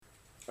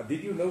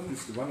did you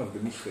notice one of the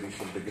mysteries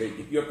of the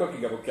great? You're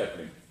talking about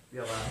Chaplin.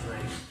 Yeah, last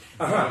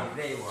night.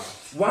 They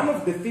watched. One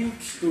of the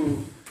things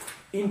to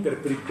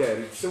interpret there,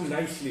 it's so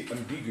nicely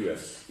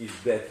ambiguous, is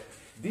that,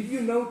 did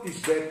you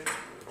notice that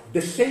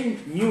the same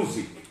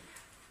music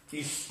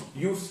is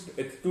used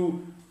at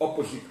two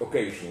opposite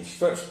occasions?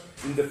 First,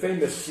 in the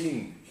famous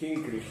scene,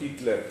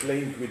 Hitler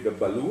playing with the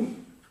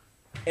balloon,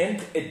 and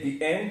at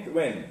the end,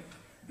 when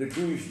the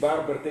Jewish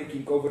barber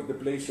taking over the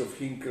place of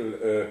Hinkel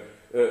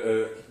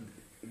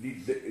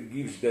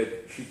gives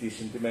that shitty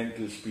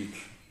sentimental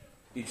speech.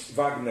 It's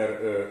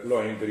Wagner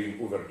Lohengrin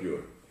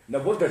Overture. Now,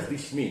 what does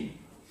this mean?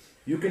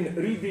 You can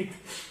read it,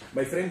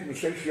 my friend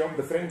Michel Chion,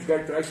 the French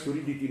guy, tries to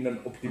read it in an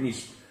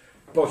optimist,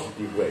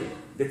 positive way,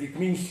 that it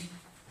means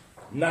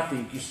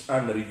nothing is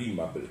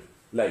unredeemable.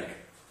 Like,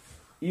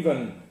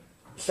 even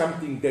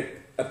something that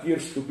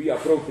appears to be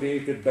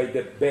appropriated by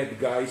the bad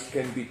guys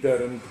can be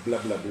turned blah,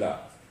 blah, blah.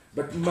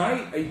 But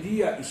my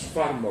idea is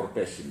far more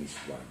pessimist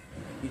one.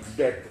 It's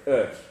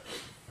that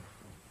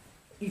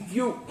if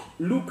you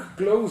look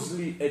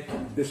closely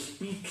at the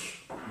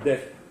speech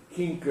that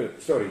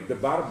the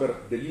barber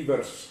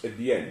delivers at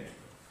the end,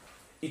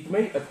 it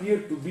may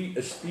appear to be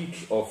a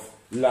speech of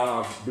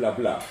love, blah,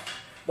 blah.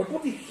 But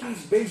what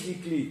he's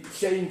basically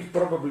saying,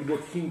 probably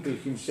what Hinkel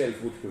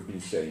himself would have been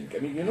saying. I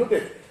mean, you know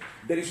that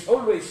there is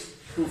always,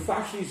 to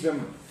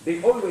fascism,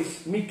 they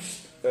always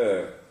mix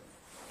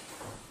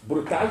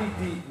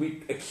brutality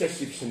with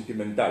excessive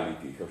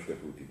sentimentality, how should I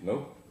put it, no?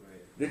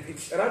 Right. That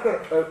it's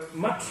rather a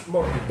much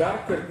more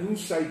darker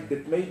insight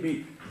that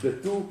maybe the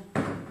two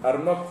are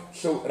not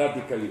so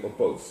radically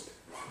opposed.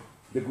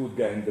 The good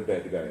guy and the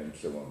bad guy and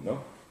so on,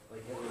 no?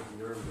 Like Hitler's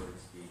Nuremberg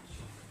speech.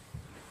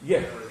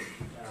 Yeah.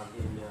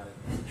 In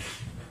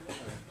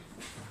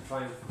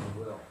Triumph of the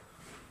Will.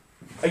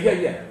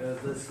 Yeah.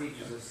 The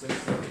speeches are so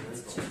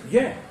sentimental.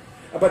 Yeah.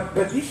 But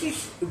this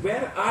is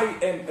where I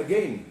am,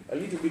 again, a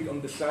little bit on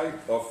the side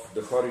of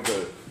the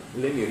horrible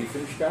Leni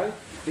Riefenstahl,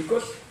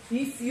 because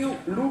if you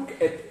look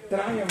at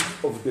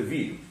Triumph of the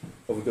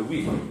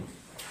Will,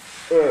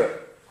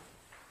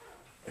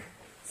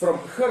 from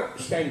her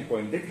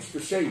standpoint, that is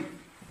to say,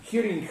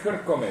 hearing her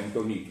comment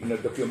on it in a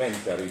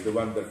documentary, The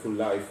Wonderful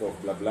Life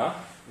of blah blah.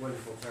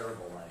 Wonderful,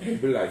 terrible life.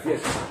 Terrible life,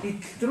 yes.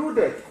 It's true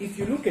that if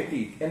you look at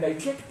it, and I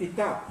checked it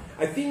up,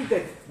 I think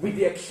that with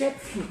the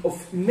exception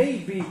of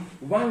maybe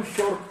one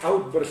short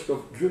outburst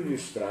of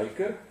Julius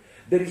Streicher,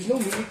 there is no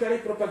military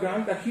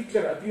propaganda.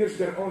 Hitler appears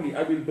there only,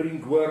 I will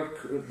bring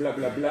work, blah,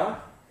 blah, blah,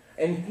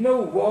 and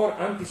no war,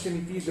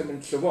 anti-Semitism,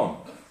 and so on.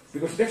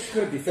 Because that's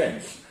her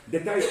defense.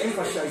 That I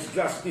emphasize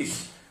just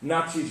this.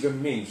 Nazism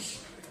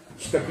means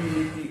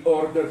stability,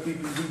 order,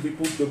 people will be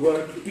put to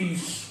work,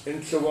 peace,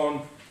 and so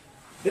on.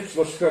 That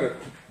was her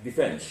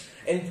defense.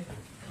 And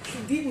she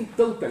didn't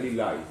totally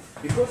lie,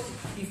 because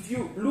if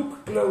you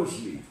look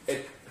closely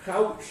at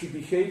how she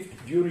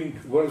behaved during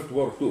World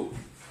War II,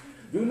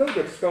 do you know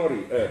that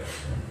story?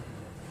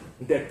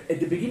 That at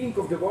the beginning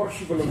of the war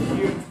she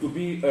volunteered to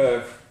be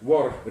a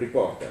war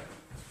reporter.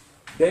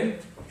 Then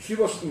she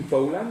was in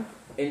Poland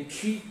and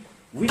she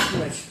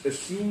witnessed a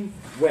scene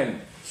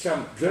when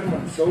some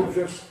German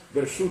soldiers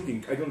were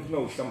shooting, I don't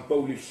know, some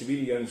Polish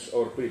civilians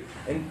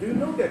and do you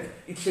know that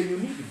it's a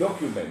unique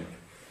document?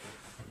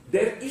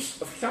 There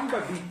is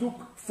somebody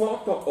took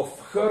photo of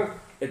her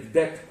at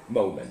that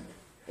moment.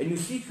 And you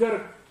see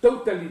her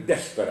totally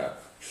desperate.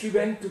 She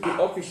went to the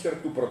officer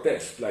to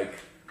protest, like,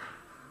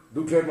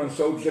 do German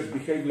soldiers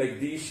behave like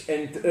this?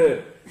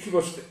 And she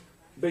was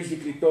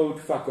basically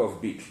told, fuck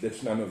off, bitch,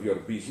 that's none of your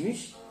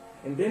business.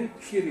 And then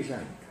she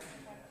resigned.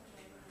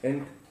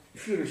 And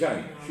she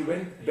resigned. She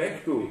went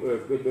back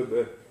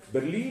to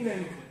Berlin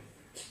and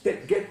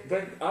get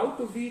out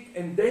of it,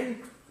 and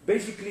then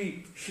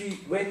basically she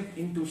went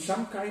into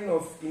some kind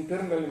of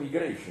internal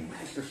immigration.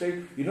 That is to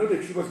say, you know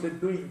that she was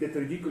doing that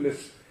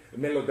ridiculous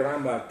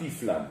melodrama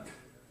Tiefland.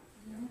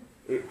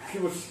 She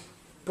was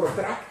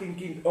protracting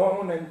it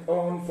on and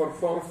on for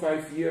 4 or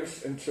 5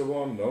 years and so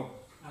on, no?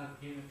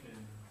 Alpine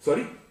film.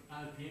 Sorry?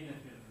 Alpine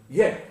film.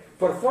 Yeah,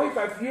 for 4 or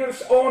 5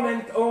 years on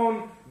and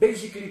on,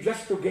 basically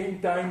just to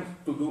gain time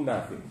to do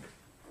nothing.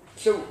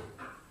 So,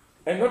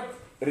 I'm not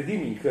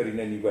redeeming her in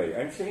any way.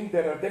 I'm saying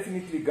there are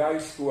definitely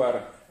guys who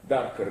are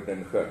darker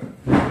than her.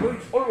 You know,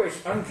 it's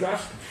always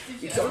unjust.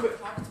 Did you It's ever always...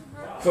 talk to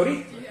her? Sorry?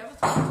 Did you ever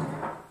talk to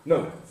her?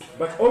 No,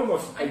 but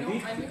almost I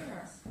did. I knew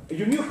her.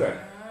 You knew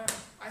her?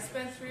 I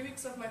spent 3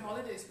 weeks of my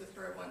holidays with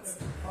her once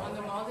on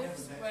the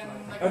Maldives when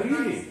like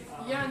Really?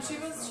 yeah, and she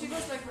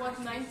was like what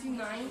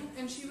 99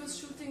 and she was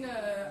shooting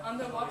a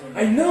underwater.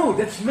 I know,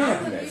 that's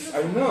madness.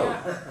 I know.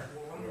 Yeah.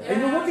 I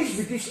know what is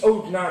with these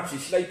old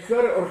Nazis, like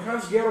her or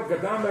Hans-Georg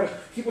Gadamer.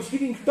 He was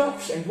giving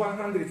talks and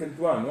 101,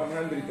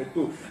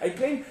 102. I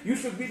claim you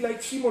should be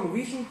like Simon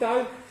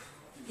Wiesenthal.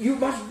 You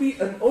must be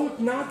an old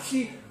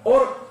Nazi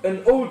or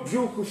an old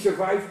Jew who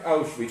survived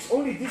Auschwitz.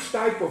 Only this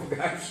type of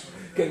guys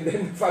can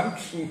then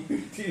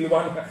function till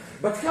one.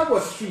 But how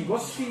was she?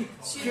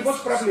 She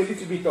was probably a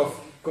little bit of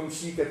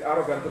conceited,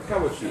 arrogant, but how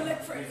was she?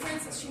 Like for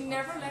instance, she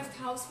never left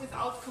house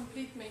without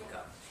complete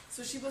makeup.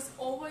 So she was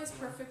always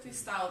perfectly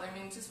styled. I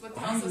mean, just what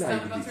I tells us like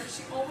that about this.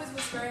 her. She always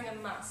was wearing a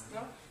mask.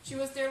 No, she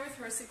was there with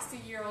her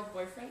 60-year-old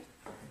boyfriend,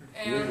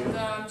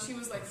 and she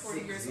was like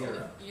 40 years old.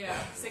 60. Yeah,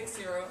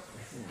 60.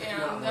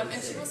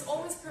 And she was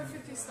always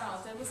perfectly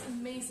styled. That was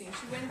amazing.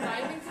 She went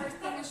diving first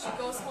thing, and she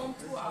goes home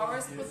 2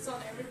 hours, puts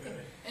on everything,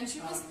 and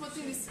she was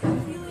putting these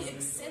really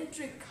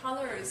eccentric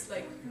colors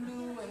like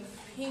blue and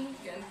pink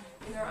and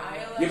in her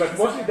eyelashes. Yeah, but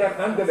wasn't there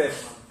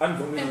nonetheless,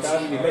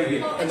 unfortunately, maybe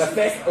an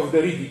effect of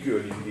the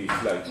ridicule in this?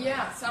 Like,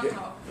 Yeah,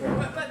 somehow.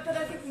 But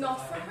I think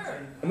not for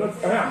her. not,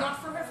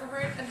 Not for her,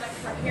 and like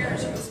her hair,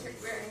 she was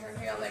wearing her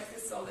hair like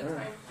this all the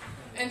time.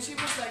 And she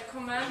was like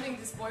commanding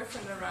this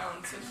boyfriend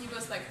around, so he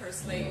was like her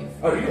slave.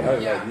 Oh, really? I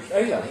Yeah. like this.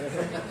 I like it.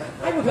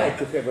 I would like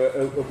to have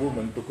a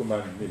woman to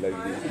command me like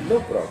this. No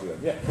problem.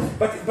 Yeah.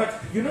 But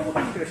you know what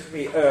interests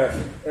me?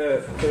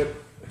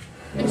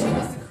 And she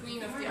was the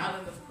queen of the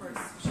island, of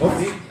course. She Of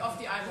was the- of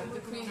the island, the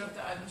queen of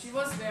the island. She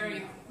was very,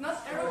 not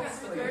arrogant,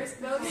 but very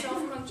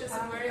self-conscious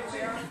and very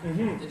aware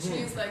that she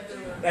is like the...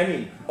 I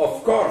mean,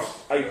 of course,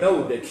 I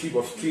know that she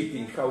was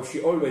cheating. How she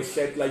always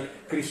said, like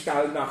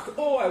Kristallnacht.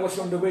 Oh, I was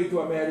on the way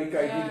to America.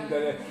 I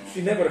didn't.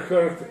 She never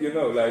heard, you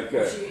know, like.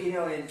 She, you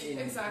know, in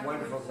Exactly.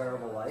 Wonderful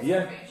Terrible Life,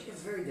 Yeah. she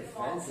gets very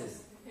defensive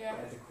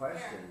Yeah. at the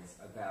questions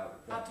about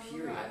At that the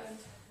period. island.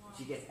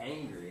 She gets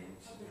angry and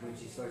when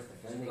she starts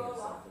defending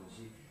herself, and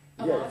she,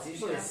 Yeah. it's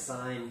usually Yeah. a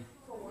sign,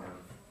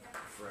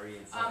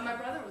 Freudian sign, My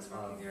brother was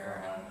working there,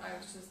 and I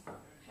was just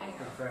hanging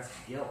out. repressed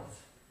guilt.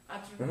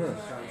 At the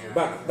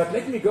But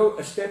let me go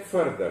a step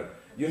further.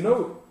 You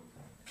know,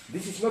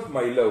 this is not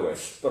my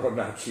lowest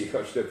pro-Nazi,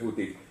 how should I put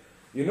it.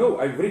 You know,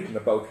 I've written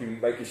about him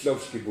like a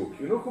Kieslowski book.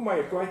 You know whom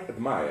I quite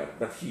admire,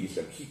 but he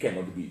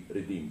cannot be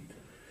redeemed.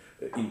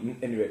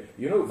 Anyway,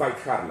 you know Veit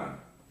Harlan.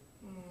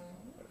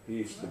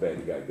 He is the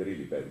bad guy, the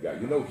really bad guy.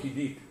 You know, he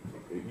did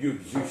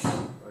Jude Zeus.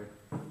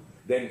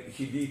 Then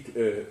he did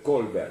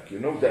Kohlberg. You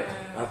know that?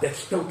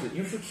 That's total.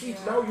 You should see it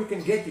now. You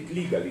can get it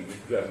legally in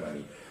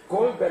Germany.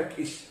 Kohlberg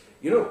is,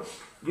 you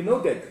know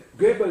that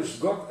Goebbels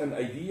got an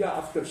idea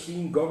after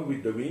seeing Gone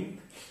with the Wind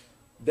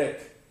that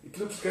it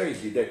looks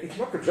crazy, that it's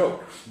not a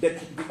joke, that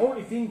the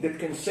only thing that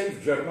can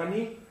save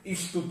Germany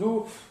is to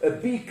do a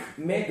big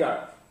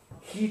mega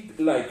hit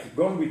like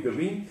Gone with the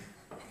Wind,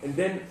 and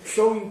then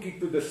showing it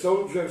to the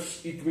soldiers,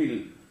 it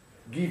will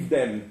give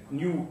them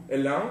new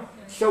elan.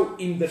 So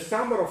in the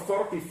summer of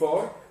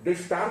 44, they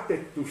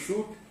started to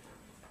shoot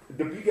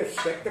the biggest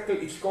spectacle.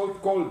 It's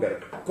called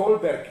Kohlberg.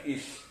 Kohlberg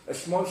is a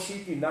small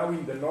city now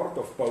in the north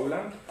of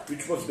Poland,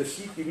 which was the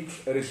city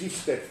which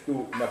resisted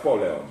to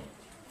Napoleon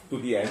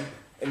to the end.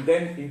 And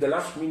then in the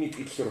last minute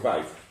it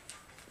survived.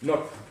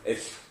 Not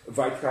as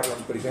Veit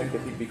Harlan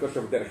presented it because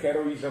of their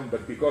heroism,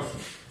 but because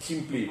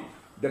simply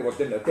there was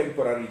then a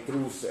temporary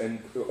truce. And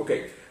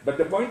okay, but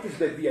the point is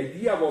that the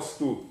idea was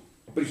to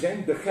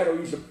present the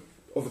heroism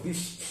of this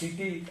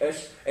city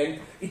as, and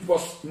it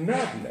was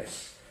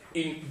madness.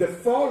 In the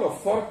fall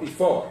of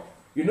 44,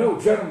 you know,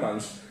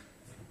 Germans,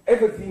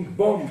 everything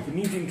bombed,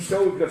 needing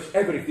soldiers,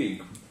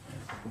 everything.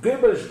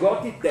 Goebbels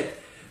got it that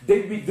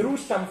they withdrew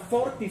some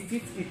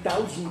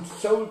 40,000-50,000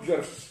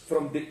 soldiers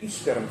from the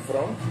Eastern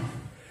Front.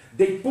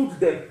 They put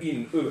them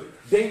in,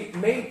 they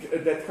made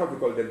that, how to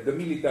call that, the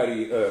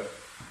military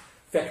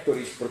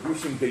factories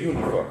producing the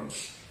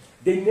uniforms.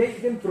 They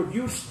made them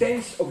produce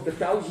tens of the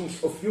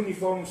thousands of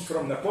uniforms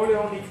from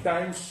Napoleonic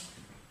times.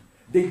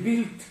 They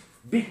built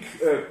big,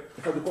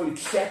 how to call it,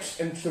 sets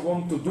and so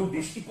on to do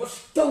this. It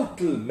was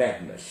total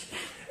madness.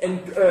 And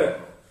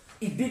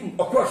it didn't,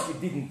 of course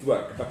it didn't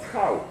work, but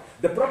how?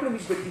 The problem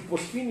is that it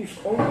was finished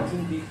only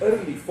in the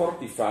early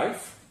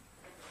 45.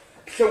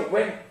 So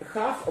when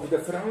half of the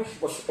France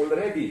was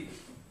already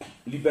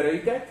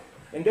liberated,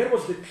 and there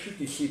was the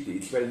shitty city,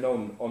 it's well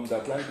known on the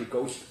Atlantic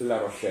coast, La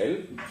Rochelle,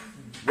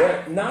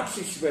 where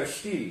Nazis were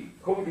still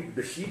holding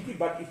the city,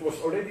 but it was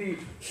already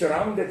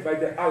surrounded by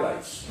the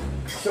Allies.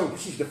 So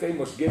this is the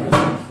famous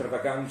Goebbels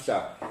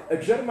extravaganza. A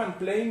German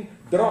plane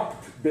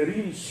dropped the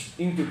reels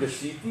into the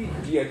city.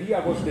 The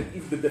idea was that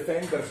if the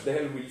defenders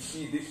there will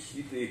see this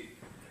city,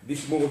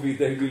 this movie,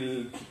 they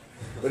will...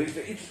 But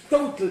it's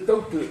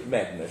total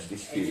madness,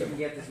 this And you film. can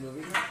get this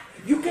movie?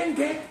 You can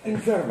get in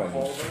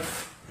Germany.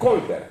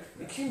 Kohlberg.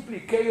 It's simply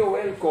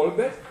K-O-L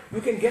Kohlberg.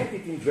 You can get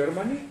it in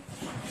Germany.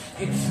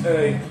 It's,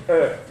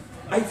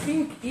 I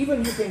think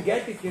even you can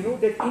get it, you know,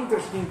 that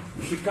interesting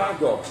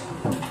Chicago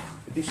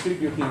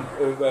distributing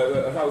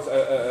house,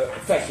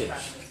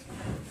 facets.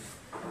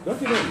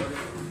 Don't you know?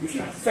 You see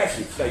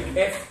facets, like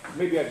F,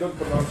 maybe I don't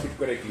pronounce it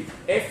correctly,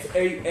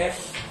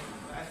 F-A-S,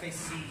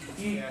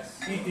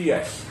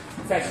 E-T-S,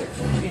 facets.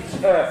 It's,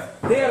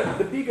 they are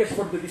the biggest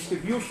for the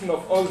distribution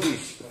of all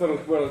this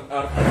third world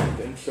art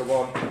and so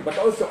on, but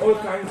also all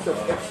kinds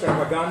of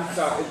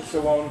extravaganza and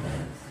so on,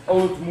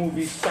 old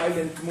movies,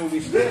 silent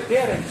movies. They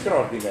are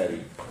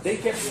extraordinary. They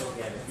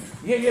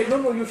have,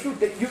 no, you should.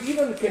 You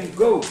even can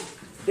go.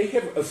 They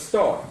have a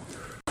store.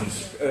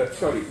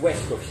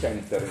 West of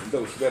Center,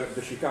 those where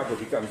the Chicago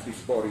becomes this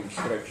boring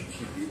stretched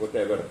city,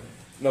 whatever.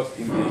 Not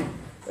in the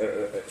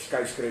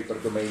skyscraper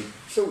domain.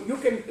 So you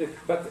can,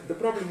 but the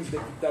problem is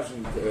that it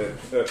doesn't.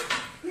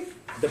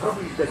 The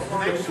problem is that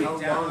I'm actually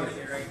downloading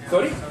it right now.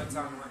 Sorry? So it's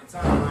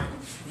online.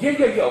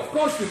 yeah. Of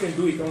course you can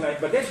do it online,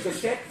 but that's the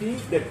sad thing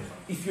that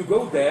if you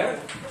go there,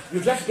 you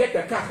just get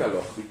a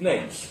catalog with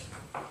names.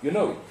 You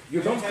know,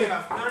 you don't get. No,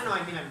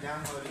 I mean I'm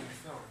downloading the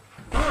film.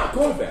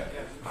 Colbert.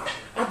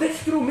 Yeah.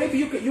 That's true. Maybe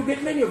you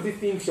get many of these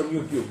things on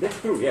YouTube. That's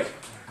true, yes.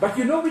 But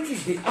you know which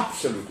is the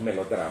absolute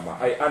melodrama?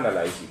 I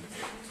analyze it.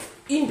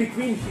 In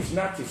between his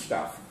Nazi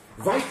stuff,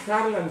 Veit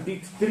Harlan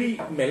did 3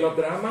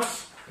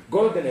 melodramas: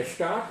 Goldene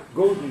Stadt,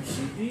 Golden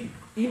City,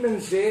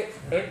 Immensee,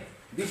 and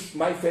this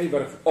my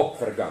favorite,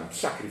 Opfergang,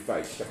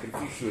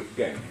 sacrificial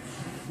gang.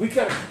 Which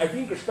are, I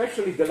think,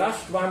 especially the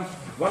last one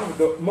of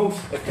the most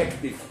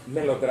effective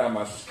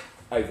melodramas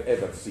I've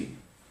ever seen.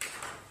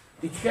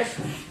 It has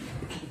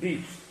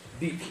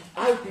the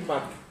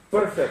ultimate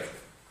perfect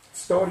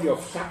story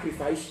of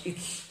sacrifice.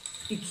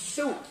 It's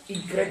so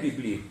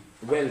incredibly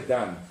well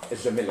done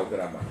as a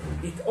melodrama.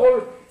 It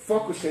all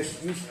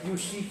focuses, you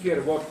see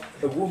here what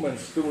a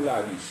woman's true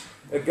love is.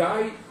 A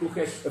guy who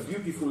has a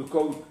beautiful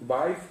cold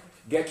wife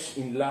gets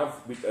in love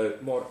with a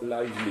more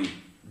lively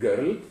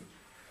girl,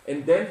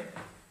 and then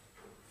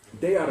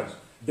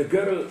the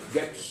girl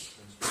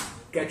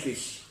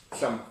catches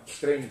some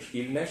strange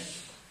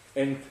illness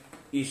and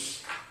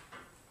is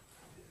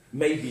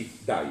maybe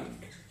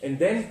dying. And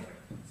then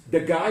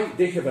the guy,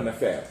 they have an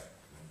affair.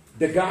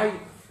 The guy,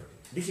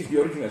 this is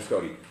the original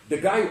story, the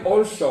guy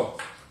also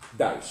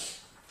dies.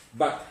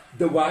 But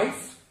the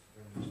wife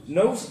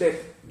knows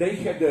that they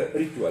had a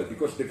ritual,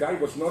 because the guy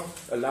was not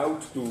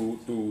allowed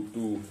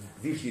to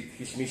visit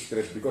his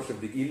mistress because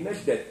of the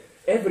illness, that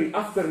every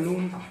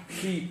afternoon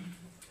he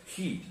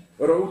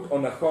rode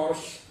on a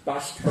horse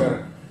past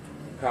her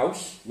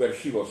house, where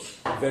she was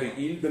very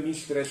ill, the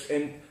mistress,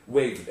 and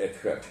waved at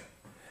her.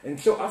 And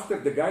so after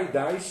the guy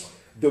dies,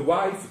 the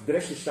wife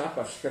dresses up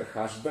as her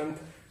husband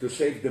to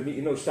save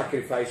the,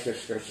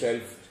 sacrifices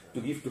herself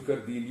to give to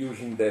her the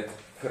illusion that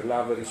her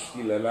lover is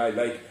still alive,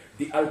 like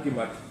the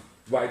ultimate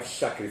wife's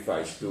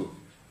sacrifice, to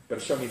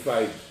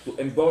personify, to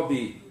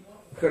embody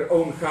her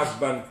own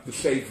husband to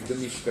save the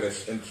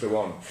mistress, and so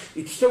on.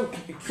 It's so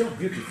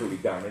beautifully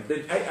done. And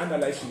then I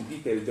analyze in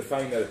detail the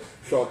final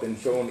shot and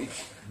so on.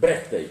 It's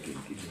breathtaking.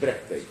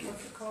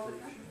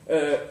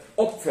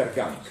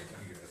 Opfergang.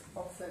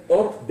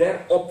 Or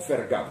der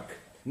Opfergang.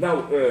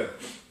 Now,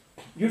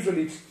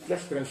 usually it's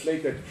just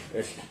translated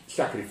as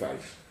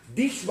sacrifice.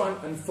 This one,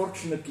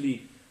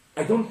 unfortunately,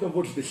 I don't know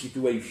what's the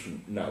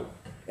situation now.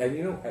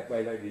 And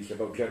I like this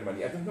about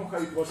Germany. I don't know how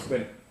it was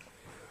when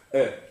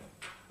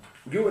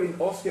you were in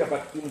Austria,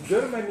 but in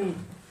Germany,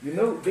 they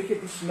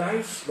had this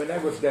nice, when I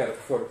was there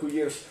for 2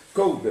 years,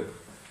 code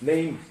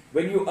name.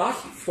 When you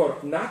asked for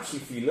Nazi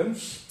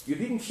films, you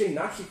didn't say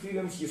Nazi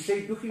films, you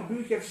say, do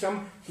you have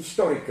some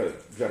historical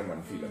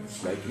German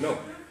films? Like, no.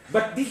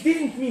 But this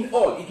didn't mean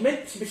all. It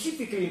meant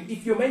specifically,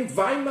 if you meant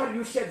Weimar,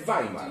 you said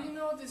Weimar. Do you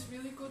know this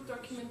really good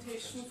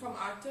documentation from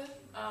Arte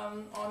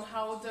on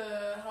how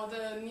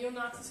the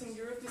neo-Nazis in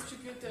Europe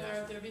distribute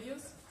their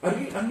videos? No.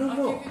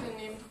 I'll give you the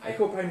name. I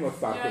hope I'm not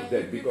part of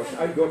that, because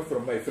I got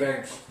from my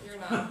friends. You're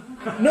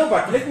not. No,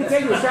 but let me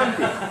tell you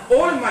something.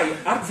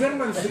 Are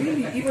Germans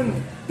really,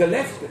 even the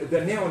left,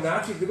 the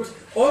neo-Nazis, because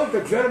all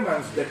the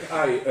Germans that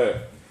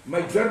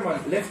my German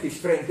leftist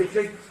friends, they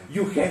say,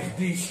 you have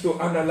this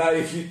to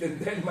analyze it, and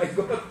then, my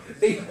God,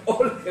 they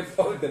all have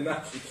all the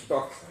Nazi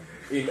stocks.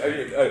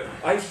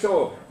 I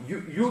saw,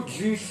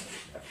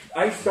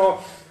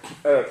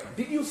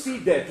 did you see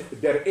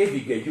that Der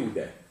ewige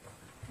Jude?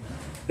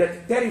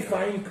 That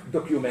terrifying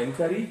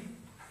documentary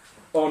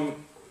on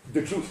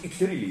the Jews. It's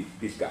really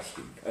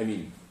disgusting. I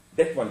mean,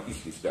 that one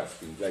is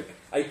disgusting. Like,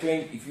 I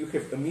claim if you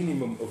have a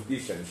minimum of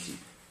decency,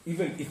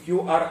 even if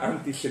you are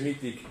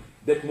anti-Semitic,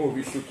 that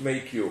movie should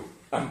make you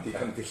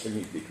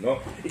anti-Semitic, no?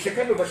 It's a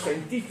kind of a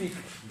scientific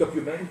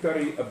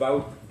documentary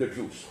about the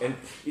Jews, and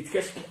it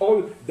has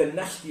all the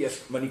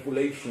nastiest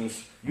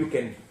manipulations you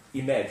can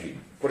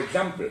imagine. For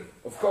example,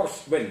 of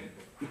course, when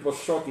it was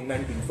shot in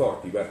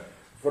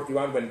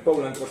 1941, when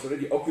Poland was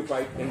already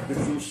occupied and the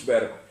Jews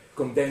were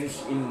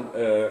condensed in,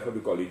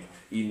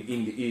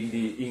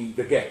 in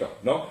the ghetto,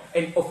 no?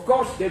 And of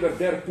course they were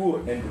there poor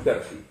and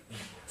dirty.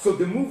 So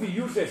the movie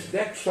uses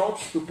that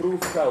shots to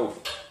prove how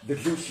the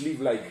Jews live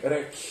like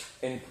rats,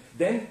 and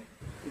then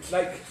it's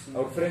like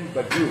our friend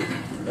Badiou,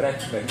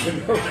 Ratsman.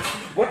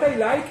 What I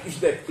like is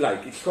that,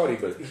 it's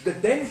horrible, is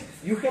that then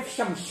you have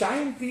some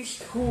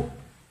scientist who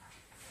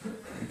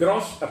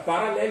draws a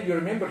parallel. You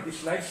remember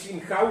this nice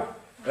scene how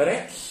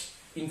rats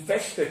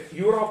infested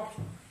Europe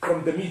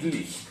from the Middle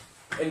East,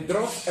 and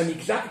draws an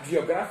exact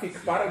geographic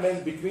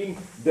parallel between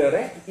the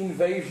rat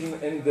invasion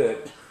and the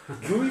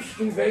Jewish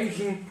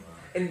invasion.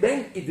 And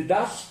then it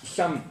does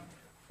some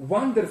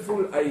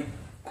wonderful, I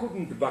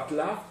couldn't but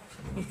laugh,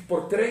 it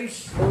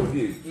portrays all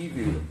the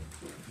evil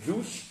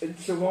Jews and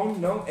so on,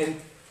 no? And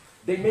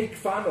they make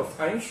fun of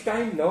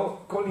Einstein,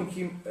 no? Calling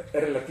him a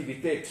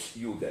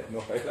Relativitätsjude,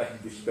 no? I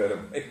like this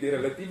term, the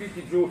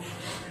relativity Jew.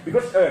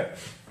 Because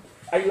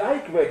I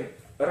like when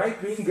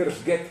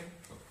right-wingers get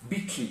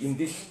bitchy in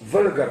this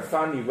vulgar,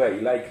 funny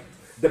way. Like,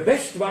 the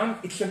best one,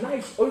 it's a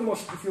nice,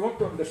 almost, if you want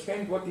to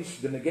understand what is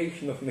the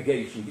negation of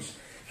negation, this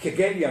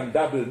Hegelian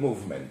double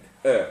movement.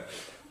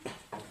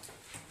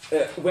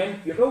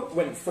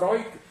 When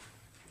Freud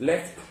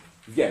left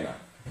Vienna,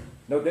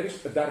 now there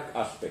is a dark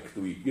aspect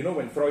to it. You know,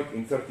 when Freud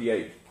in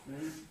 38,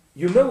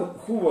 you know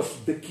who was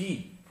the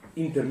key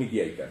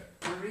intermediator?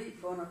 Marie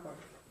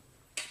Bonaparte.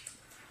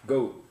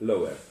 Go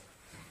lower.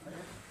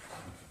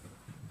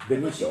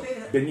 Benito.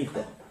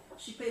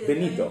 She paid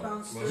Benito.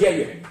 £1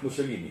 Yeah,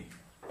 Mussolini.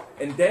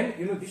 And then,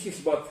 you know, this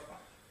is what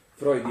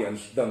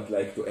Freudians don't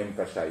like to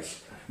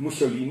emphasize.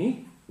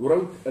 Mussolini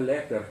wrote a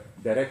letter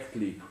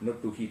directly,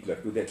 not to Hitler,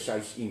 to that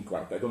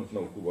Seyss-Inquart. I don't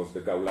know who was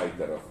the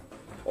Gauleiter of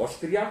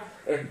Austria.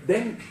 And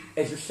then,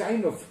 as a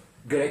sign of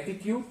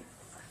gratitude,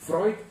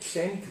 Freud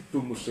sent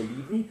to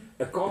Mussolini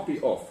a copy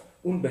of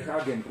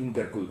Unbehagen in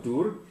der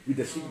Kultur with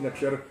the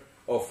signature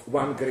of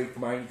one great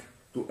mind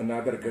to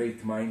another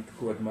great mind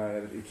who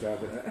admired each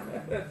other.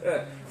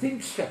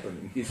 Things happen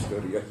in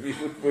history, as we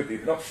would put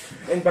it. No?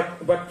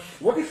 But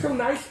what is so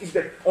nice is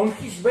that on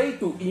his way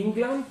to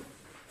England,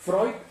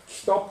 Freud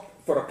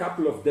stopped for a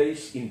couple of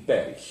days in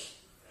Paris.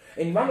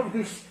 And one of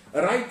these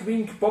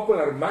right-wing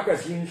popular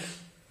magazines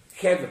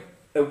has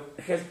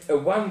a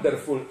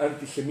wonderful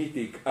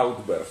anti-Semitic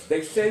outburst.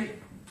 They say,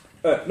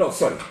 no,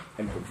 sorry,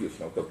 I'm confused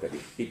now, totally,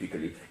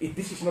 typically.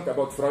 This is not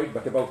about Freud,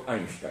 but about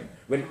Einstein.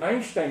 When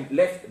Einstein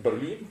left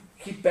Berlin,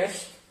 he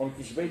passed on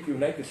his way to the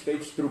United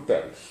States through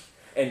Paris.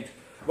 And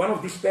one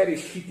of these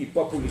Paris shitty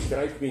populist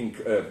right-wing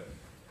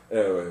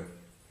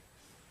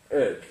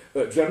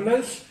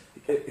journals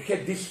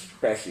had this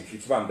passage.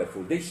 It's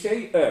wonderful. They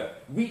say,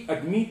 we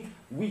admit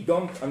we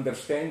don't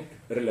understand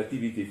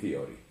relativity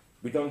theory.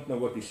 We don't know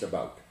what it's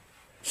about.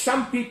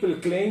 Some people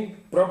claim,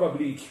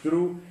 probably it's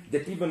true,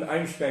 that even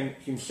Einstein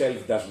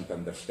himself doesn't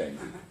understand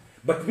it.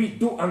 But we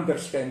do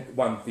understand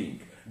one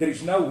thing. There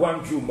is now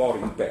one Jew more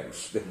in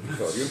Paris.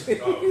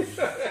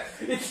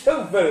 It's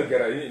so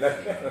vulgar. I mean,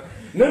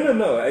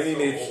 no. I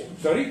mean,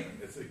 it's... Sorry?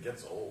 It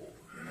gets old.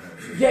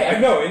 Yeah, I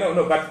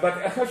know. But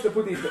I have to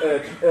put it...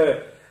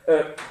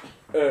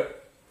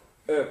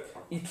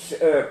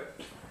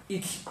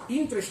 It's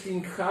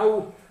interesting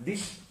how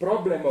this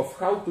problem of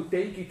how to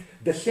take it,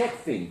 the sad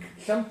thing,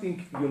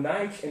 something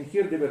unites, and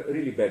here they were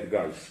really bad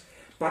guys,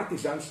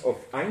 partisans of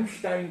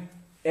Einstein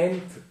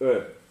and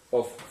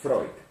of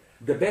Freud.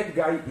 The bad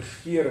guy is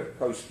here,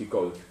 how is he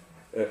called?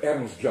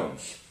 Ernst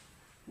Jones.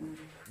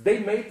 They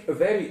made a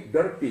very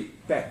dirty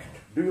pact.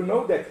 Do you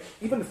know that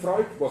even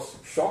Freud was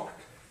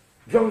shocked?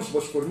 Jones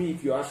was, for me,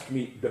 if you ask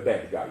me, the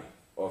bad guy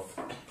of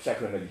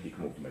psychoanalytic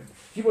movement.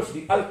 He was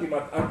the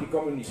ultimate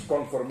anti-communist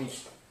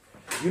conformist.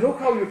 You know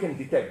how you can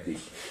detect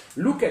this?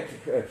 Look at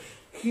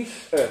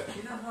his...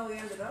 You know how he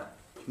ended up?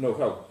 No,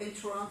 how? In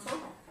Toronto,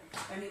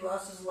 and he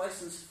lost his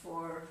license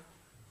for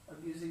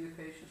abusing a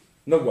patient.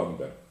 No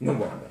wonder.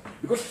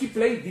 Because he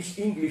played this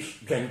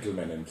English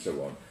gentleman and so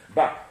on.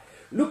 But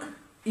look,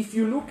 if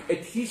you look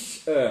at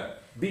his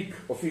big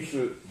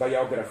official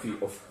biography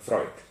of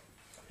Freud,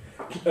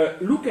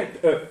 look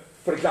at,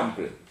 for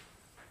example,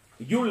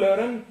 you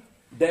learn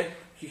that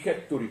he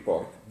had to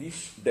report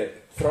this,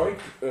 that Freud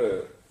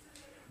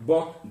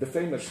bought the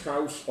famous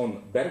house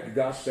on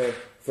Berggasse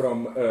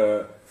from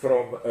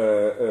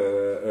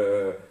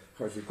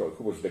how's it called?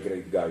 Who was the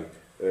great guy?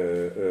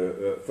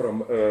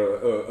 From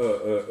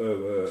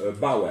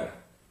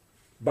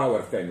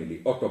Bauer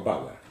family, Otto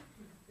Bauer.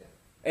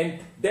 And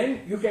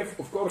then you have,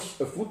 of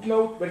course, a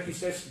footnote where he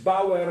says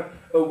Bauer,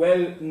 a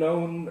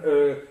well-known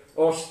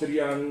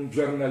Austrian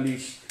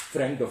journalist,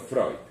 friend of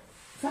Freud.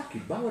 Fuck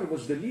it, Bauer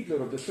was the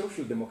leader of the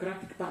Social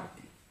Democratic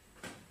Party.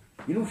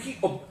 You know,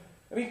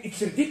 I mean,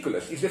 it's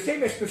ridiculous. It's the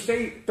same as to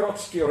say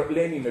Trotsky or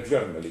Lenin a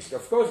journalist.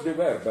 Of course they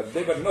were, but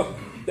they were not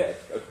that.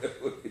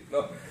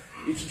 No?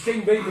 It's the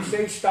same way to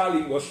say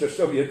Stalin was a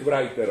Soviet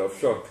writer of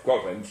short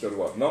comments or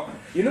what, no?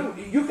 You know,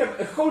 you have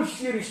a whole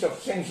series of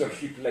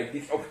censorship like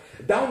this, of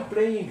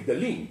downplaying the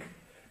link.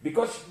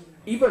 Because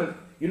even,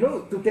 you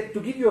know, to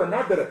give you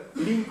another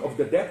link of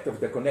the depth of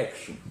the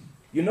connection,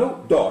 you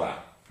know Dora,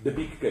 the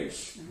big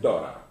case,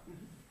 Dora.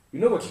 You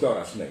know what's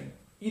Dora's name?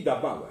 Ida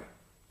Bauer.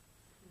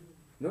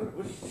 No?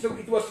 So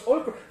it was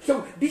all.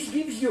 So this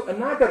gives you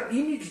another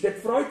image that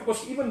Freud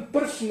was even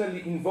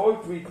personally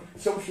involved with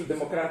social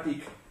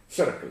democratic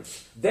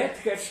circles. That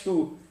has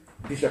to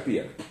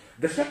disappear.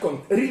 The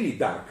second really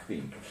dark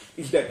thing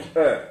is that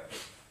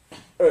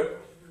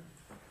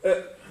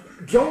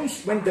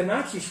Jones, when the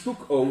Nazis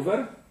took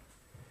over,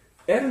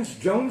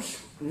 Ernst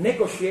Jones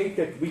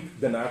negotiated with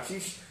the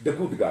Nazis, the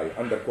good guy,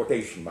 under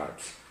quotation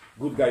marks.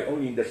 Good guy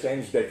only in the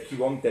sense that he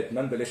wanted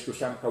nonetheless to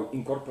somehow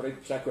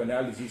incorporate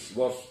psychoanalysis.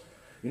 Was,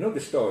 you know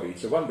the story,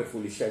 it's a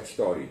wonderfully sad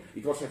story.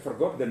 It was, I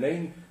forgot the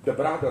name, the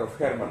brother of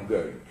Hermann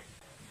Göring.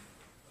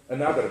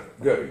 Another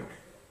Göring,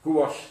 who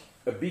was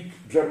a big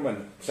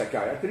German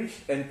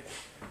psychiatrist, and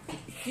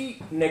he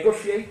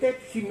negotiated,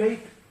 he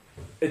made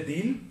a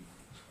deal,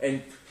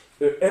 and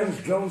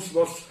Ernst Jones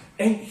was,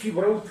 and he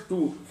wrote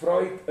to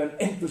Freud an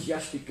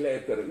enthusiastic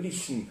letter.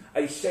 Listen,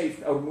 I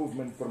saved our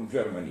movement from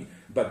Germany,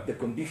 but the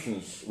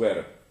conditions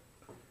were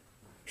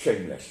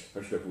shameless,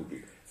 as they put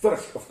it.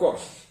 First, of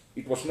course,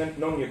 it was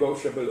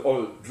non-negotiable,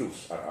 all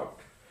Jews are out.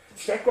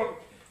 Second,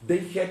 they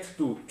had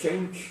to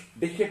change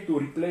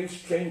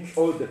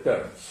all the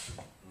terms.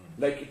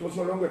 Like, it was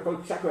no longer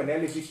called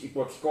psychoanalysis, it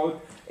was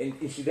called, and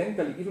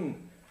incidentally, even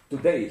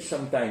today,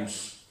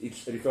 sometimes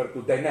it's referred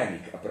to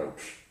dynamic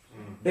approach.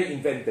 They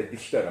invented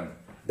this term,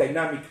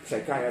 dynamic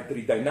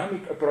psychiatry,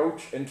 dynamic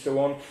approach, and so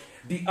on.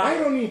 The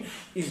irony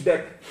is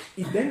that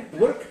it then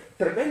worked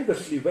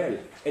tremendously well,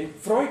 and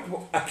Freud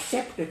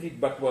accepted it,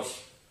 but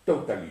was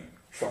totally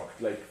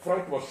shocked. Like,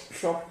 Freud was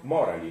shocked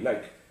morally,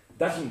 like,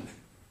 doesn't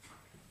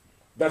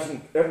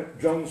Ernst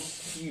Jones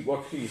see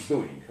what he is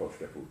doing, how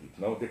should I put it,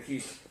 no? That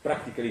he's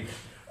practically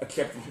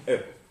accepting.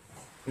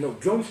 No,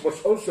 Jones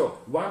was also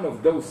one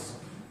of those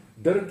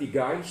dirty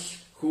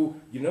guys who,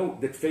 you know,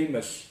 that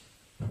famous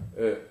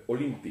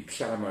Olympic,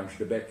 Saramanch,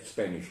 the bad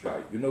Spanish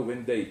guy, you know,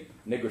 when they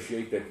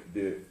negotiated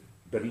the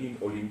Berlin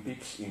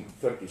Olympics in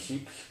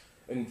 1936,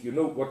 and you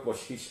know what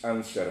was his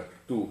answer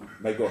to,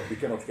 my God, we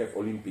cannot have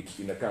Olympics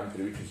in a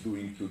country which is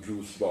doing to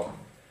Jews what?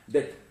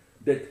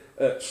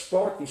 That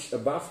sport is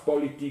above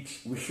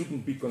politics, we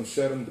shouldn't be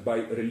concerned by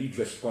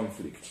religious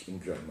conflicts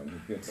in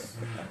Germany.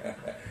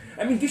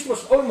 I mean, this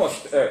was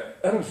almost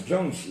Ernst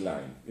Jones'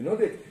 line, you know,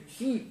 that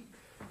he,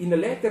 in a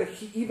letter,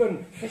 he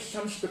even has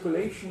some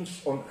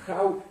speculations on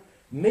how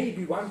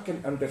maybe one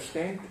can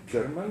understand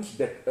Germans,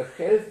 that a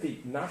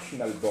healthy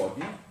national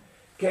body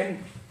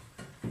can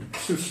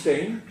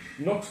sustain,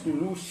 not to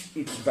lose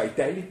its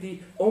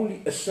vitality,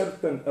 only a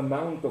certain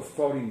amount of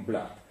foreign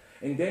blood.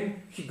 And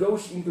then he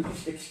goes into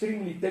these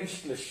extremely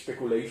tasteless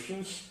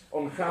speculations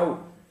on how,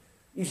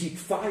 is it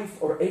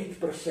 5 or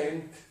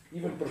 8%,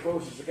 even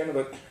proposes a kind of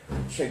a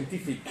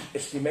scientific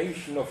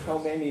estimation of how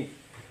many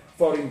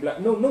foreign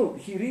blood. No,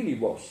 he really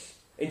was.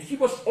 And he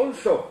was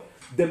also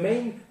the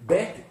main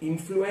bad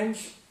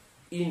influence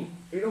in,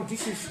 you know,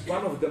 this is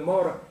one of the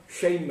more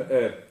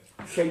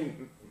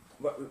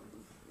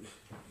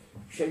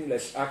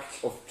shameless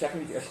acts of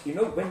Czechoslovakia. You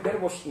know, when there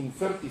was in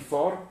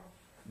 1934,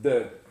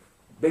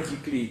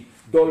 basically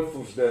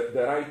Dollfuss, the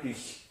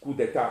rightist coup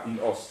d'etat in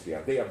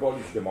Austria, they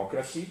abolished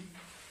democracy.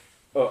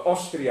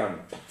 Austrian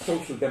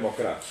social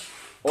democrats,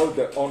 all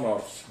the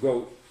honors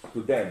go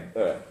to them.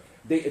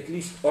 They at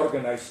least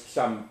organized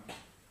some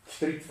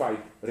street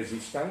fight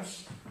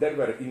resistance. There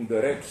were in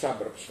the red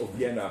suburbs of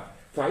Vienna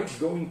fights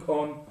going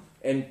on,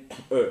 and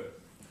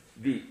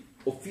the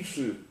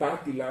official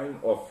party line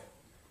of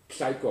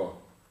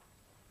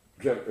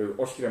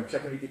Austrian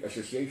Psychoanalytic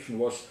Association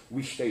was,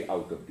 we stay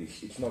out of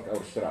this, it's not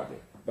our struggle.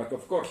 But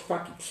of course,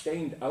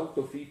 staying out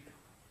of it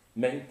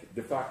meant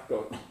de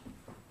facto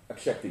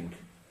accepting.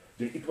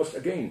 It was,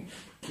 again,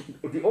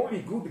 the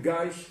only good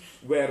guys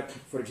were,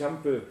 for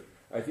example,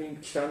 I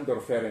think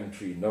Sándor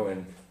Ferenczi, no,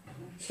 and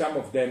some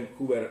of them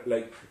who were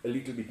like a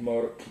little bit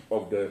more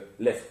of the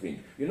left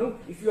wing. You know,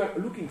 if you are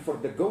looking for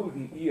the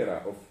golden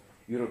era of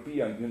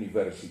European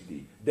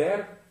university,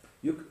 there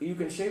you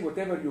can say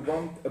whatever you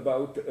want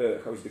about,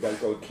 how's the guy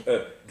called,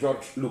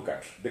 George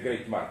Lukács, the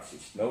great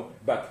Marxist, no?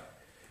 But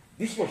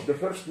this was the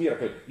first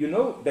miracle. You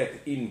know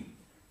that in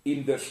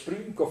the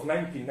spring of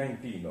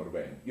 1919 or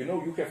when, you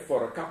know, you have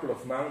for a couple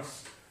of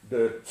months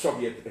the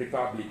Soviet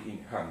Republic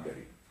in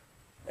Hungary.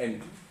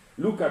 And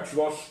Lukács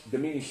was the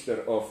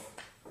Minister of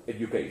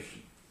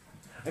Education.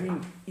 I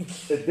mean,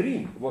 it's a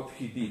dream what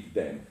he did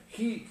then.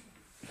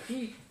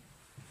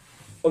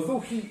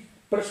 Although he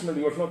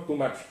personally was not too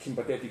much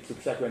sympathetic to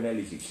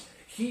psychoanalysis,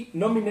 he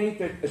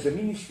nominated as a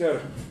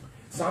minister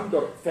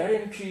Sándor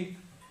Ferenczi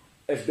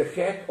as the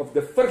head of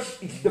the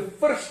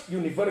first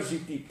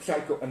university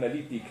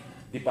psychoanalytic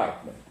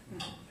department.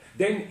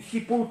 Then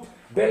he put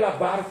Bela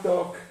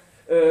Bartok,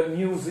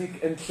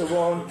 music and so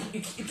on.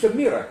 It's a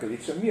miracle.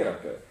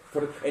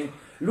 And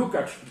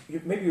Lukács,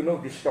 maybe you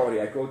know this story,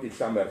 I quote it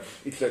somewhere.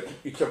 It's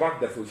a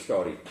wonderful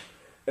story.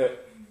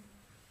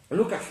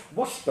 Lukács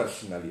was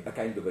personally a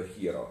kind of a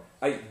hero.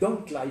 I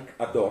don't like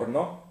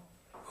Adorno,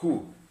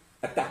 who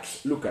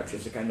attacks Lukács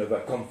as a kind of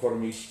a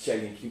conformist,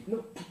 selling him.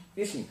 No,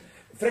 listen,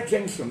 Fred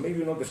Jameson, maybe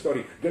you know the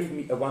story, gave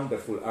me a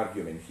wonderful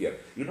argument here.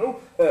 You know,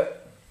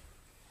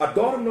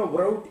 Adorno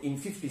wrote in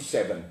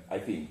 1957, I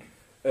think,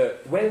 a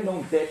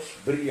well-known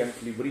text,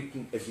 brilliantly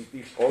written as it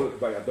is, all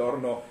by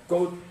Adorno,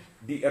 called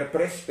the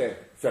Erpresste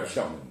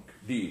Versöhnung,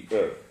 the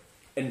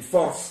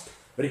enforced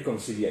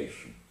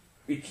reconciliation.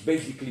 It's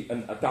basically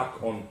an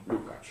attack on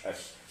Lukács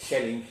as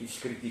selling his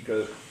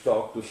critical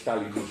thought to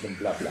Stalinism,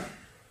 blah, blah.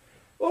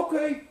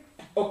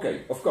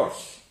 Okay, of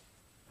course,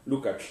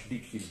 Lukács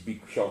did his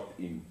big shot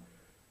in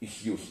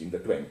his youth in the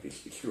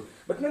 20s, it's true.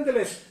 But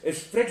nonetheless,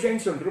 as Fred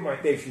Jameson drew my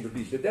attention to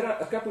this, that there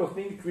are a couple of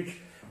things which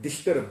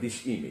disturb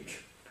this image.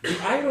 The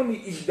irony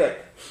is that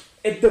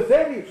at the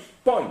very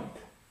point,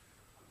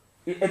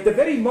 at the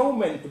very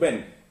moment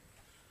when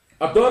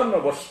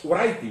Adorno was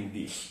writing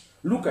this,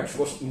 Lukács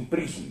was in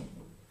prison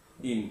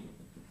in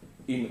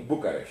in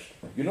Bucharest.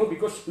 You know,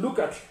 because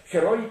Lukács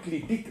heroically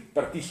did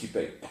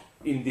participate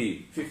in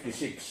the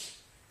 56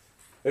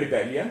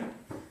 rebellion.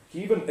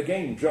 He even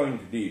again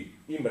joined the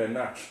Imre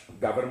Nagy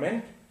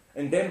government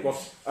and then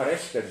was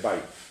arrested by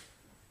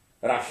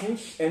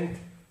Russians, and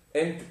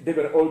they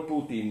were all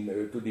put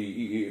in to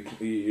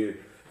the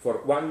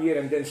for 1 year,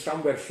 and then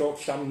some were shot,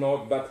 some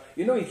not. But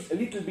you know, it's a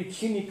little bit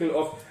cynical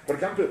of, for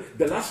example,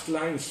 the last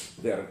lines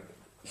there,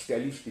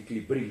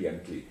 stylistically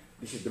brilliantly.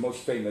 This is the most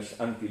famous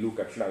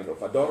anti-Lukács line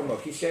of Adorno.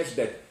 He says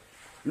that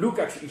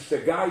Lukács is the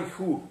guy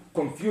who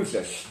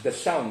confuses the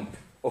sound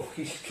of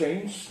his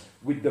chains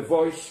with the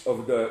voice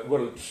of the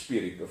world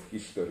spirit of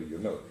history, you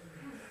know.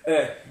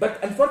 But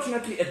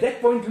unfortunately, at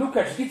that point,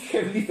 Lukács did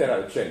have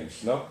literal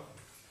chains, no?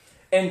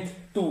 And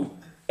to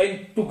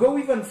go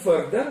even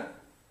further,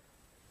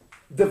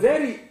 the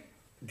very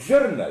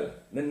journal,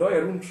 the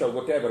Neue Rundschau,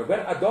 whatever,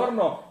 where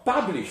Adorno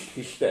published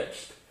his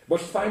text,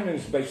 was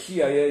financed by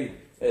CIA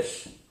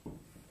as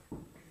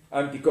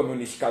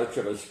anti-communist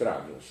cultural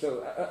struggle.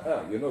 So,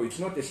 you know, it's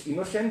not as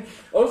innocent.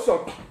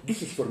 Also,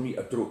 this is for me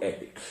a true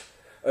ethics.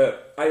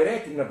 I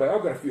read in a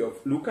biography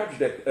of Lukács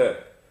that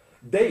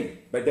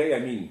by they I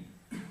mean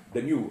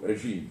the new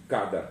regime,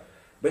 Kadar,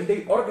 when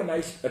they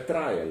organized a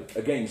trial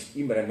against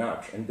Imre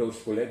Nagy and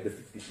those who led the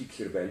 56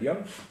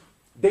 rebellion,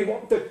 they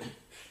wanted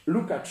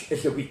Lukács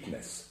as a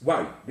witness.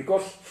 Why?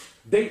 Because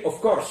they,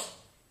 of course,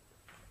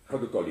 how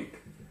to call it,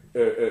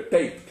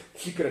 taped,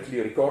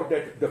 secretly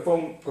recorded the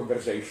phone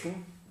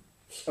conversation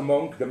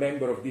among the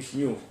member of this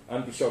new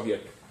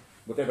anti-Soviet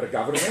whatever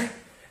government,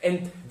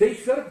 and they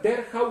heard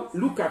there how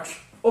Lukács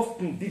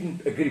often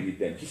didn't agree with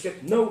them. He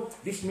said, no,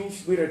 this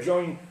means we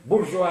rejoin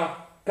bourgeois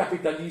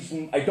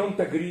capitalism, I don't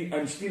agree,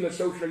 I'm still a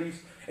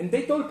socialist. And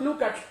they told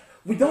Lukács,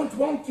 we don't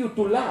want you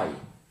to lie.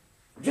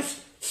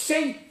 Just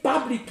say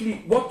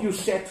publicly what you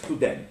said to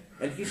them.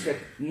 And he said,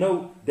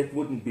 no, that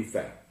wouldn't be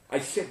fair. I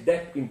said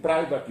that in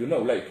private, you know,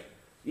 like,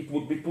 it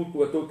would be put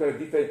to a totally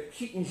different...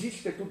 He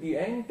insisted to the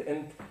end,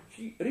 and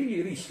he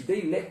really risked.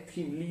 They let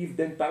him leave,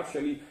 then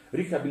partially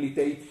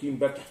rehabilitate him,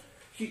 but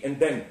he... And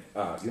then,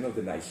 you know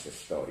the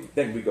nicest story.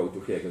 Then we go to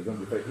Hegel, don't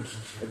you? It's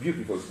a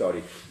beautiful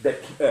story. That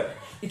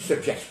it's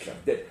a gesture.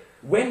 That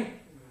when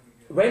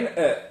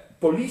a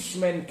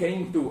policeman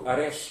came to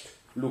arrest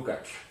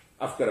Lukács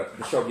after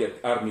the Soviet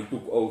army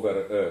took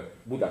over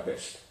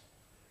Budapest,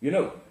 you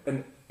know,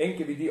 an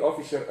NKVD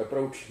officer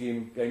approached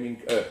him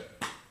claiming...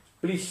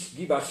 please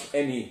give us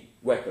any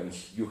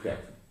weapons you have.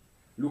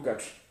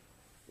 Lukács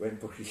went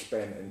for his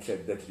pen and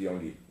said, that's the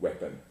only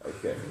weapon I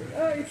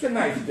have. It's a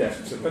nice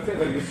gesture.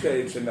 Whatever you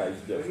say, it's a nice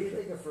gesture. What do you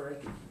think of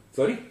Ferenczi?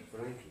 Sorry?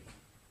 Ferenczi.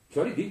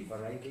 Sorry,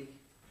 Ferenczi,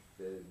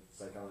 the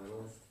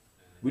psychoanalyst.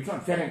 Which one?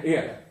 Ferenc?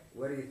 Yeah.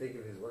 What do you think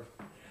of his work?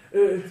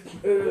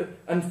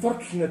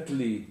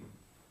 Unfortunately,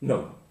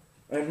 no.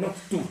 I'm not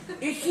too...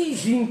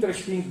 He's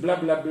interesting, blah,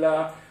 blah,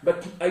 blah,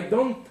 but I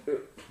don't...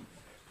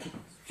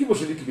 He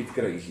was a little bit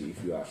crazy,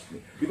 if you ask me.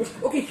 Because,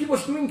 okay, he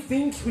was doing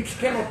things which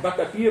cannot but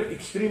appear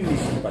extremely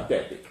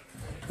sympathetic.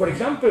 For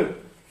example,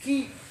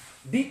 he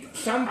did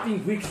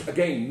something which,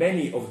 again,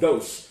 many of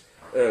those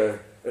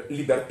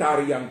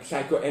libertarian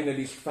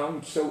psychoanalysts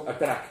found so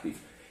attractive.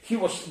 He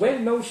was well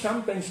known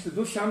sometimes to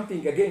do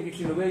something, again,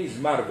 which in a way is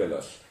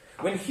marvelous.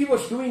 When he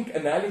was doing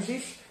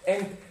analysis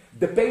and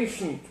the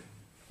patient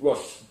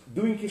was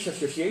doing his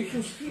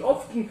associations, he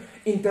often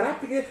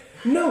interrupted.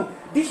 No,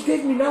 this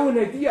gave me now an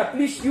idea.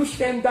 Please, you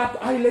stand up,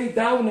 I lay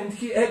down, and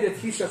he added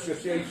his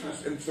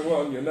associations and so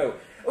on, you know.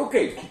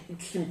 Okay,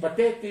 it's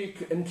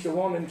sympathetic and so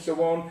on and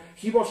so on.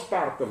 He was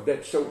part of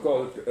that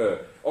so-called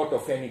Otto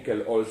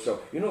Fenikel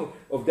also, you know,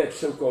 of that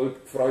so-called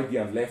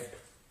Freudian left.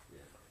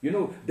 You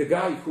know, the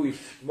guy who is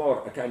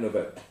more a kind of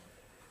a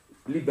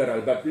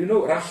liberal, but you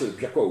know Russell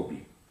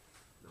Jacoby.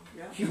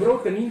 He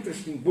wrote an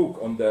interesting book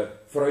on the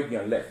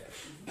Freudian left.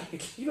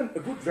 It's even a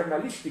good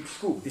journalistic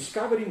scoop,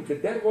 discovering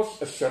that there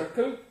was a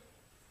circle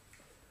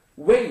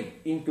way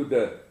into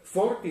the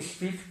 40s,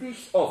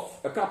 50s of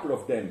a couple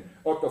of them,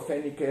 Otto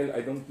Fenikel,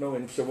 I don't know,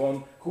 and so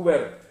on, who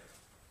were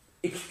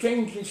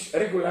exchanging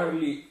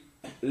regularly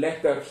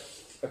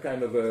letters, a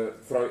kind of a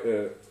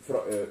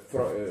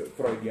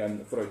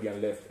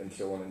Freudian left, and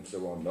so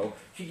on, no?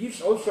 He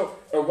gives also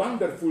a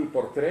wonderful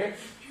portrait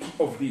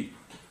of the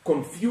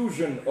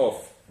confusion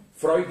of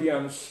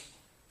Freudians,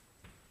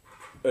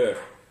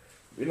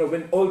 you know,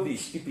 when all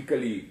these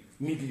typically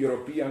Middle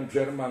European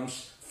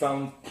Germans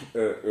found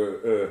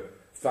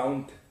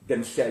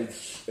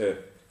themselves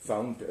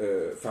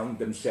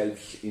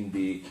in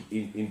the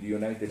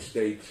United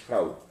States,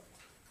 how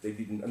they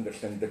didn't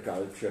understand the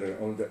culture,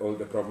 all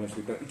the problems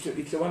with that.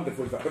 It's a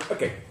wonderful fact. But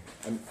okay,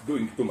 I'm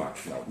doing too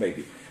much now.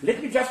 Maybe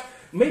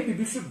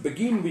we should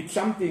begin with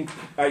something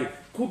I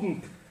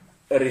couldn't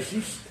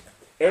resist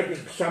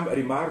adding some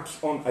remarks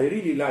on. I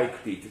really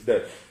liked it.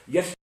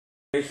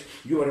 Yesterday's,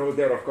 you were all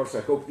there, of course,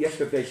 I hope,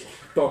 yesterday's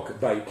talk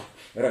by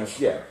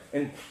Rancière.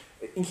 And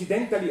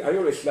incidentally, I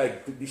always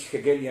liked this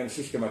Hegelian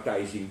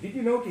systematizing. Did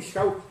you notice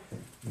how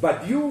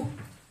Badiou,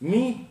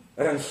 me,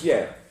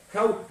 Rancière,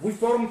 how we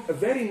formed a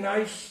very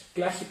nice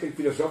classical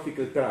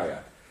philosophical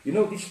triad? You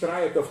know, this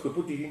triad of, to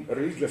put it in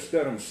religious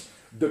terms,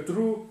 the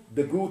true,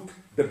 the good,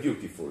 the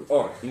beautiful,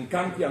 or in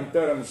Kantian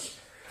terms,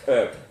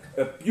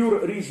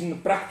 pure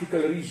reason,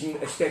 practical reason,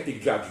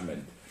 aesthetic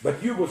judgment.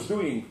 But you was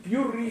doing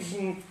pure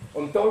reason,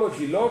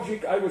 ontology,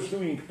 logic. I was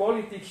doing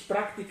politics,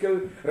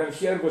 practical.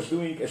 Rancière was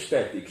doing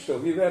aesthetics. So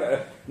we were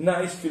a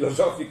nice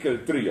philosophical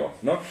trio.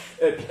 No?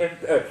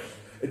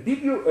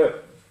 Did you...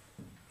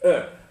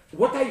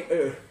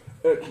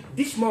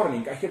 this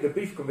morning I had a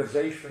brief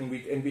conversation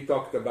with, and we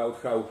talked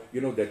about how,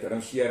 you know, that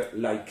Rancière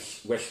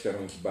likes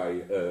Westerns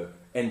by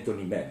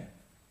Anthony Mann.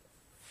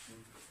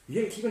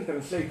 Yeah, it's even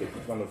translated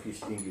in one of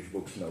his English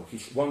books now,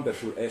 his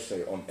wonderful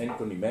essay on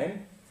Anthony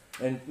Mann.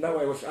 And now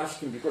I was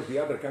asking, because the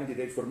other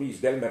candidate for me is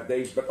Delmer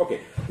Days, but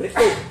okay, let's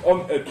go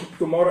on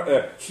to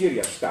more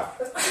serious stuff.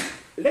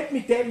 Let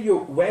me tell you,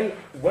 well,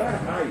 where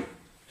I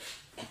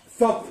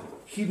thought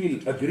he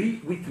will agree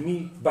with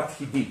me, but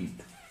he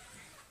didn't.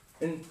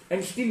 And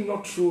I'm still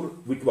not sure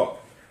with what.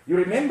 You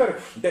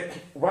remember that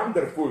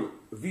wonderful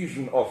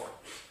vision of,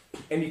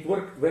 and it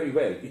worked very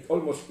well,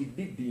 it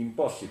did the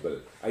impossible.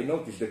 I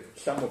noticed that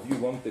some of you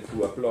wanted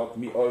to applaud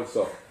me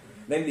also.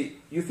 Namely,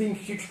 you think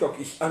Hitchcock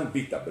is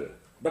unbeatable.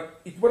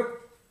 But it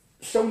worked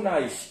so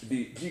nice,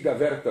 the Dziga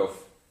Vertov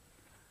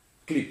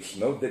clips,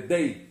 no? That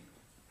they,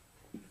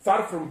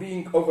 far from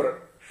being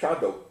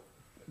overshadowed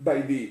by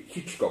the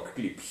Hitchcock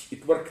clips,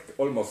 it worked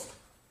almost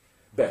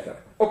better.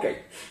 Okay,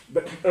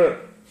 but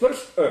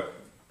first,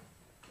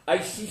 I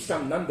see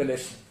some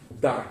nonetheless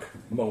dark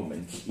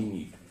moments in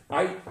it.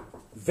 I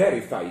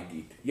verified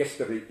it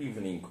yesterday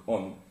evening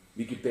on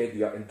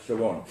Wikipedia and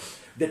so on.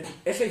 That,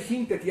 as I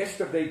hinted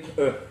yesterday,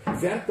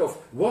 Vertov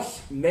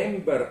was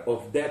member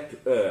of that,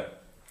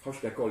 how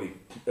should I call it,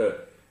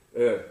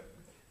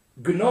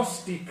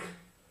 Gnostic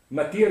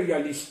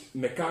materialist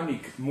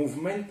mechanic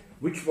movement,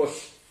 which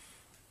was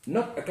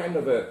not a kind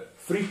of a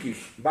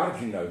freakish,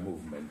 marginal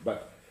movement,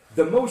 but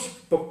the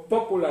most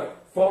popular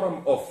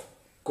form of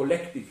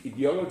collective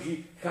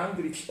ideology,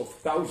 hundreds of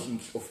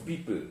thousands of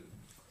people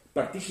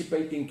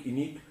participating in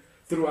it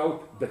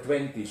throughout the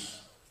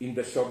 20s in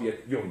the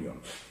Soviet Union.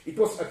 It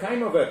was a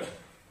kind of a,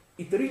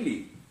 it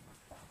really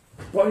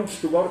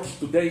points towards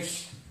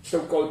today's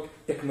so-called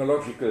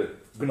technological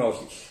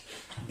gnosis.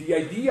 The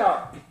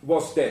idea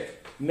was that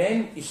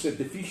man is a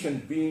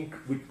deficient being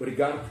with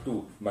regard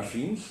to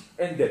machines,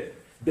 and that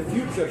the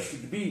future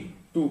should be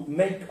to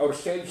make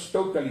ourselves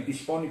totally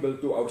disponible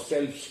to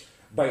ourselves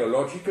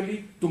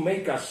biologically, to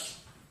make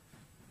us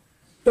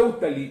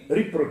totally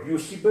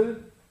reproducible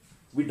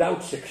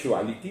without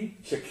sexuality.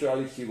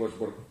 Sexuality was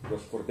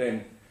for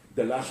them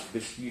the last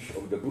vestige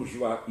of the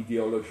bourgeois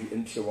ideology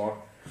and so on,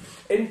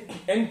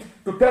 and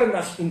to turn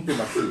us into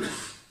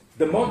machines.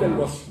 The model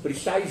was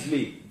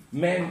precisely,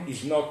 man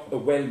is not a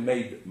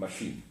well-made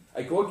machine.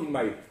 I quote in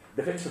my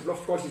Defense of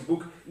Lost Causes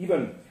book,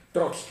 even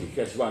Trotsky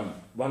has one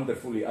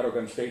wonderfully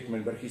arrogant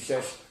statement where he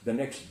says the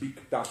next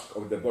big task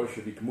of the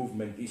Bolshevik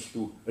movement is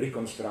to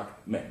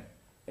reconstruct man.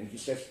 And he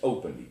says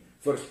openly,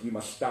 first we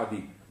must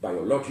study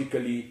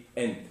biologically,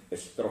 and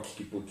as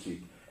Trotsky puts it,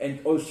 and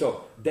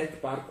also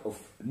that part of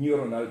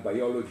neuronal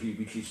biology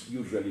which is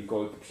usually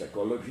called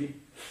psychology,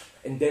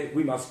 and then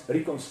we must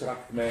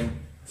reconstruct man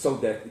so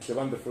that, it's a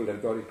wonderful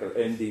rhetorical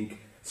ending,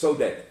 so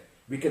that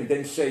we can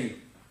then say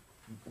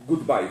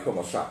goodbye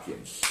Homo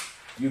sapiens.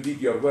 You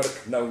did your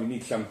work, now we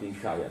need something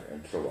higher,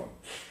 and so on.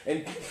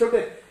 And so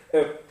that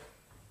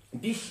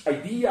this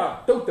idea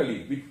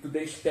totally with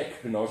today's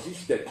tech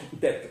gnosis, that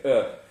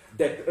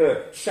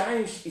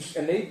science is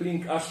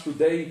enabling us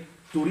today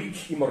to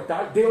reach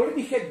immortality. They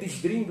already had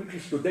this dream, which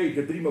is today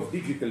the dream of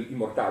digital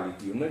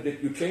immortality, you know,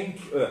 that you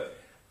change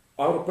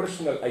our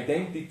personal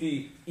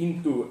identity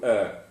into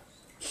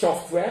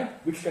software,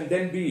 which can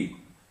then be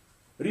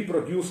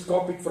reproduced,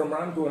 copied from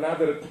one to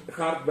another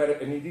hardware,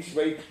 and in this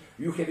way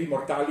you have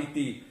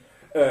immortality.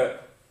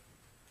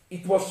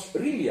 It was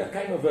really a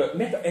kind of a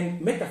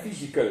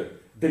metaphysical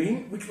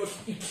dream, which was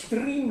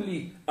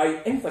extremely,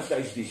 I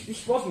emphasize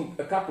this wasn't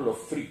a couple of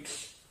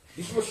freaks.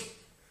 This was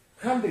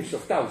hundreds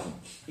of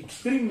thousands,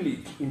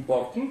 extremely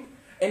important,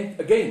 and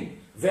again,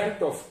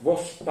 Vertov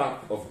was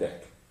part of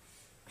that.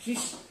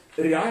 His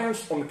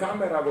reliance on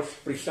camera was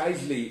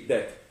precisely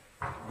that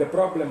the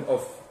problem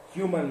of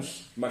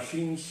humans,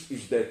 machines,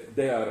 is that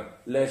they are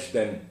less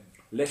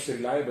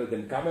reliable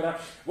than camera.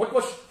 What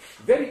was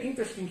very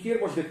interesting here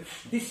was that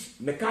this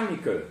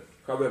mechanical,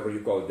 however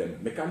you call them,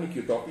 mechanic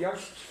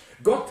utopias,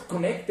 got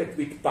connected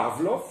with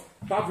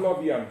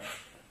Pavlovian,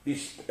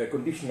 this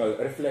conditional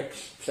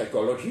reflex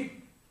psychology,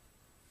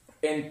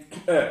 and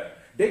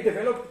they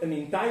developed an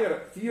entire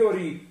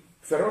theory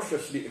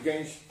ferociously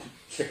against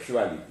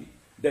sexuality.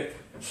 That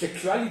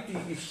sexuality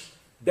is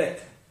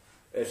that,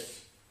 as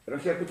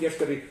Rancière put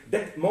yesterday,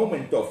 that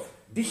moment of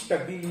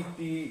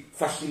distability,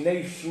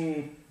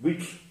 fascination,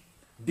 which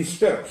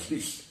disturbs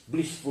this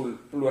blissful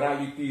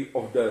plurality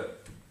of the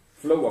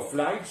flow of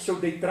life. So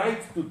they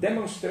tried to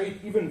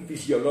demonstrate even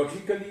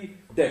physiologically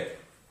that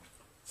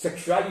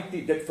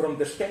sexuality, that from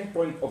the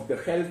standpoint of the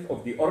health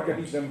of the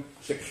organism,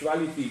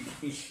 sexuality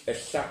is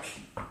as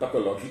such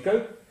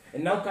pathological.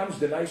 And now comes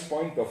the nice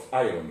point of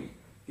irony.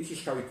 This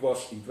is how it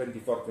was in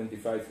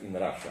 24-25 in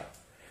Russia.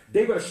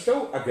 They were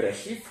so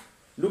aggressive,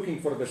 looking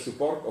for the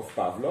support of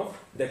Pavlov,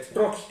 that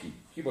Trotsky,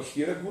 he was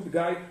here a good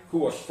guy, who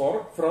was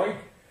for Freud.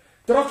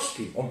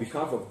 Trotsky, on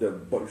behalf of the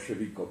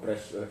Bolshevik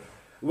oppressor,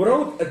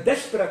 wrote a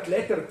desperate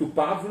letter to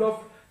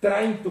Pavlov,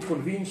 trying to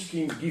convince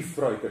him, give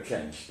Freud a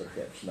chance,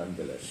 perhaps,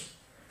 nonetheless.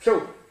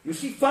 So, you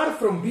see, far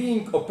from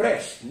being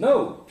oppressed,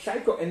 no,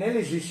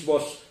 psychoanalysis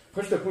was,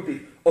 how to put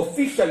it,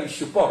 officially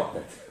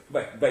supported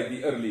by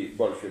the early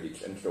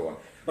Bolsheviks and so on.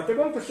 But I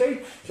want to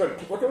say,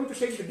 what I want to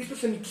say is that this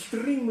was an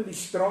extremely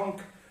strong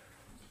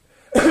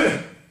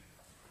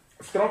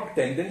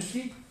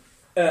tendency.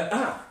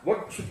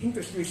 What should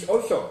interest you is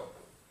also,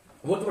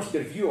 what was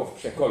their view of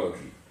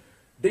psychology?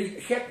 They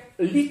had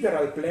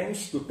literal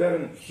plans to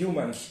turn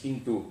humans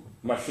into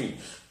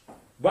machines.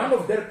 One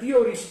of their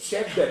theorists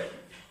said that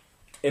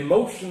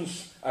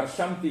emotions are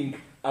something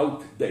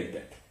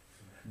outdated.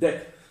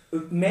 That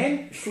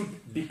man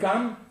should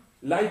become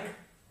like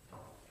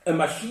a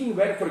machine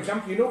where, for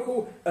example, you know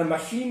how a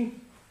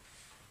machine,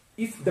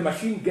 if the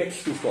machine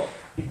gets too hot,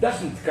 it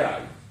doesn't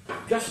cry.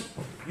 Just,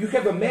 you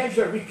have a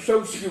measure which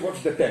shows you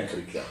what's the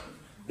temperature.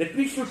 That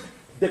we should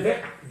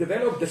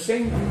develop the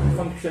same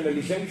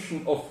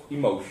functionalization of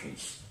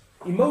emotions.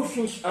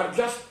 Emotions are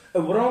just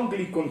a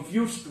wrongly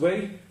confused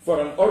way for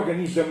an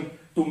organism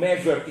to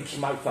measure its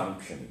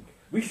malfunctioning.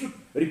 We should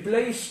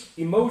replace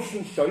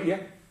emotions,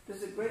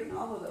 There's a great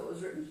novel that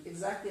was written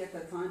exactly at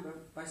that time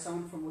by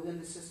someone from within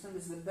the system.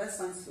 It's the best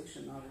science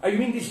fiction novel. I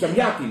mean this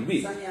Zamyatin,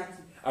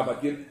 Zamyatin.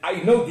 But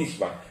I know this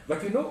one.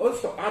 But you know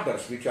also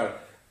others which are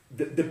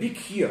the big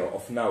hero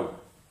of now.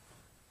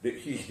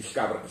 He is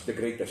discovered as the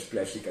greatest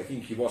classic. I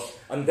think he was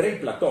Andrei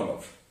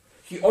Platonov.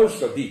 He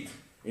also did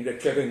in the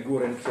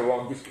Chevengur and so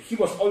on. He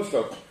was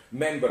also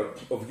member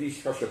of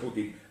this, how to put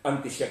it,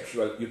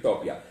 anti-sexual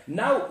utopia.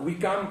 Now we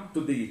come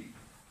to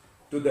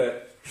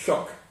the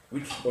shock,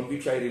 on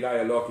which I rely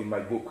a lot in my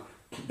book,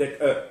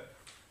 that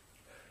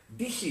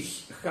this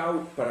is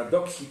how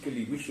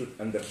paradoxically we should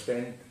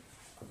understand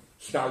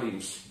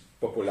Stalin's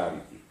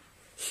popularity.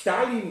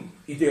 Stalin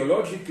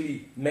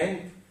ideologically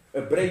meant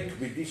a break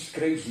with this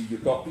crazy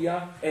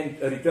utopia and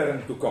a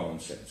return to common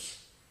sense.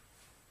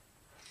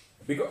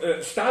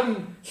 Because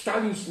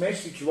Stalin's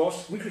message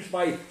was, which is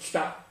why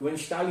when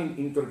Stalin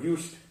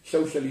introduced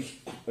socialist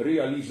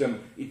realism,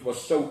 it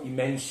was so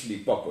immensely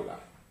popular.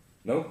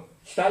 No?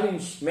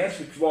 Stalin's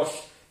message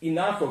was,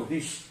 enough of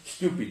this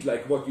stupid,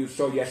 like what you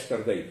saw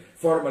yesterday,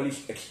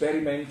 formalist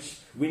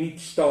experiments. We need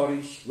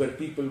stories where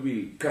people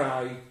will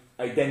cry,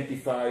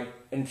 identify,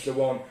 and so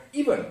on.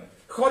 Even,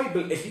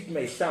 horrible as it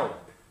may sound,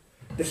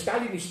 the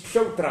Stalinist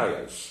show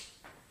trials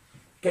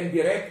can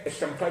be read as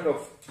some kind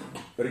of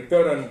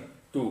return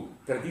to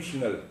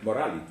traditional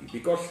morality,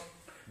 because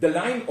the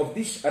line of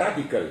this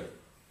radical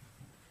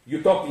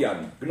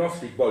utopian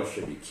Gnostic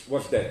Bolsheviks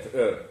was that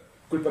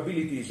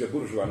culpability is a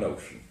bourgeois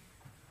notion.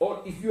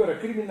 Or if you are a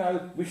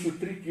criminal, we should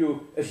treat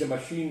you as a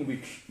machine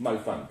which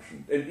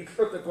malfunctioned. And it's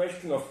not a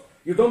question of,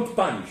 you don't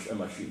punish a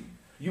machine.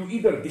 You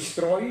either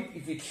destroy it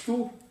if it's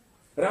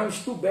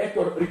runs too bad,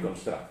 or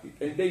reconstruct it.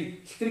 And they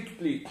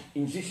strictly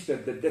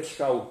insisted that that's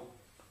how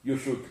you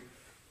should.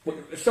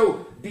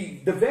 So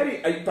the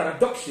very,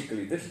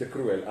 paradoxically, that's the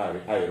cruel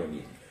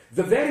irony.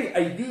 The very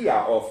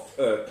idea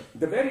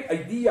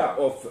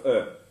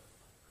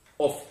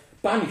of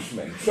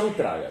punishment, show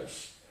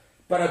trials,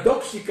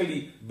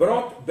 paradoxically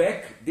brought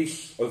back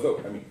this, although,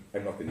 I mean,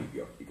 I'm not an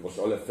idiot, it was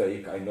all a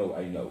fake, I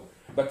know.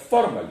 But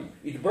formally,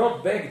 it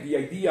brought back the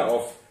idea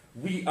of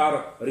we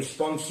are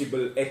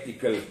responsible,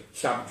 ethical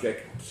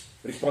subjects,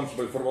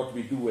 responsible for what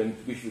we do, and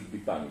we should be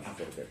punished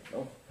for that.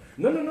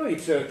 No,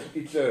 it's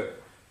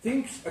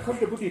things, how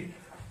to put it,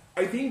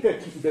 I think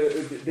that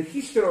the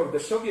history of the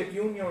Soviet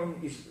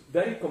Union is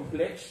very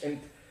complex,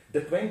 and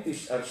the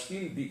 20s are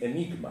still the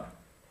enigma.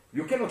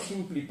 You cannot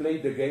simply play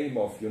the game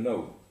of,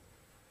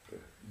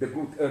 the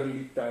good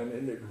early time,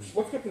 and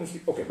what happens,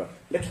 okay, but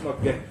let's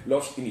not get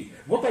lost in it.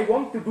 What I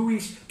want to do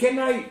is, can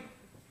I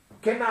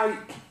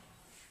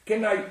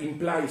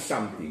imply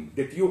something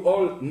that you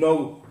all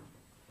know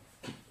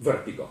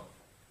vertigo?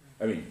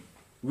 I mean,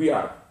 we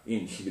are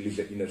in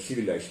a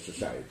civilized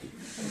society.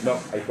 No,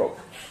 I hope.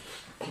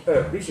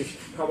 This is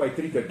how I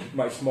treated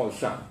my small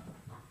son.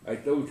 I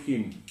told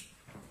him,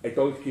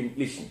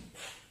 listen,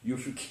 you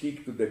should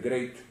stick to the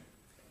great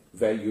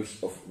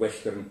values of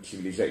Western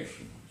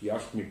civilization. He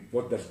asked me,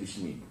 what does this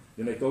mean?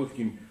 Then I told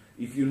him,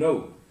 if you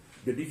know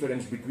the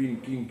difference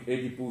between King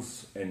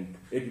Oedipus and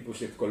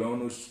Oedipus et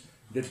Colonus,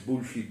 that's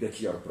bullshit,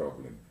 that's your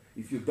problem.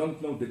 If you don't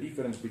know the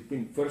difference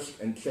between first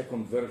and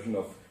second version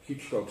of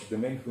Hitchcock's The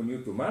Man Who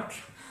Knew Too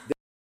Much,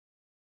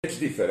 that's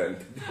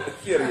different.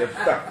 Serious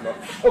stuff, no?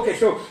 Okay,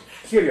 so,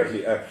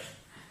 seriously,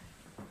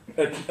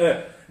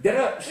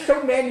 there are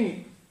so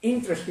many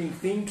interesting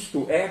things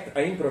to add.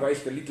 I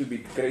improvised a little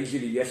bit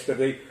crazily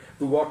yesterday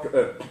to what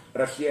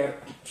Rassière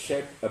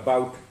said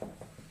about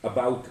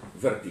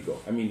vertigo.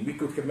 I mean, we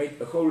could have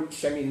made a whole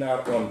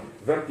seminar on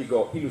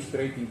vertigo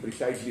illustrating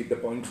precisely the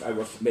points I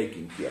was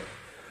making here.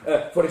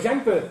 For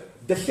example,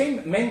 the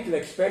same mental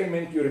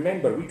experiment you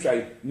remember, which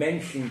I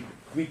mentioned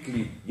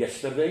quickly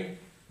yesterday,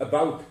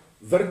 about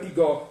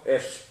vertigo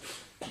as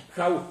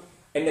how,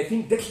 and I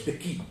think that's the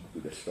key to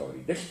the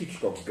story, that's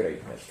Hitchcock's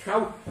greatness,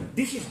 how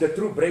this is the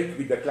true break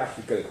with the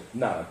classical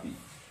narrative.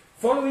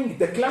 Following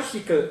the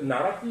classical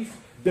narrative,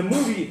 the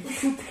movie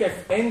should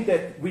have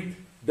ended with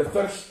the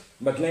first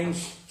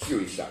Madeleine's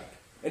suicide.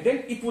 And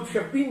then it would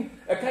have been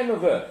a kind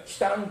of a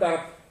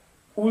standard,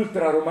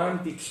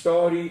 ultra-romantic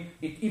story.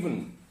 It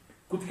even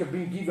could have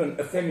been given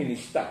a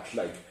feminist touch,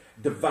 like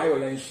the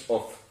violence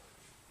of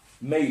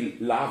male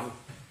love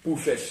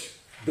pushes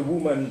the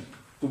woman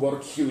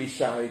towards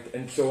suicide,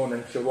 and so on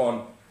and so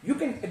on. You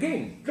can,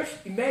 again,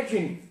 just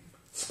imagine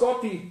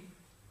Scotty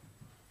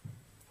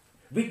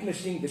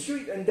witnessing the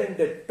suicide, and then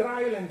the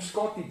trial, and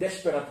Scotty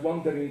desperate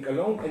wandering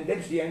alone, and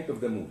that's the end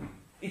of the movie.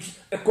 It's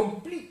a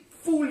complete,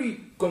 fully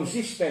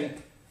consistent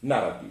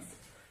narrative.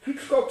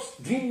 Hitchcock's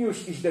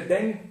genius is that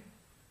then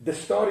the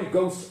story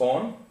goes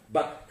on,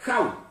 but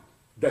how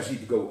does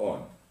it go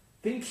on?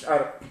 Things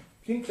are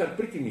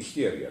pretty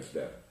mysterious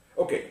there.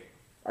 Okay,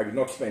 I will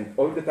not spend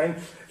all the time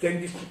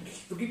saying this.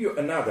 To give you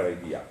another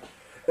idea.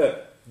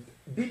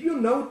 Did you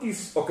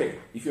notice, okay,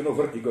 if you know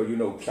Vertigo, you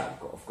know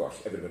Psycho, of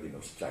course, everybody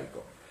knows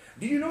Psycho.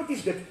 Did you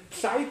notice that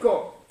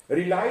Psycho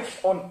relies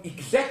on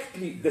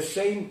exactly the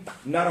same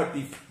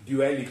narrative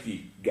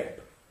duality gap?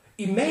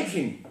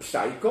 Imagine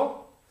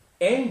Psycho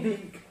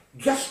ending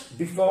just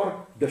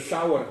before the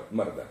shower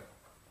murder,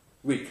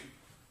 with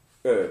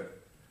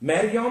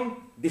Marion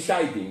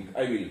deciding,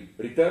 I will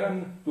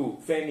return to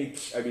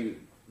Phoenix, I will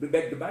be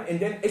back the body, and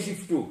then as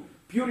if to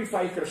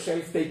purify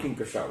herself, taking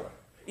a shower.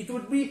 It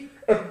would be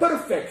a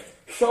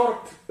perfect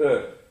short,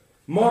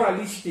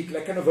 moralistic,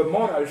 like kind of a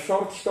moral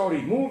short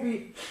story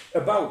movie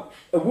about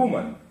a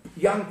woman,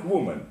 young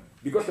woman,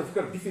 because of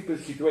her difficult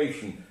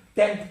situation,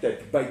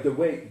 tempted by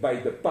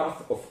the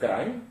path of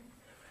crime,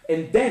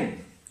 and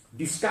then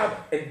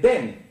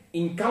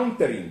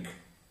encountering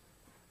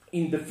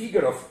in the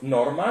figure of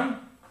Norman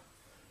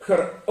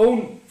her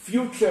own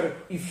future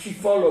if she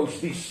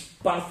follows this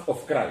path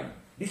of crime.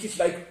 This is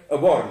like a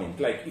warning,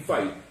 like if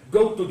I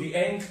go to the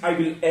end, I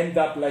will end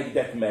up like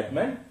that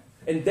madman.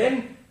 And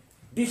then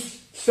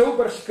this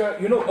sober scare,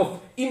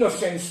 of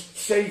innocence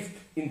saved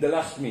in the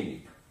last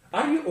minute.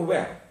 Are you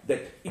aware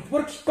that it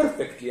works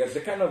perfectly as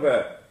a kind of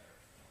a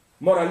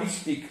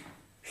moralistic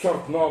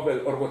short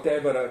novel or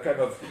whatever,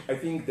 I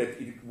think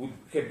that it would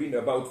have been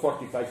about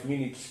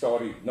 45-minute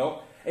story,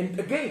 no? And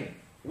again,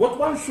 what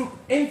one should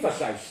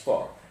emphasize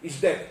for is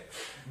that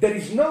there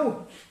is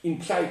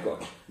in Psycho,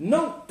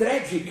 no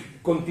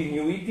tragic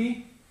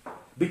continuity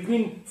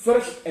between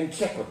first and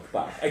second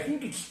part. I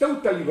think it's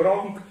totally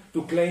wrong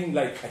to claim,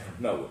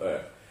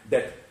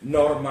 that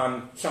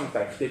Norman,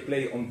 sometimes they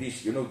play on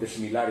this, the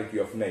similarity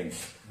of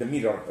names, the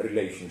mirror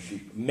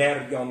relationship,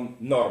 Marion,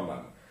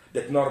 Norman,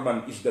 that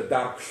Norman is the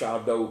dark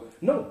shadow.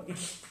 No,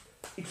 it's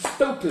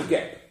total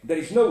gap. There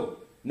is no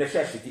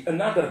necessity.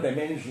 Another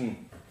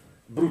dimension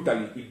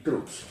brutally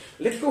intrudes.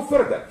 Let's go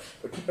further.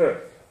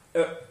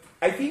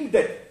 I think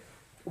that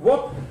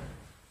what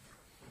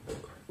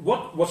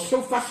was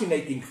so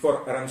fascinating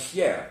for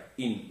Rancière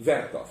in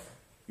Vertov,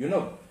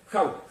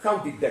 how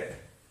did that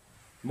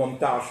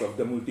montage of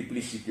the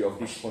multiplicity of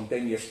this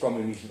spontaneous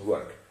communism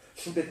work?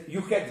 So that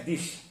you had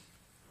this,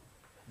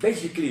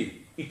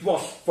 basically, it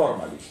was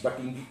formalist, but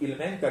in the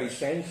elementary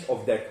sense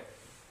of that,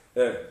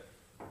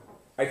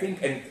 I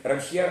think, and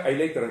Rancière, I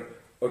later,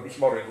 or this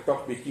morning,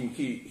 talked with him,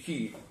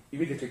 he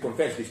immediately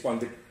confessed this point,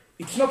 that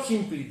it's not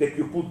simply that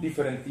you put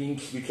different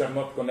things which are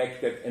not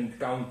connected and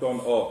count on,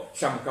 or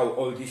somehow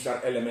all these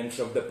are elements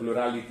of the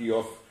plurality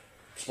of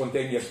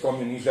spontaneous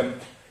communism.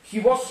 He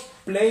was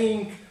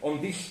playing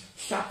on these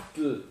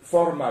subtle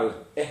formal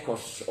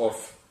echoes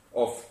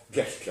of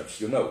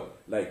gestures,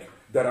 like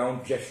the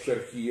round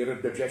gesture here,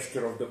 the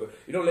gesture of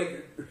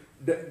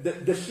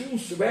the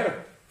scenes were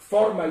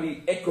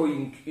formally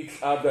echoing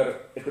each other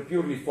at a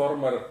purely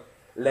formal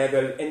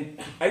level, and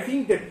I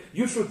think that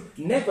you should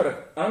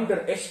never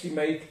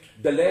underestimate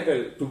the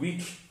level to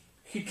which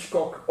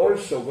Hitchcock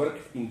also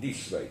worked in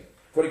this way.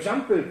 For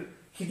example,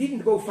 he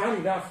didn't go far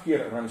enough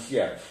here,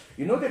 Rancière.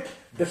 You know that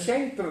the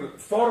central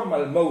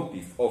formal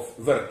motive of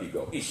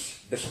Vertigo is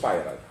the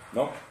spiral,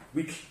 no?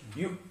 Which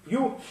you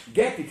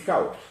get it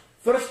how?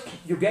 First,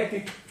 you get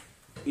it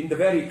in the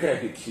very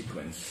credit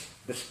sequence,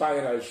 the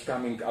spirals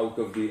coming out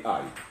of the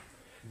eye.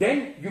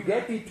 Then you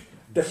get it,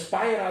 the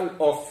spiral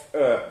of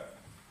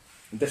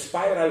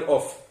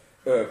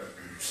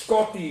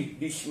Scotty,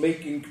 this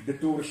making the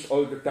tours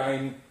all the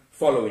time,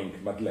 following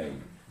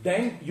Madeleine.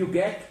 Then you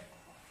get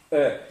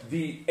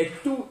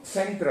two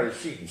central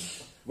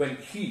scenes when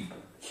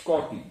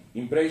Scotty,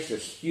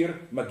 embraces here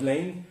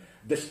Madeleine,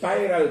 the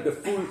spiral, the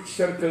full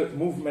circle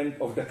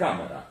movement of the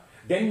camera.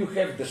 Then you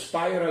have the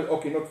spiral,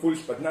 okay, not full,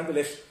 but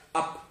nonetheless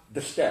up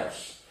the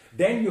stairs.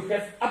 Then you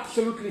have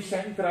absolutely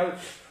central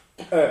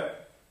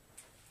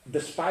the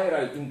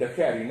spiral in the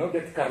hair. You know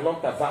that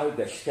Carlota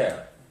Valdez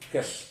hair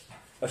has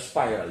a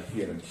spiral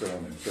here, and so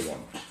on and so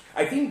on.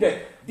 I think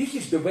that this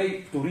is the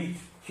way to read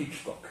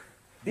Hitchcock.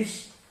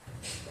 This,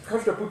 how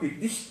should I put it?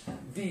 This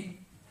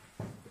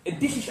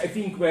is, I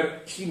think,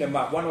 where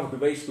cinema, one of the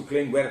ways to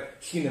claim where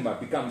cinema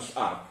becomes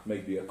art,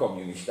 maybe a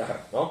communist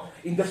art, no?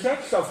 In the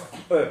sense of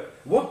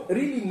what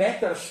really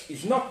matters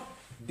is not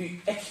the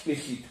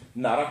explicit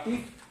narrative,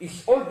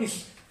 it's all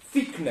this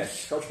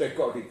thickness, how should I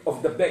call it,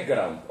 of the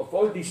background, of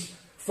all these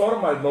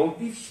formal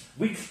motives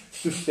which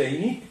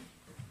sustain it.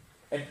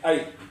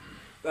 And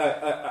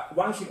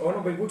once in one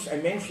of my books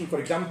I mentioned, for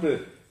example,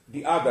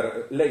 the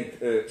other late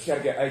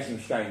Sergei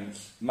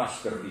Eisenstein's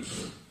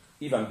masterpiece,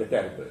 Ivan the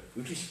Terrible,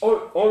 which is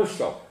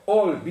also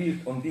all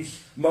built on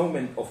this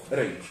moment of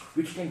rage,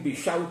 which can be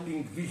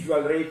shouting,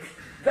 visual rage,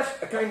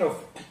 just a kind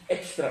of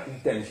extra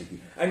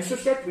intensity. And so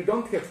that we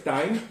don't have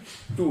time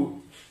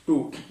to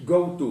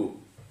go to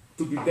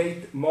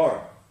debate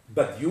more,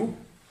 but you,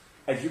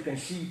 as you can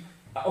see,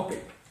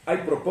 okay, I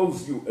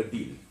propose you a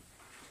deal.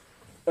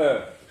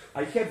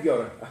 I have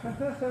your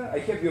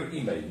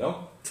email,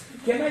 no?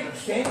 Can I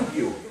send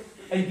you,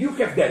 and you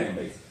have their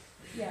email.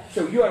 Yeah.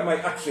 So you are my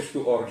access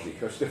to orgy,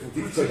 because the food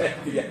is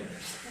collected. Yeah.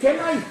 Can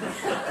I?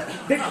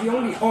 That's the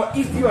only. Or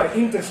if you are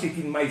interested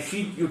in my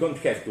sheet, you don't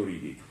have to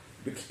read it.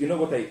 Because you know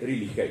what I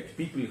really hate?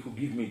 People who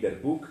give me their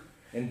book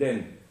and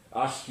then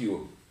ask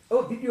you,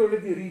 "Oh, did you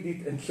already read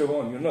it?" and so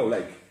on. You know,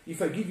 like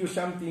if I give you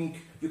something,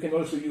 you can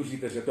also use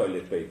it as a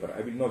toilet paper.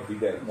 I will not be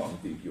there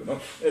counting. You know.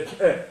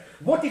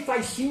 What if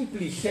I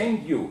simply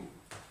send you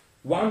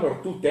one or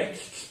two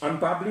texts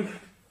unpublished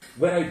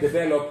where I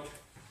developed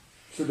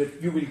so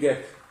that you will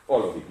get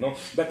all of it, no?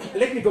 But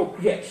let me go,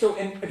 yeah, so,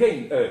 and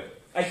again,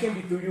 I send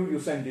it to you, you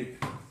send it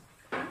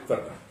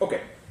further.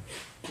 Okay,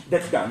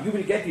 that's done. You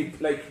will get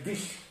it like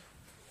this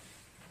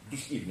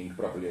evening,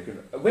 probably.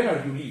 When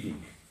are you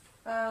leaving?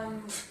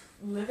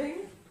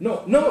 Living?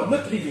 No,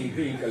 not living,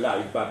 being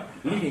alive, but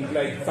living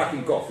like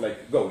fucking off,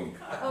 like going.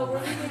 Oh, we're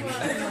leaving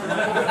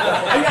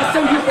Yeah, so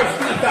you have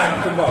still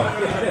time tomorrow.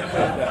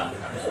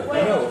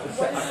 No,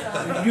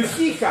 you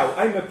see how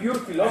I'm a pure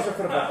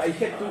philosopher, but I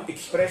had to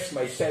express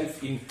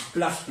myself in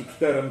plastic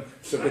terms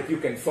so that you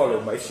can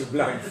follow my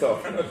sublime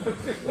thought.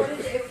 What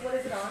is it on?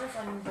 It's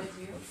on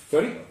Vidu.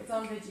 Sorry? It's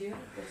on Vidu,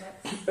 the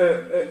text?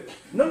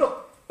 No.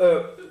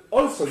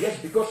 Also, yes,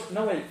 because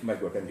now my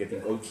God, I'm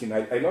getting old.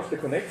 I lost the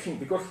connection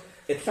because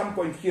at some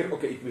point here,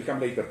 okay, it will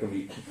come later to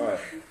me.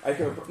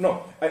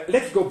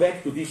 Let's go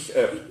back to this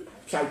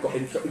psycho,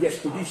 and so,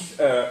 yes, to this,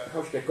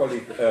 how should I call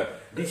it?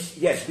 This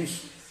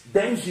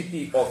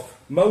density of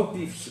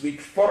motives,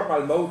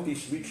 formal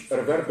motives which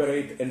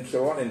reverberate, and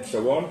so on and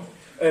so on.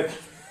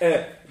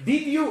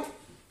 Did you,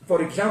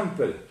 for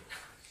example,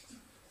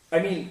 I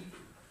mean,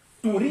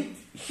 to read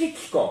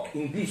Hitchcock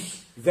in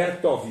this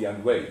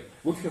Vertovian way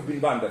would have been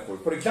wonderful.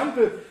 For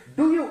example,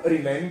 do you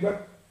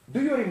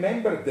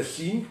remember the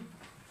scene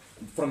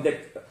from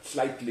that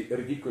slightly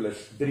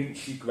ridiculous dream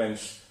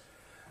sequence,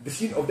 the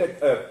scene of that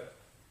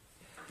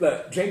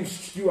James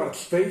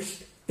Stewart's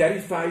face,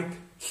 terrified,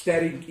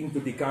 staring into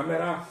the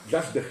camera,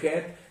 just the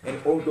head and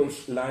all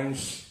those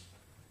lines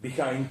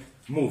behind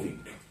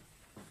moving.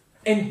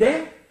 And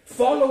then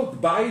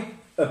followed by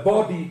a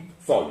body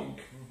falling.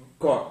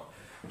 For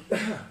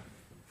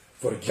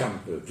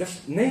example,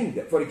 just name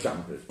that. For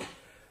example,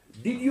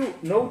 did you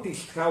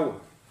notice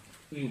how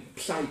in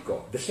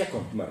Psycho, the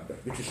second murder,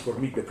 which is for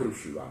me the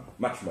crucial one,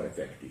 much more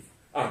effective,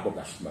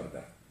 Arbogast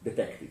murder,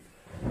 detective,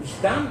 is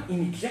done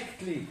in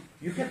exactly,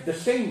 you have the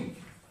same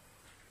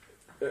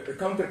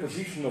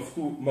counterposition of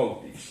two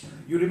motives.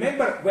 You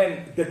remember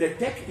when the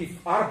detective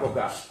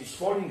Arbogast is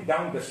falling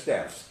down the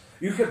stairs,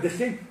 you have the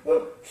same,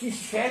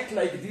 his head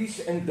like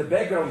this and the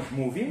background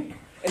moving,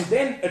 and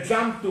then a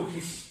jump to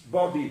his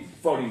body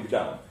falling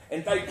down.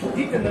 And I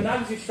did an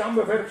analysis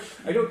somewhere where,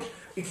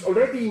 it's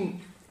already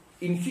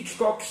in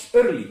Hitchcock's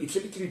early, it's a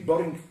little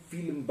boring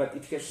film, but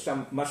it has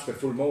some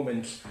masterful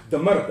moments, The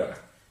Murder,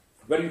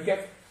 where you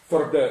have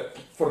for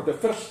the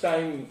first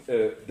time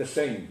the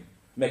same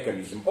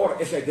mechanism.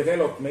 Or as I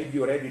developed, maybe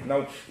you read it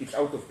now, it's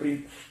out of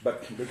print,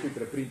 but they could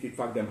reprint it,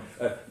 fuck them.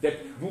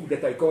 That book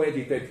that I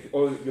co-edited,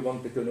 all you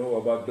wanted to know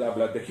about blah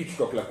blah, the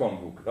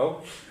Hitchcock-Lacan book,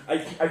 no?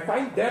 I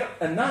find there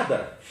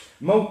another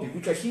motive,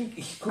 which I think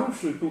is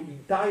crucial to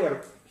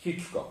entire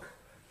Hitchcock.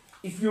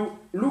 If you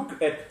look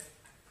at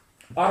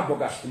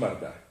Arbogast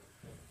murder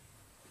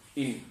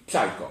in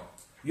Psycho,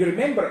 you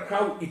remember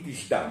how it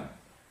is done.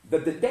 The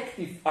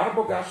detective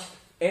Arbogast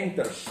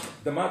enters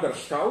the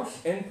mother's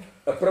house and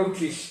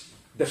approaches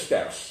the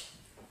stairs.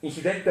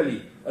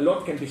 Incidentally, a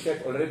lot can be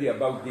said already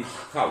about this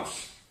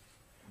house,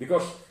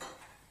 because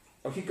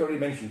I think I already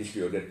mentioned this to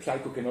you, that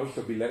Psycho can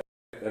also be read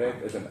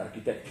as an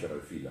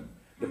architectural film.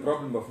 The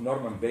problem of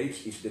Norman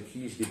Bates is that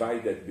he is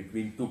divided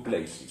between two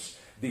places,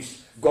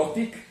 this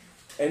Gothic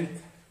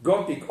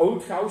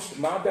old house,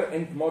 mother,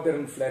 and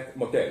modern flat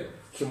motel.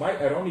 So my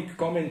ironic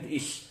comment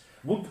is,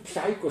 would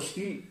Psycho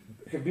still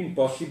have been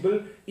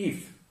possible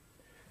if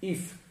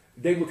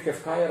they would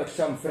have hired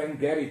some Frank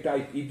Gehry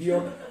type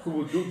idiot who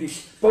would do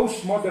this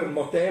postmodern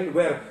motel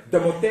where the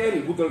motel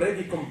would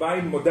already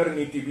combine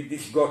modernity with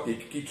this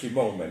Gothic kitschy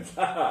moments?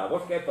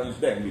 What happens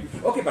then?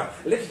 Okay, but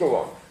let's go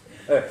on.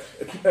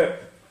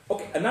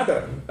 Okay,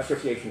 another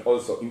association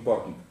also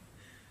important.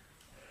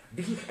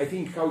 This is, I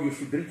think, how you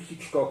should read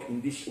Hitchcock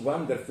in this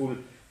wonderful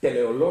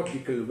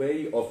teleological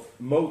way of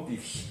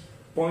motives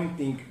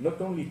pointing not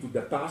only to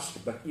the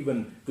past but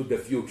even to the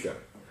future.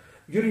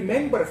 You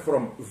remember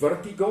from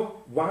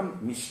Vertigo one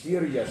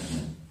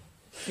mysterious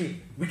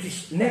scene which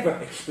is never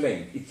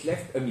explained. It's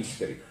left a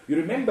mystery. You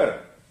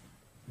remember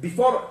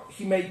before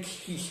he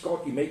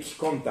makes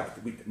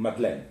contact with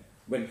Madeleine,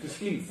 when he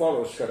still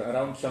follows her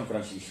around San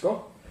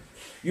Francisco,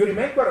 you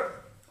remember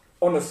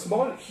on a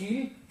small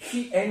hill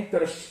he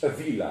enters a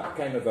villa,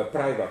 kind of a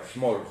private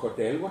small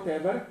hotel,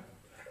 whatever,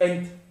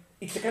 and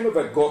it's a kind of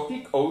a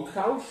Gothic old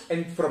house,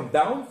 and from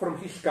down from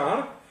his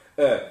car,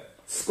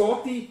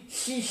 Scotty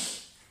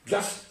sees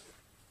just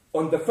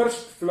on the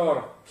first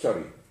floor,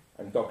 sorry,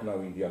 I'm talking now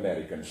in the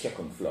American,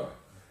 second floor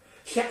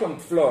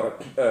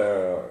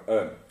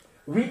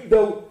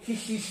window, he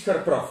sees her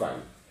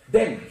profile.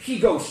 Then he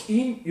goes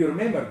in, you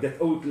remember that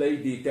old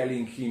lady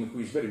telling him, who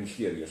is very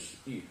mysterious,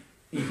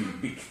 evil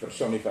bitch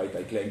personified,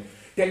 I claim,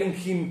 telling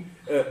him,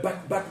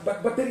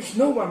 but there is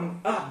no one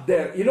up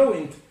there, you know,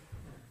 and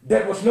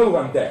there was no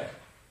one there.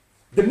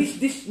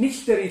 This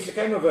mystery is a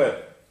kind of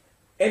a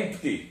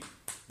empty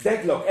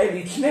deadlock, and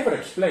it's never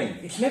explained,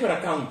 it's never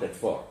accounted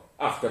for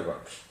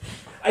afterwards.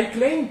 I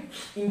claim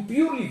in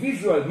purely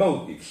visual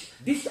motives,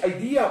 this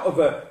idea of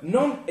a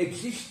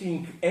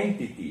non-existing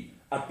entity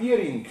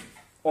appearing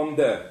on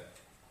the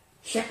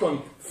second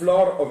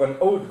floor of an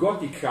old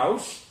Gothic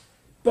house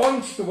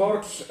points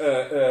towards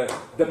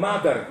the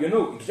mother, you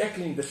know,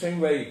 exactly in the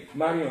same way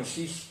Marion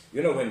sees,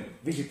 you know, when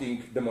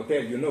visiting the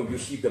motel, you know, you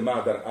see the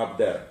mother up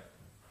there.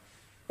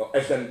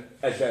 As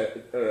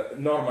a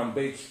Norman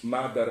Bates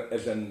mother,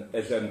 as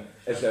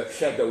a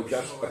shadow,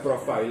 just a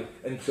profile,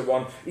 and so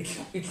on.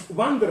 It's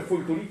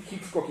wonderful to read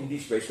Hitchcock in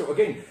this way. So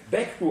again,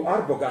 back to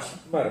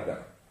Arbogast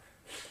murder.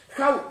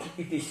 How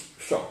it is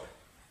shot.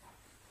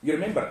 You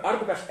remember,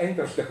 Arbogast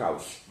enters the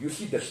house. You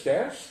see the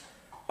stairs.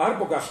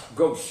 Arbogast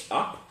goes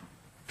up,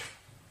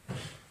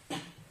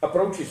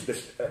 approaches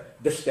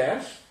the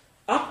stairs.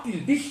 Up till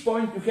this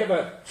point, you have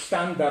a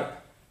standard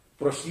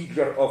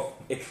procedure of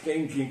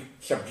exchanging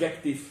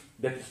subjective,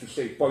 that is to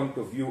say, point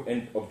of view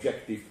and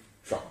objective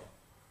shot.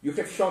 You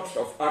have shots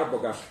of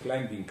Arbogast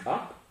climbing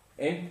up,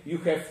 and you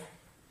have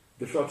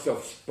the shots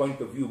of point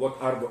of view,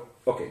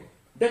 okay,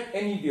 that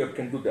any idiot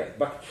can do that,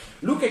 but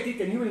look at it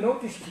and you will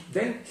notice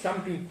then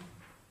something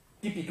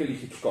typically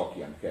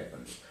Hitchcockian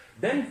happens.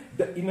 Then,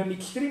 in an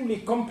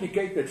extremely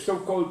complicated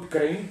so-called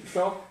crane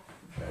shot,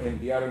 and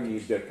the irony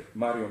is that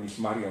Marion is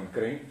Marion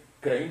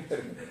Crane,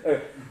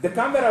 the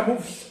camera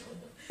moves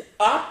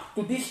up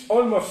to this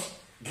almost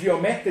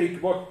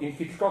geometric, what in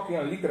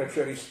Hitchcockian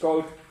literature is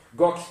called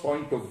God's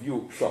point of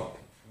view shot.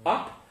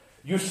 Up,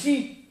 you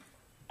see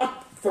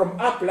from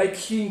up like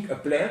seeing a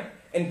plane,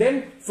 and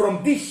then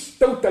from this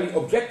totally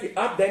objective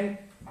up, then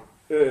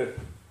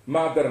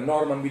Mother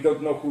Norman, we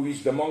don't know who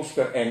is the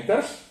monster,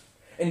 enters,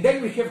 and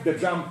then we have the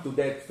jump to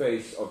that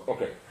phase of,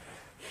 okay.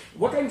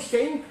 What I'm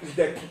saying is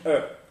that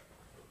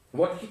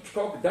what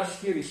Hitchcock does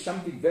here is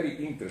something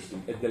very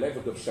interesting at the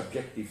level of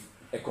subjective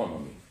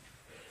economy.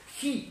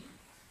 He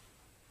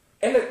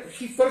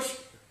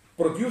first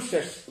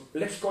produces,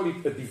 let's call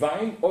it a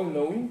divine,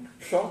 all-knowing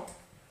shot,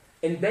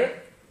 and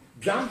that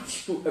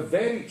jumps to a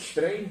very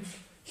strange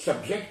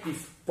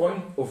subjective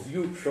point of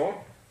view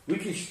shot,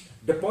 which is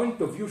the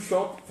point of view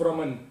shot from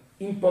an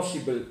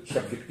impossible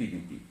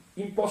subjectivity.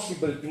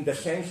 Impossible in the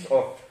sense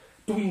of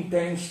too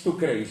intense, too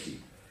crazy.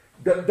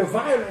 The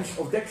violence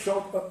of that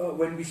shot,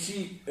 when we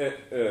see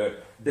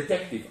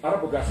Detective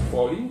Arbogast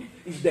falling,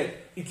 is that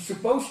it's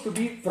supposed to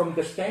be from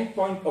the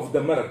standpoint of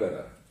the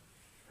murderer.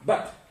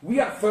 But we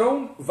are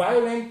thrown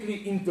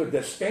violently into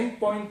the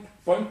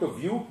point of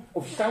view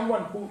of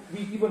someone who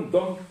we even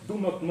do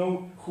not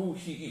know who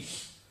he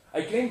is.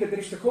 I claim that there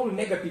is a whole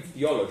negative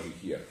theology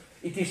here.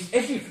 It is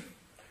as if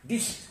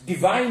this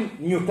divine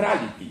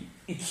neutrality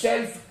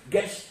itself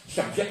gets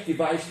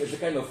subjectivized as a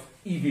kind of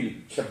evil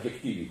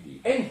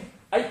subjectivity. And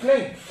I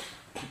claim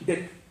that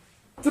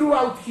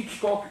throughout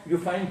Hitchcock you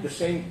find the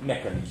same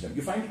mechanism.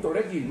 You find it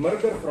already in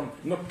Murder from,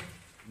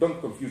 don't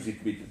confuse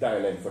it with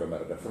Dial M for a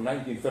Murder, from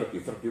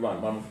 1930-31,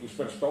 one of his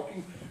first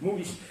talking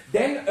movies.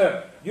 Then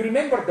you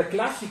remember the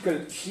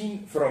classical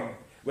scene from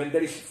when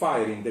there is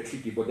fire in the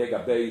cheeky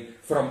Bodega Bay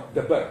from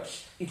The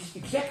Birds. It's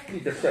exactly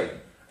the same.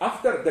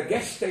 After the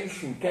gas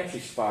station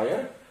catches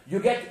fire, you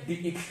get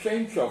the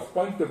exchange of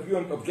point of view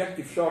and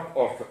objective shot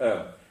of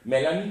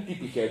Melanie,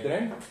 Tippi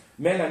Hedren,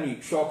 Melanie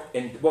shocked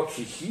and what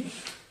she sees.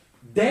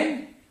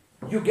 Then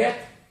you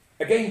get,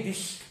 again,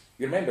 this,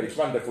 you remember it's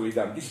wonderfully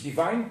done, this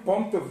divine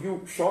point of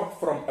view shot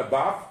from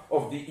above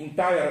of the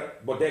entire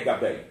Bodega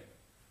Bay.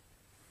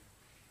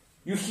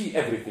 You see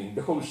everything,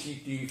 the whole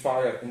city,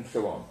 fire, and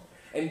so on.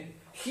 And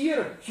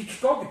here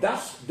Hitchcock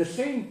does the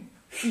same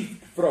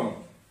shift from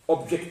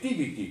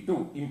objectivity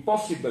to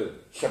impossible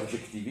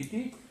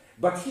subjectivity,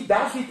 but he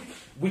does it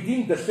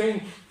within the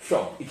same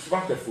shot. It's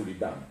wonderfully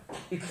done.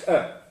 It's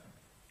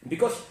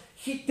because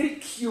he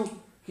tricks you,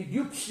 he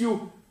dupes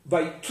you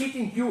by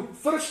treating you,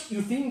 first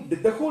you think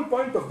that the whole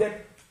point of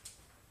that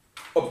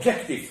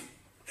objective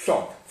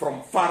shot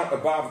from far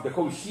above the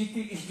whole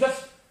city is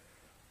just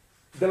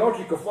the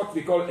logic of what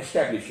we call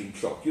establishing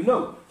shot, you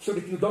know, so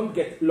that you don't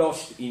get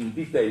lost in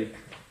detailed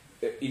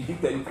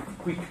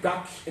quick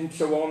cuts and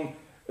so on,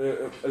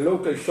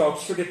 local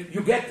shots, so that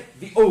you get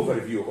the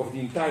overview of the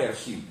entire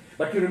scene.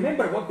 But you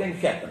remember what then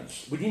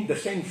happens within the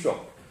same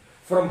shot.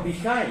 From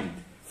behind,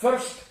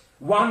 first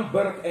one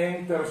bird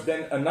enters,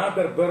 then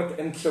another bird,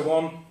 and so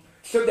on,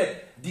 so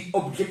that the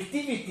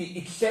objectivity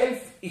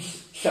itself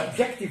is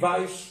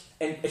subjectivized,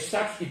 and as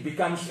such it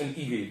becomes an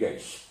evil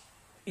gaze.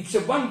 It's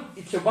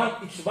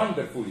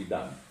wonderfully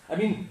done. I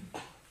mean,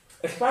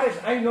 as far as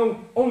I know,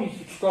 only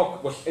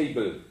Hitchcock was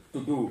able to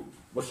do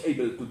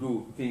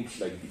things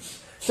like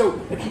this. So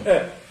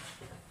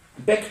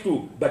back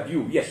to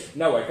Badiou. Yes,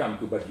 now I come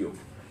to Badiou.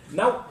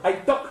 Now I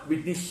talked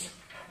with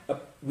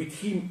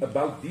him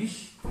about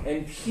this,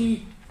 and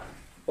he,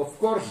 of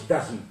course,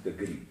 doesn't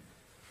agree.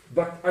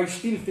 But I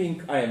still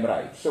think I am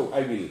right. So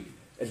I will,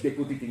 as they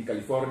put it in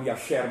California,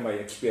 share my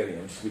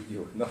experience with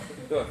you. No.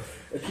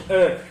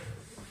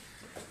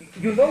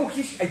 You know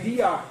his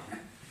idea,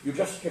 you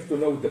just have to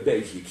know the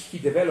basics. He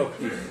developed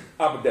it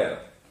up there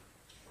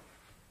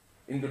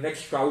in the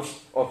next house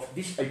of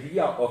this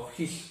idea of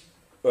his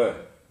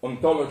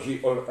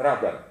ontology, or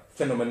rather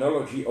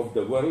phenomenology of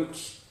the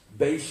worlds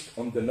based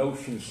on the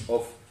notions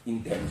of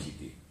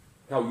intensity.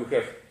 How you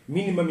have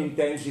minimum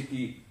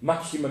intensity,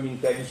 maximum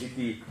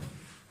intensity,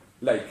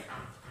 like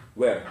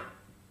where,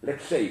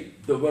 let's say,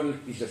 the world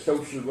is a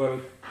social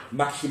world,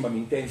 maximum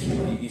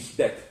intensity is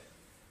that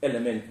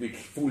element which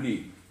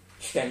fully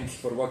stands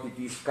for what it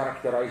is,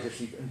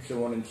 characterizes it, and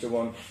so on and so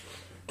on.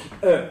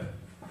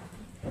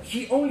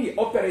 He only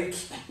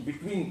operates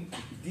between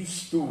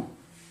these two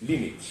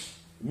limits,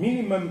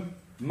 minimum,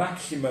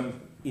 maximum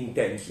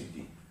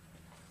intensity.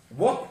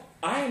 What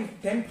I am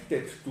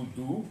tempted to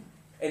do,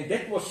 and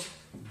that was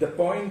the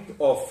point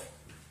of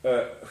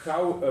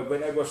how,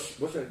 when I was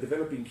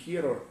developing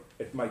here or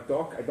at my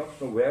talk, I don't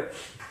know where,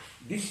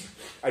 this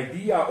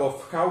idea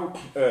of how,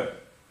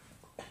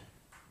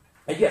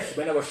 yes,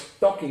 when I was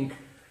talking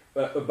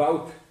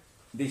about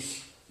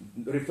this,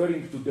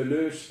 referring to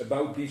Deleuze,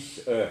 about this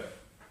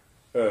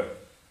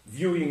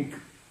viewing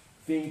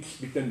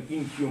things with an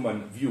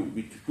inhuman view,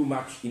 with too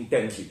much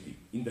intensity,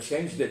 in the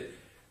sense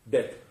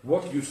that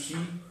what you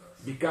see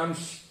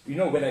becomes, you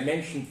know, when I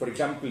mentioned, for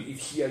example,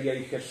 if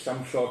CIA has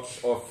some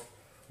shots of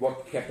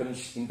what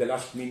happens in the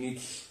last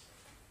minutes,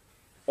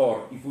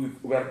 or if we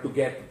were to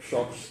get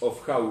shots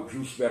of how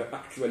Jews were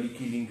actually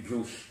killing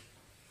Jews,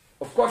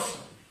 of course,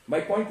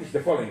 my point is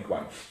the following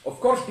one.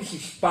 Of course, this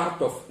is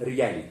part of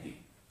reality.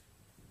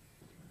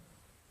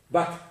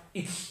 But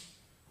it's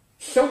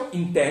so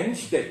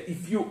intense that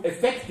if you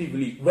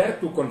effectively were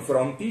to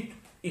confront it,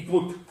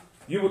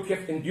 you would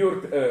have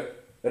endured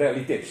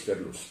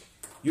Realitätsverlust.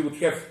 You would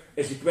have,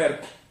 as it were,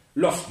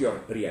 lost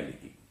your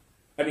reality.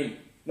 I mean,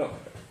 no,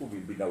 who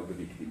will be now the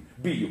victim?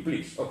 Be you,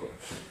 please. Okay.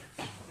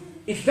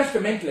 It's just a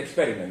mental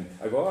experiment.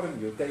 I warn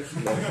you, taste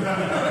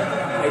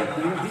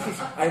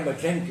I'm a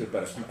gentle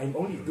person. I'm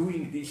only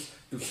doing this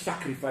to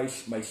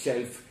sacrifice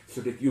myself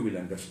so that you will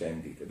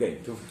understand it.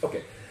 Again,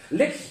 okay.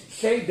 Let's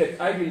say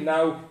that I will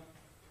now,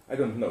 I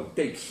don't know,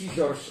 take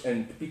scissors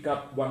and pick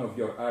up one of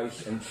your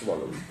eyes and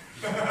swallow it.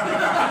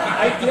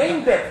 I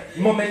claim that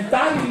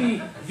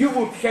momentarily you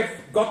would have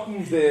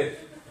gotten the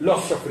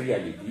loss of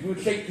reality. You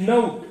would say,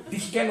 no,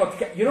 this cannot,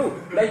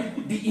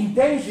 like the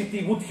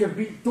intensity would have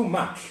been too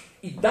much.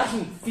 It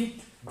doesn't fit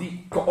the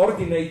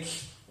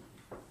coordinates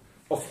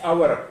of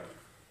our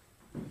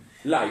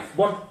life.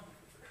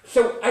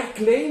 So I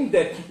claim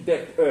that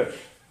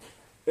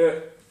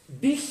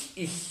this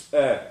is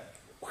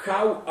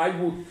how I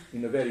would,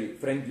 in a very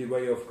friendly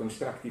way of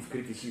constructive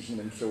criticism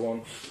and so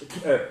on,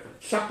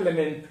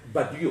 supplement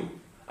Badiou.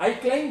 I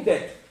claim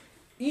that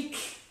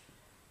each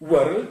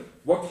world,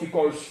 what he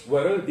calls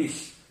world,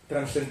 this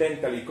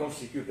transcendentally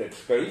constituted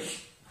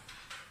space,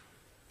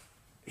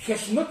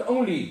 has not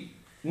only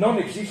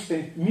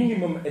non-existent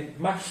minimum and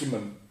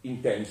maximum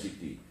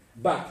intensity,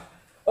 but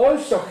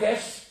also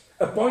has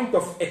a point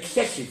of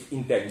excessive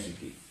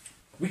intensity,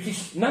 which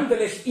is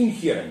nonetheless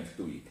inherent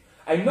to it.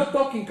 I'm not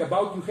talking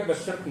about you have a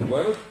certain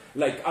world,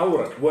 like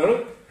our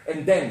world,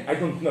 and then, I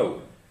don't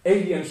know,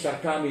 aliens are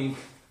coming,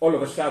 all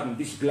of a sudden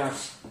this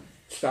glass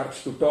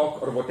starts to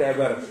talk or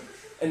whatever,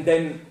 and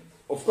then,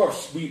 of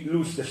course, we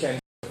lose the sense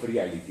of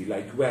reality,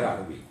 like where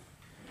are we?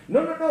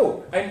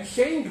 No. I'm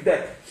saying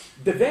that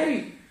the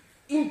very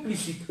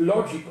implicit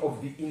logic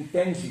of the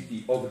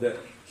intensity of the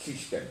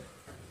system,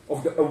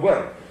 of the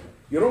world,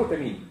 you know what I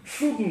mean,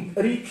 shouldn't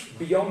reach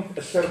beyond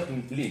a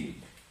certain limit.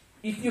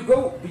 If you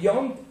go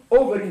beyond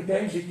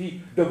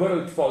over-intensity, the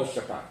world falls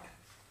apart.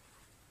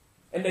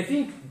 And I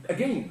think,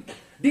 again,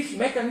 this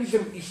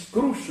mechanism is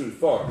crucial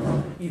for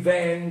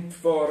event,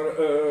 for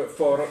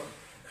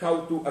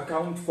how to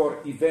account for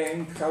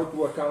event, how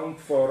to account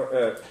for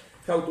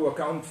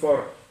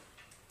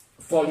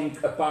falling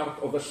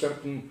apart of a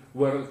certain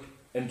world,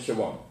 and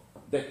so on.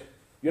 That,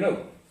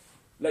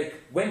 Like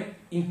when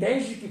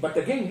intensity, but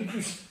again, it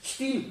is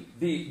still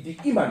the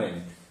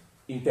immanent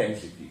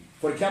intensity.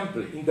 For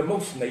example, in the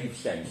most naive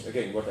sense,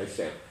 again, what I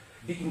said,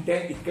 it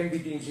can be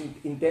the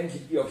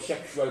intensity of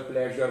sexual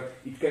pleasure,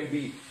 it can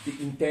be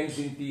the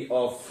intensity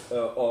of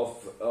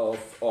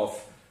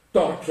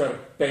torture,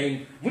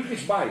 pain, which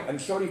is why, I'm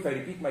sorry if I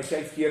repeat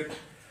myself here,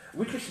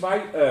 which is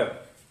why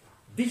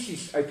this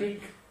is, I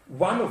think,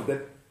 one of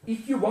the,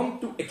 if you want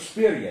to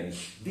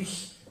experience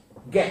this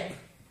gap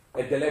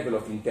at the level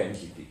of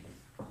intensity,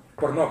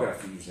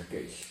 pornography is a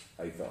case,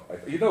 I thought.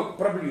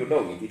 Probably you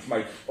know it. It's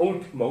my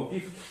old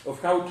motive of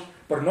how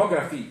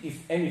pornography,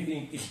 if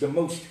anything, is the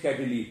most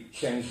heavily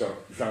censored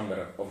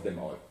genre of them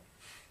all.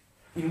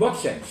 In what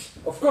sense?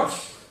 Of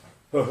course,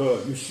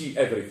 you see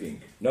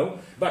everything, no?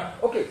 But,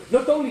 okay,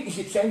 not only is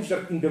it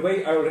censored in the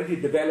way I already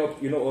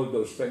developed, all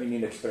those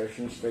feminine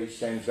expressions, face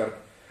censored,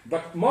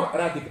 but more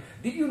radical.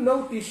 Did you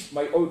notice,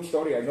 my old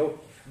story, I know,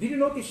 did you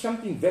notice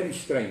something very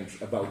strange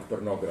about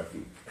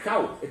pornography?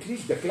 How, at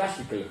least the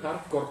classical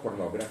hardcore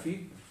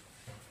pornography,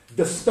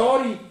 the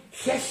story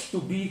has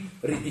to be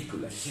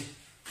ridiculous.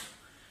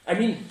 I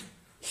mean,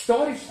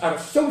 stories are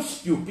so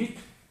stupid,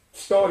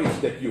 stories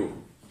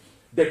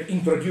that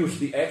introduce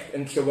the act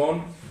and so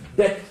on,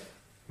 that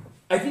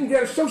I think they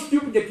are so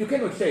stupid that you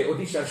cannot say, oh,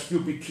 these are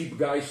stupid, cheap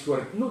guys who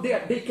are... No,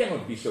 they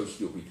cannot be so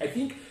stupid. I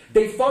think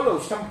they follow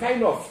some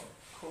kind of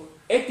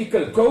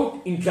ethical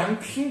code,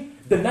 injunction.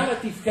 The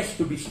narrative has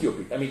to be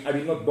stupid. I mean, I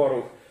will not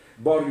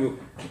bore you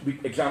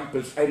with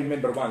examples. I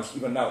remember once,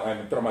 even now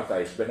I'm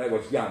traumatized, when I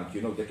was young,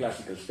 the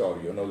classical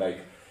story, like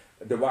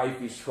the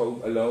wife is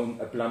home alone,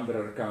 a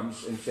plumberer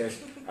comes and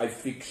says, I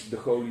fixed the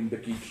hole in the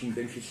kitchen.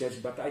 Then she says,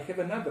 but I have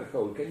another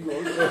hole. Can you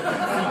also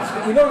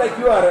fix? Like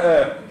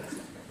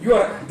you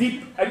are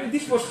deep. I mean,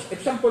 this was at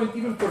some point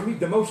even for me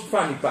the most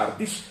funny part.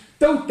 This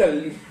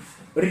totally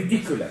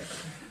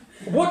ridiculous.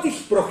 What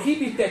is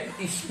prohibited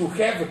is to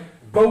have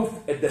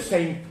both at the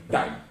same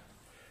time.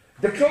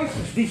 The choice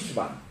is this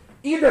one.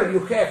 Either you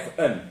have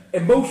an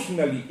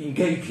emotionally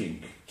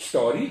engaging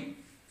story,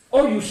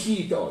 or you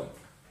see it all.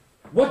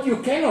 What you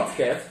cannot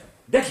have,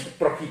 that's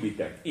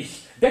prohibited,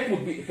 that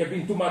would have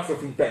been too much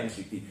of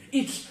intensity.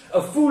 It's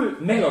a full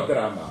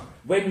melodrama.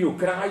 When you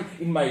cry,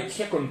 in my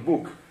second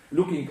book,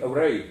 Looking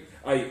Away,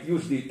 I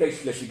use the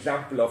tasteless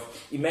example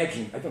of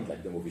imagine, I don't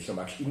like the movie so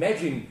much,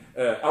 imagine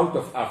Out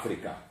of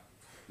Africa.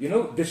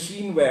 The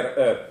scene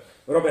where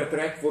Robert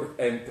Redford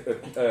and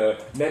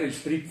Meryl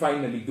Streep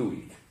finally do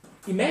it.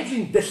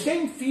 Imagine the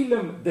same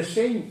film, the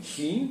same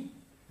scene,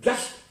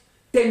 just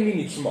 10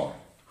 minutes more.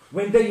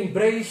 When they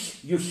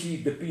embrace, you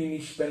see the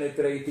penis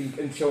penetrating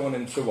and so on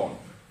and so on.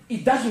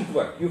 It doesn't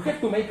work. You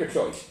have to make a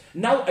choice.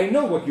 Now I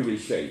know what you will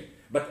say,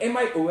 but am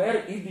I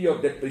aware,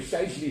 idiot, that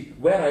precisely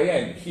where I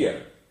am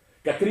here,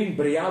 Catherine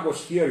Breillat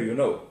was here,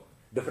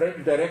 the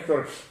French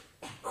director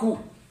who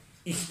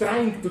is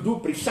trying to do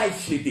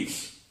precisely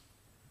this.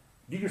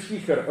 Did you see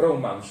her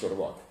Romance or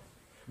what?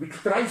 Which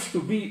tries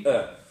to be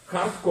a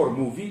hardcore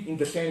movie in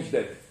the sense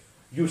that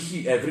you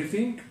see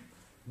everything,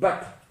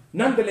 but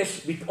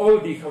nonetheless with all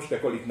the, how should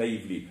I call it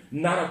naively,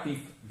 narrative,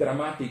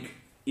 dramatic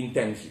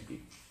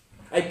intensity.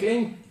 I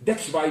claim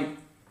that's why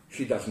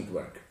she doesn't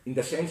work, in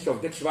the sense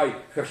of that's why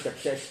her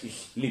success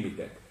is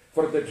limited.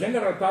 For the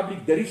general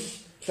public, there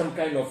is some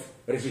kind of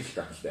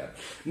resistance there.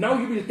 Now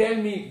you will tell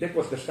me, that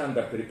was the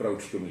standard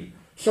reproach to me.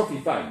 Sophie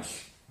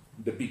Fiennes,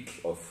 the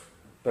bitch of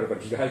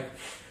perverse guy,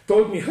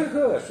 told me,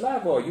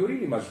 Slavo, you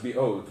really must be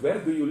old. Where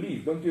do you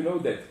live? Don't you know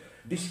that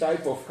this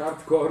type of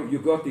hardcore, you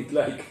got it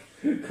like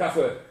half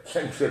a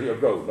century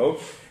ago, no?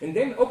 And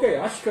then,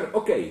 ask her,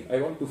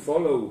 I want to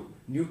follow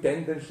new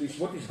tendencies.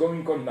 What is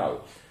going on now?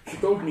 She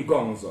told me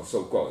gonzo,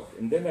 so-called.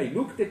 And then I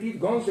looked at it,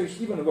 gonzo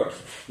is even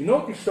worse. You know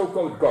what is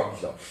so-called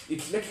gonzo?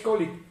 It's, let's call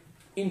it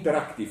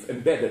interactive,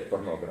 embedded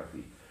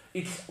pornography.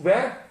 It's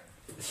where,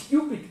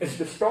 stupid as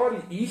the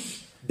story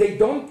is, they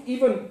don't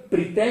even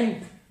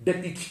pretend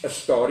that it's a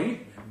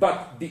story,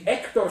 but the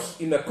actors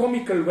in a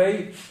comical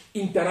way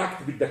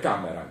interact with the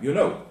camera,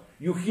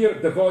 You hear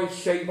the voice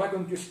say, why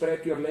don't you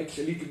spread your legs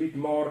a little bit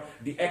more?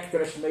 The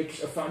actress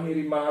makes a funny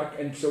remark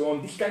and so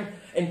on.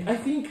 And I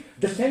think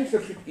the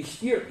censorship is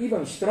here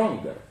even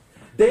stronger.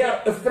 They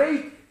are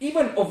afraid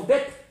even of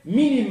that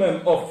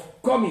minimum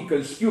of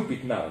comical,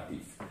 stupid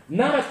narrative.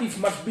 Narrative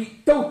must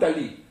be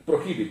totally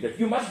prohibited.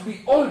 You must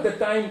be all the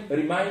time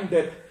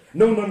reminded,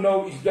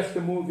 no, it's just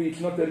a movie,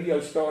 it's not a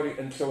real story,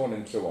 and so on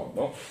and so on.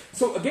 No?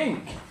 So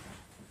again,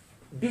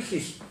 this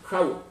is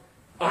how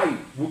I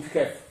would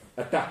have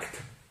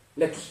attacked.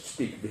 Let's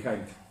speak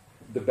behind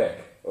the back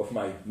of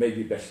my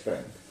maybe best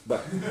friend.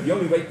 But the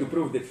only way to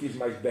prove that he's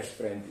my best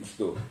friend is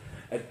to...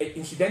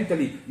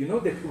 incidentally, you know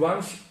that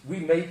once we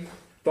made,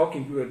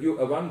 talking with you,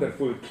 a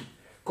wonderful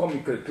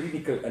comical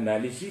critical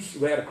analysis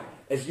where,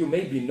 as you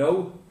maybe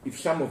know, if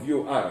some of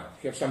you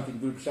have something to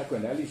do with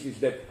psychoanalysis,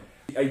 that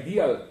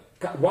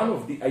one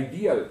of the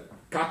ideal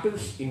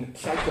couples in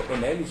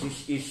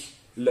psychoanalysis is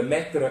le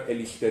maître et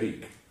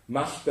l'hystérique,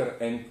 master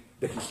and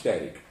the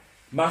hysteric.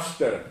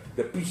 Master,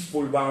 the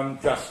peaceful one,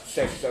 just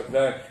says,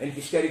 and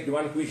hysteric, the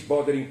one who is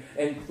bothering.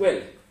 And, well,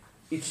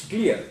 it's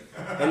clear.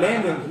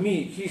 Alain and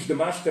me, he's the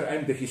master,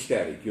 I'm the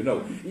hysteric, you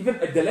know. Even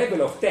at the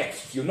level of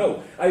text, you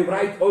know. I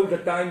write all the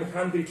time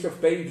hundreds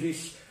of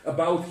pages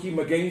about him,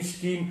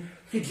 against him.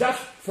 He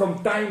just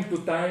from time to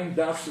time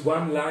does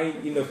one line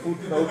in a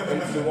footnote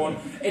and so on.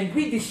 And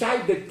we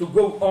decided to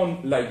go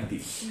on like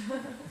this.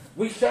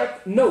 We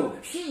said, no.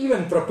 He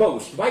even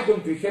proposed, why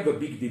don't we have a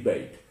big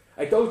debate?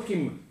 I told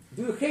him,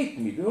 do you hate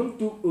me? Do you want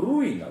to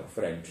ruin our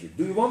friendship?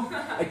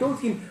 I told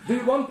him, do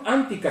you want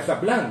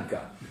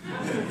anti-Casablanca?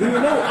 Do you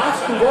know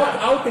us to walk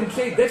out and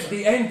say that's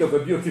the end of a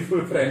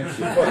beautiful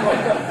friendship?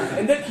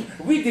 And then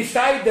we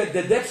decided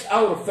that that's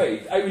our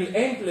fate. I will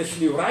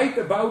endlessly write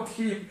about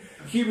him.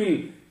 He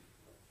will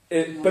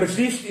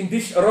persist in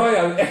this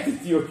royal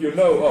attitude, you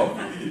know, of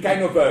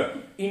kind of a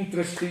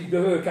interesting,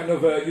 kind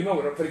of a, you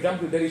know, for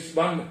example, there is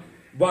one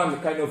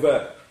kind of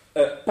a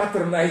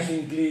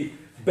patronizingly,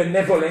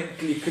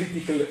 benevolently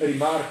critical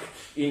remark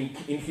in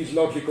his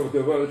Logic of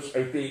the Worlds,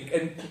 I think,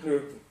 and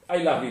I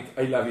love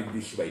it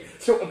this way.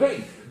 So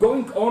again,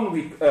 going on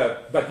with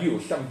Badiou,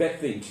 some bad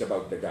things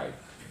about the guy.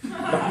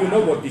 But you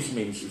know what this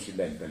means,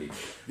 incidentally.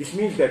 This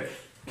means that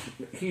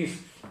he's,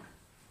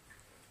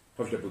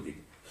 how should I put it?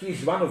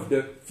 He's one of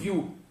the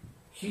few,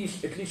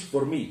 he's, at least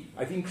for me,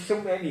 I think so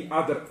many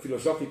other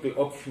philosophical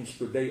options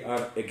today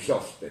are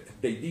exhausted.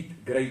 They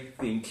did great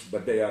things,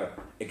 but they are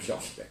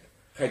exhausted.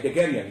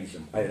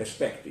 Heideggerianism, I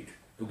respect it,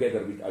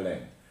 together with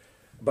Alain.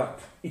 But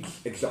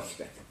it's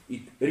exhausted.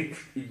 It did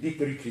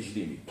reach its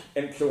limit,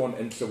 and so on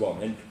and so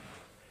on. And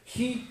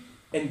he,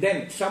 and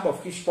then some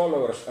of his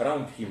followers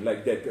around him,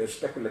 like that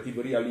speculative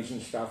realism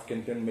stuff,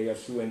 Quentin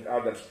Meillassoux and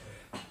others.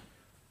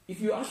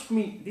 If you ask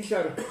me, these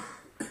are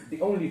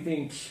the only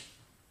things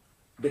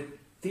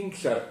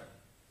are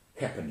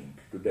happening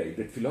today,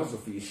 that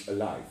philosophy is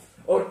alive.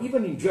 Or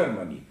even in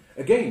Germany.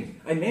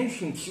 Again, I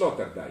mentioned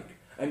Sloterdijk.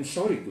 I'm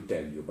sorry to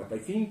tell you, but I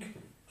think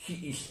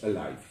he is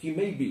alive. He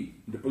may be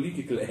the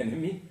political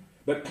enemy,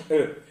 but,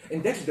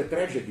 and that's the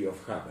tragedy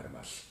of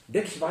Habermas.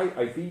 That's why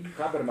I think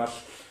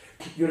Habermas,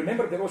 you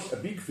remember there was a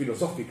big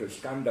philosophical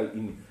scandal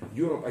in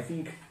Europe, I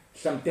think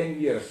some 10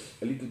 years,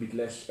 a little bit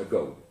less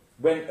ago,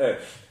 when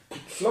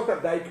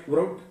Sloterdijk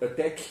wrote a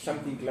text,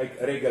 something like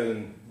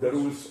Regeln, the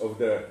rules of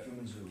the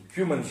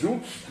human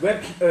zoo,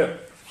 where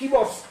he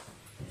was,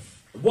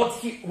 what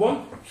he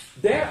wanted,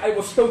 there I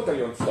was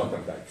totally on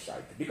Sloterdijk's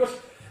side, because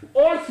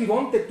all he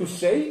wanted to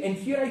say, and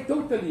here I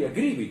totally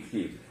agree with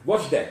him,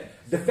 was that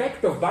the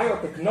fact of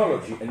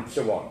biotechnology and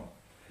so on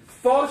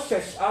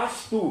forces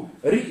us to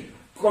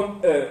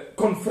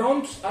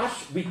confronts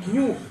us with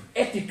new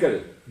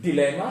ethical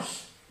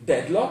dilemmas,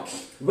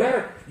 deadlocks,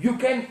 where you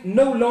can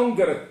no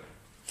longer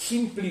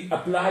simply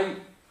apply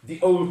the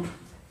old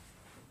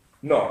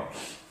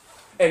norms.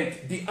 And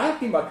the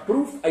ultimate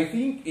proof, I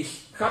think,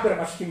 is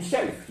Habermas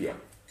himself here.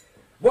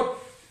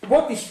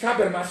 What is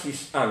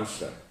Habermas's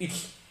answer?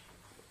 It's,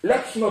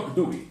 let's not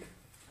do it.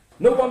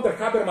 No wonder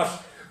Habermas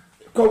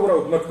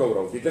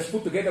let's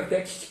put together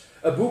texts,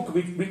 a book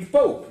with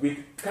Pope, with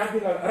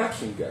Cardinal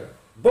Ratzinger.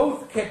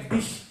 Both had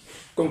this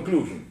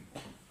conclusion.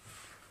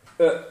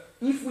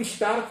 If we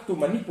start to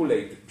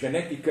manipulate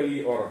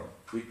genetically or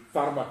with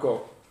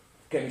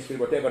pharmacochemistry,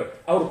 whatever,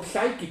 our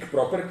psychic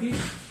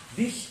properties,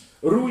 this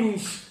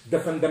ruins the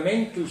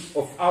fundamentals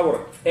of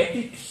our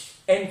ethics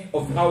and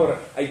of our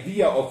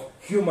idea of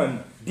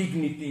human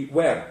dignity,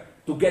 where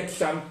to get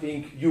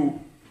something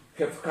you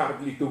have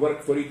hardly to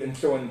work for it, and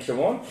so on and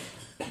so on.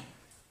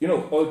 You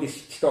know, all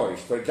these stories.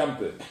 For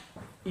example,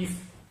 if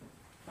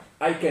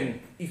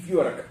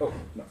you are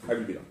I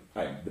will be done.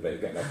 I am the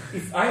bad guy now.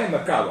 If I am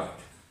a coward,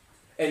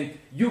 and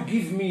you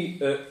give me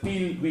a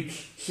pill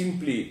which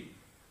simply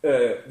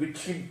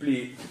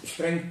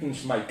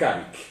strengthens my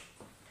courage,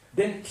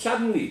 then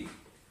suddenly,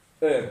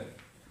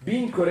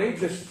 being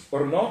courageous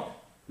or not,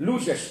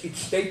 loses its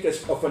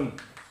status of an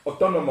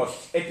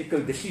autonomous ethical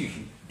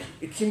decision.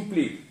 It's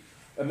simply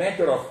a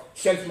matter of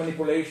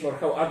self-manipulation or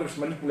how others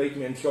manipulate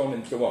me and so on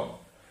and so on.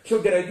 So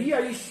the idea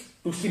is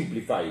to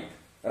simplify it.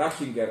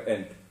 Ratzinger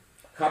and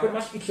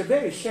Habermas, it's a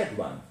very sad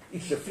one.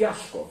 It's a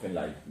fiasco of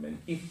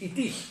enlightenment. It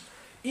is.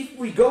 If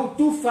we go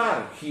too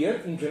far here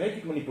in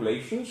genetic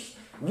manipulations,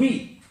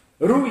 we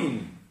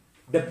ruin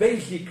the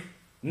basic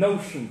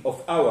notion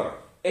of our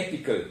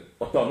ethical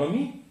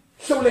autonomy,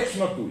 so let's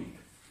not do it.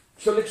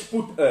 So let's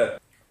put a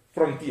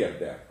frontier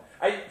there.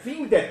 I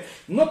think that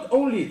not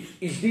only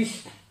is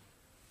this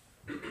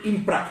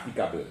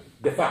impracticable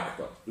de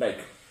facto, like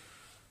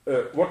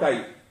what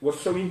I was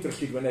so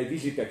interested when I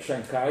visited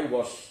Shanghai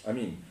was, I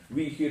mean,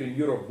 we here in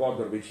Europe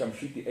bother with some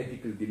shitty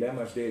ethical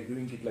dilemmas, they're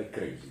doing it like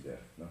crazy there,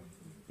 no?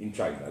 In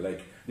China.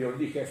 Like, they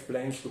already have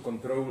plans to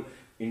control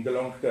in the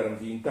long term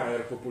the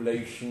entire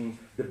population,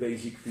 the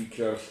basic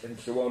features, and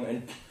so on,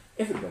 and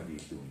everybody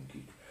is doing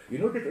it. You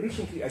know that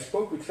recently I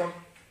spoke with some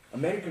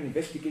American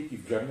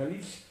investigative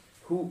journalists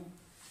who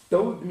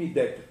told me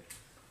that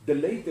the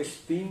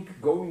latest thing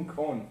going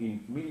on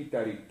in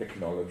military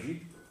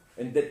technology,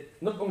 and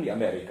that not only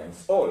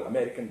Americans, all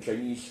American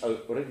Chinese are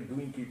already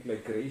doing it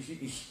like crazy,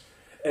 is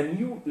a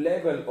new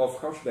level of,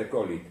 how should I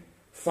call it,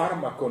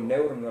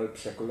 pharmaconeuronal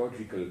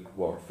psychological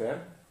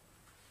warfare,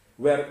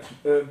 where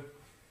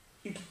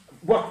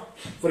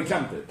for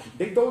example,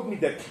 they told me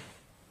that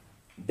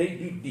they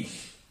did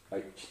this.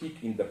 I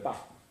speak in the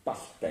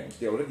past tense.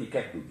 They already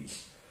can do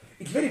this.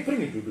 It's very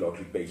primitive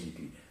logic,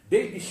 basically.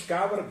 They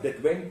discovered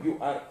that when you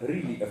are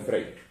really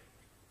afraid,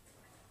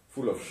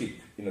 full of shit,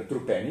 in a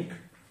true panic,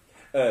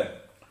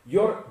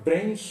 your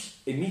brains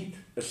emit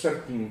a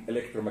certain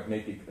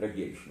electromagnetic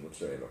radiation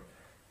whatsoever.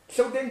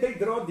 So then they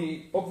draw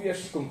the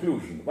obvious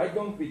conclusion. Why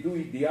don't we do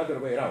it the other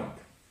way around?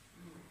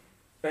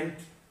 And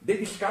they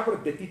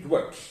discovered that it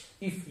works.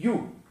 If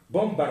you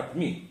bombard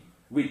me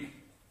with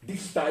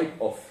this type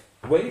of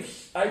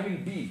waves, I will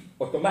be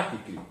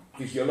automatically,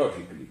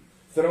 physiologically,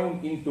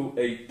 thrown into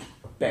a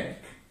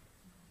panic.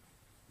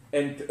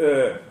 And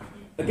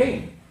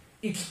again,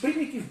 it's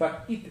primitive,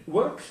 but it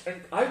works,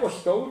 and I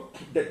was told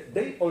that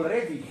they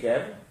already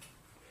have,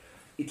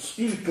 it's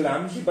still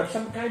clumsy, but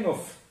some kind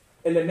of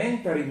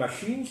elementary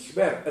machines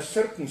where a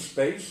certain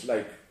space,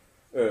 like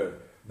a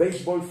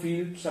baseball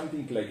field,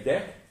 something like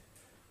that,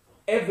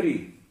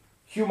 every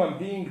human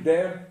being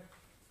there,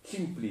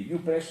 simply you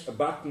press a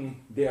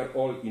button, they are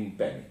all in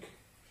panic.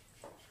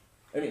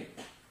 I mean,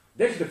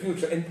 that's the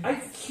future, and I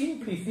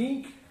simply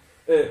think,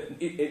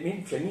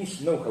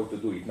 Chinese know how to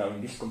do it now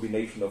in this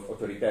combination of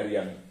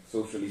authoritarian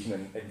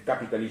socialism and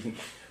capitalism.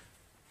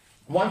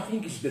 One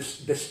thing is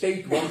the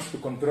state wants to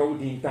control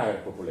the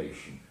entire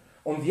population.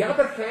 On the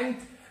other hand,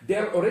 they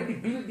are already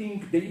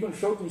building, they even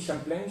showed me some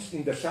plans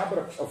in the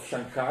suburbs of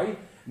Shanghai,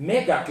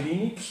 mega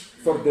clinics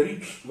for the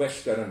rich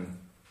Western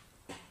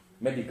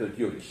medical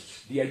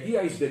tourists. The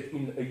idea is that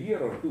in a year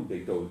or two,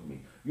 they told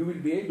me, you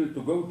will be able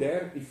to go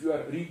there if you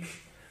are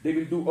rich. They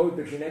will do all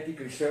the genetic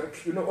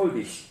research, you know, all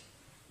this.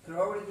 They're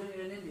already doing it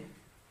in India.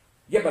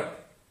 Yeah,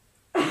 but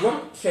in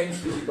what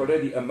sense is it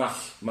already a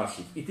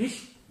massive? It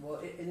is? Well,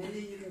 in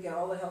India you can get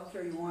all the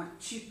healthcare you want,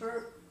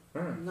 cheaper,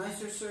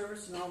 nicer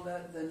service and all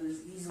that than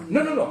is easily...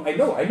 No, I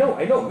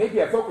know.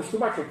 Maybe I focus too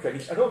much on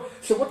Chinese. I know.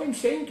 So what I'm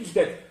saying is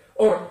that,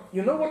 or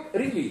you know what,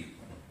 really,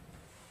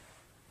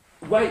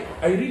 why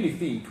I really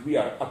think we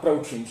are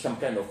approaching some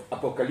kind of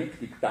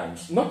apocalyptic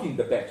times, not in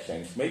the bad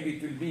sense. Maybe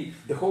it will be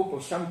the hope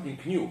of something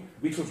new,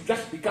 which will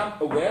just become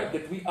aware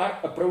that we are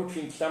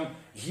approaching some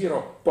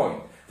 0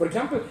 point. For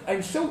example,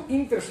 I'm so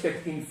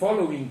interested in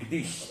following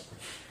these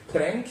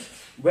trends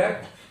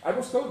where I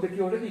was told that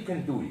you already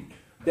can do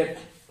it, that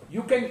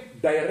you can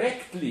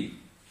directly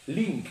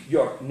link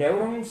your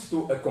neurons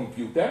to a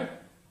computer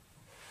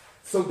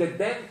so that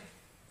then,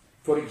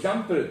 for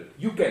example,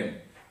 you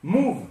can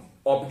move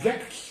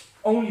objects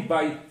only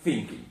by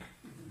thinking.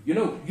 You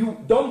know, you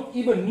don't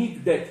even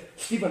need that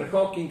Stephen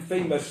Hawking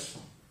famous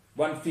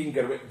one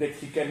finger that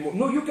he can move.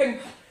 No, you can,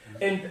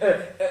 and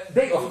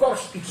they, of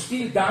course, it's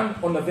still done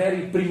on a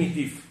very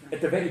primitive,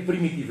 at a very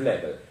primitive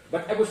level.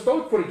 But I was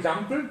told, for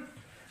example,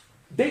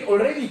 they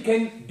already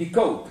can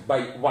decode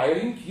by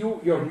wiring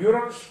your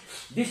neurons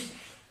these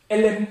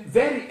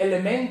very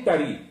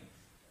elementary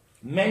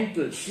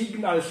mental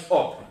signals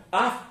of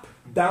up,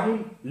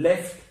 down,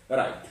 left,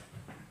 right.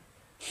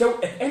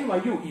 So at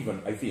NYU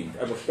even, I think,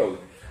 I was told,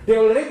 they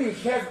already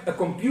have a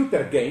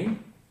computer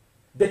game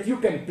that you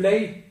can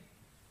play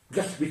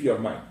just with your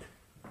mind.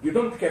 You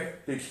don't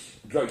have this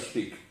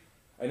joystick.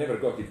 I never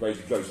got it by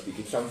the joystick.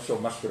 It sounds so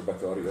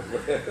masturbatory or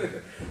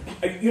whatever.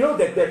 You know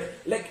that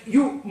like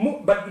you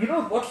move, but you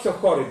know what's so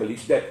horrible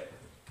is that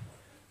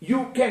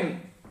you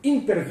can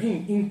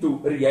intervene into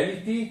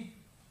reality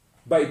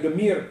by the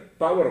mere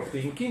power of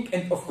thinking,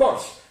 and of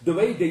course, the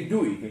way they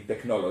do it in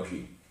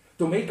technology,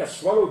 to make us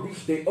swallow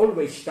this, they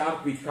always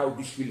start with how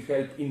this will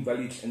help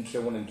invalids and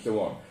so on and so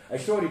on. I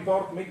saw a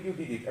report, maybe you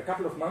did it, a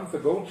couple of months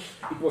ago,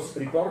 it was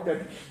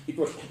reported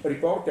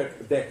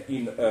that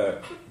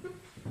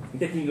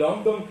in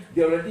London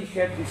they already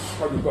had this,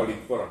 how do you call it,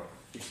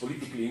 it's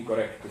politically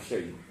incorrect to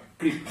say,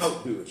 how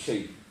do you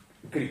say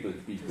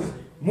crippled people?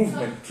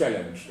 Movement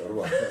challenged or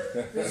what?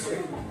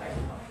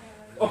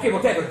 Okay,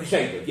 whatever,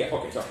 disabled, yeah,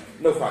 okay, so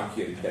no fun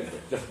here in Denver,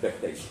 just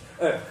that taste.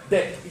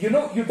 That, you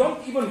know, you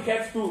don't even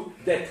have to,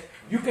 that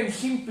you can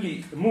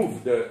simply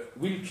move the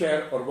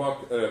wheelchair or what,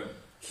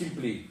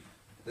 simply.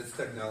 This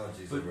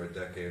technology is over a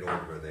decade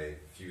old where they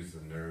fuse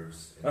the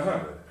nerves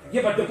into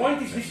Yeah, but the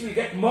point is this will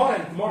get more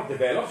and more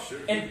developed, sure.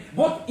 And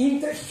what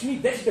interests me,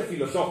 that's the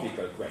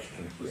philosophical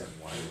question here,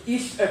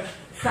 is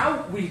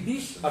how will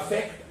this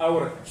affect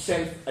our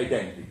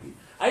self-identity?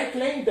 I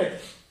claim that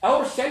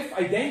our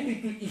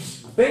self-identity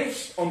is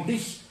based on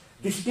this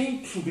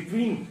distinction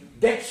between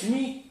that's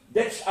me,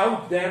 that's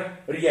out there,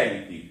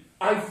 reality.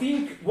 I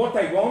think what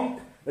I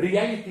want,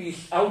 reality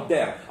is out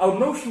there. Our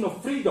notion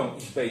of freedom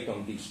is based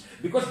on this.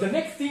 Because the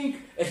next thing,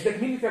 as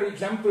that military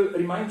example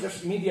reminds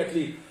us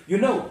immediately, you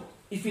know,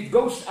 if it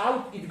goes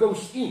out, it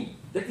goes in.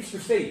 That is to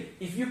say,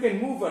 if you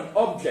can move an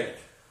object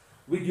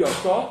with your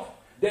thought,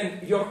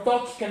 then your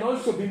thoughts can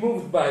also be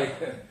moved by,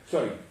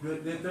 sorry.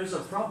 There's a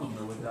problem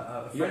though with that.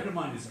 A friend of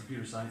mine is a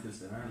computer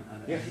scientist in Ireland,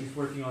 and he's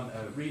working on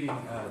reading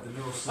the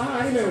neural signals.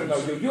 I remember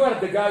now. You are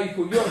the guy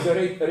who, you are the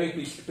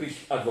rapist priest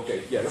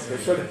advocate. Yes.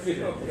 Okay, so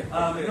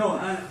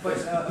but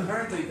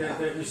apparently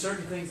there's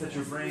certain things that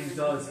your brain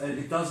does, and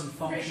it doesn't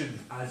function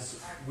as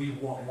we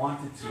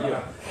want it to. Yeah.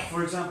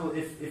 For example,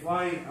 if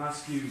I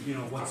ask you,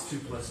 what's 2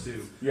 +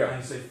 2, and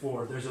you say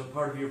 4, there's a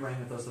part of your brain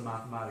that does the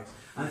mathematics.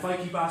 And if I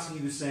keep asking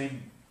you the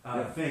same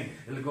thing,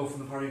 it'll go from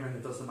the part of your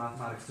brain that does the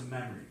mathematics to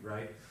memory,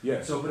 right?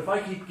 Yeah. So, but if I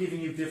keep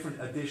giving you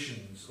different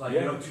additions, like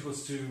 2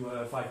 +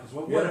 2, 5 +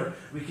 1, whatever,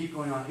 we keep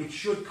going on, it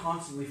should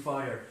constantly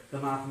fire the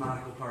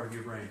mathematical part of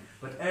your brain.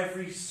 But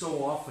every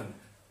so often,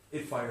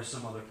 it fires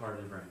some other part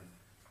of the brain.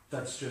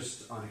 That's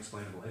just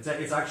unexplainable.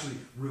 It's actually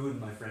ruined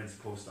my friend's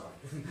postdoc.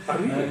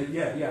 Really?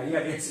 Yeah.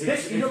 It's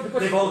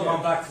because they've all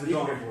gone back to the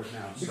drawing board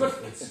now. Because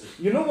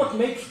you know what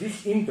makes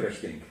this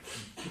interesting?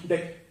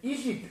 That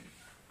is it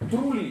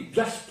truly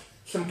just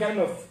some kind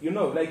of,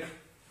 like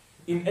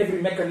in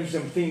every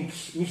mechanism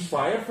things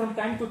misfire from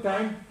time to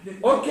time?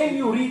 Or can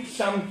you read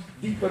some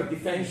deeper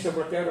defense of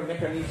whatever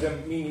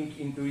mechanism meaning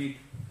into it?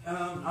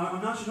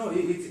 I'm not sure. No,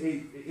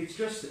 it's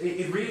just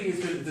it really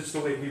is just the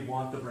way we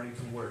want the brain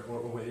to work,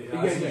 or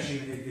as a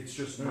machine, it's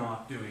just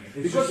not doing it.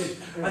 It's because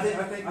I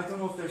think I don't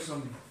know if there's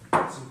some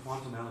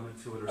quantum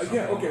element to it or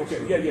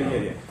something.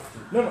 Yeah.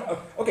 No.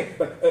 Okay,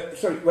 but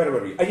sorry, where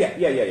were we?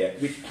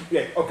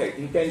 Okay,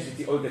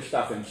 intensity, all that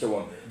stuff, and so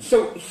on.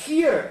 So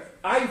here,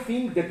 I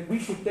think that we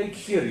should take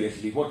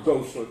seriously what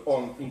goes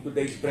on in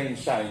today's brain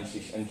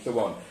sciences and so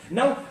on.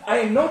 Now, I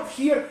am not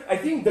here. I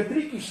think the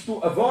trick is to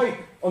avoid,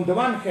 on the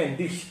one hand,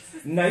 this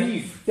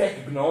naive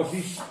tech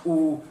gnosis,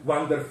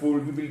 wonderful,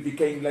 we will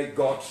become like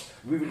gods,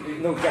 we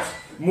will, just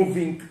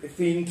moving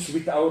things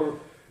with our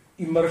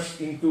immersed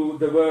into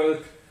the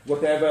world,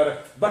 whatever.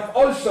 But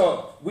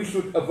also, we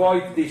should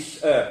avoid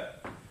this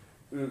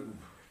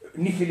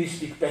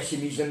nihilistic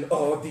pessimism,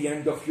 the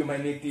end of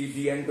humanity,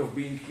 the end of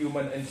being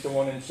human, and so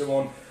on and so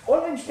on.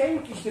 All I'm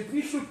saying is that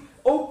we should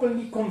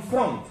openly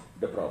confront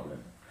the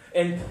problem.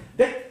 And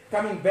that,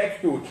 coming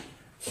back to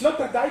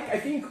Sloterdijk, I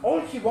think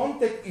all he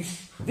wanted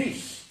is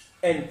this.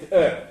 And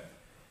the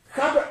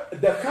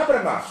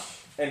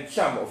Habermas and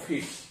some of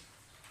his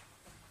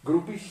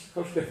groupies,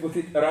 how should I put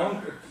it,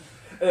 around,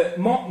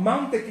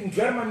 mounted in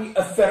Germany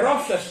a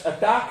ferocious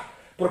attack,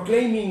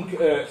 proclaiming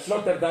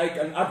Sloterdijk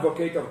an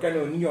advocate of kind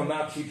of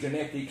neo-Nazi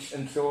genetics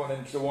and so on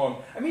and so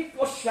on. I mean, it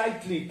was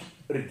slightly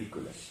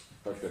ridiculous,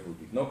 how should I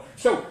put it, no?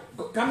 So,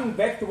 coming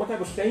back to what I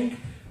was saying,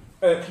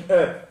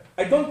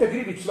 I don't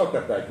agree with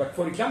Sloterdijk, but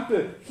for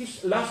example,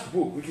 his last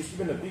book, which is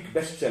even a big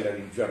bestseller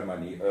in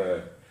Germany,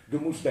 Du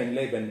musst dein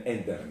Leben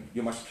ändern,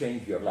 You Must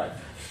Change Your Life.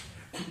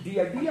 The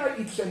idea,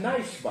 it's a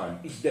nice one,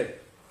 is that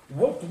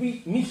what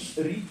we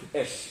misread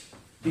as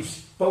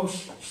this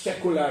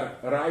post-secular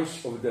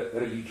rise of the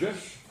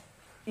religious,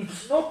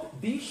 it's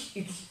not this,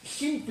 it's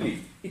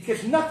simply, it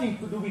has nothing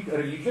to do with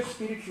religious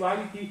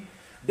spirituality,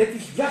 that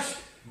is just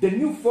the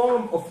new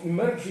form of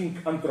emerging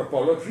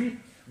anthropology,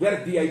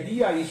 where the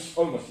idea is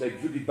almost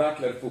like Judith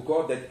Butler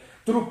Foucault, that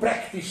through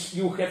practice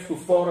you have to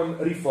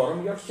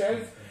reform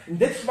yourself. And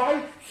that's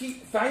why he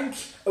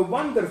finds a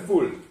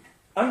wonderful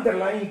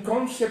underlying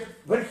concept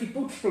where he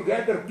puts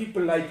together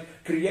people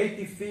like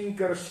creative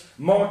thinkers,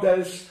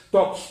 models,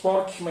 top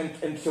sportsmen,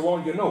 and so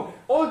on,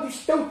 all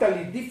these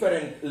totally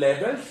different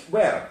levels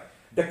where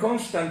the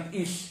constant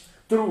is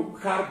through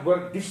hard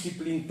work,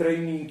 discipline,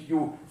 training,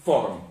 you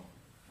form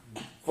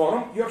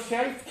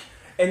yourself.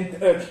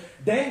 And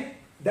then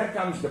there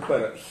comes the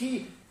pearl.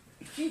 He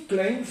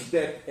claims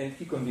that, and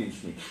he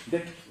convinced me,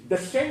 that the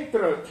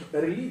central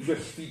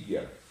religious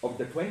figure of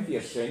the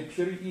 20th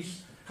century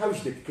is, how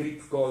is that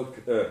creep called?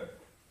 I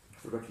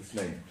forgot his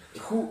name.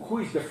 Who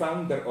is the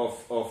founder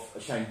of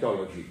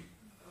Scientology?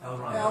 L.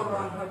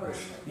 Ron Hubbard.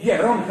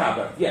 Yeah, Ron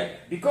Hubbard. Yeah,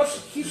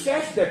 because he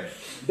says that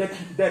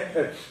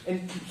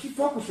and he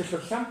focuses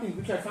on something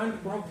which I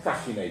find quite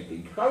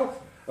fascinating. How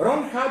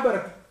Ron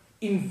Hubbard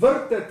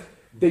inverted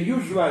the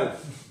usual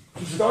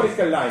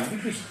historical line,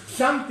 which is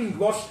something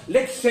was,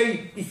 let's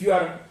say, if you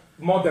are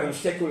modern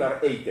secular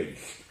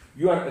atheist,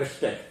 you are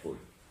respectful.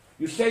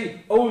 You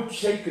say old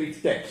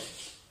sacred texts.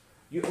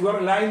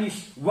 Your line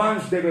is,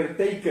 once they were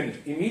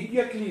taken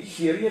immediately,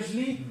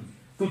 seriously,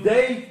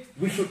 today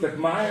we should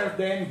admire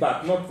them,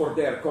 but not for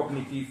their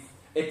cognitive,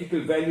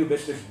 ethical value,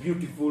 but as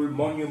beautiful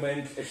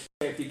monuments,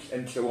 aesthetics,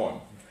 and so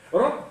on.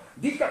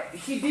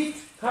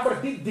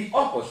 Hubbard did the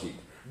opposite.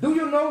 Do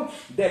you know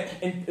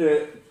that, and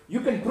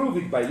you can prove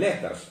it by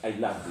letters, I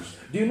love this.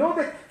 Do you know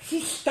that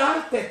he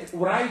started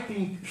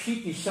writing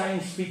shitty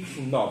science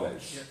fiction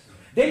novels? Yes.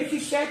 Then he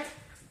said,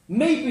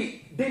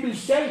 maybe they will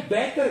sell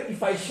better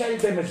if I sell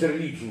them as a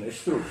religion,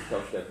 as truth,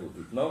 how should I put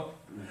it, no?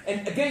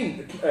 And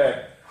again,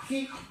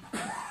 he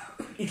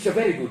it's a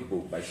very good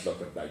book by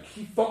Sloterdijk.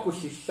 He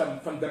focuses some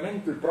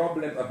fundamental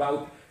problem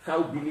about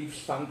how beliefs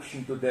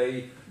function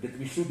today that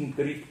we shouldn't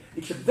read.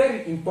 It's a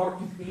very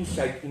important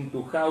insight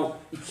into how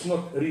it's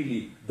not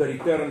really the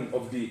return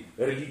of the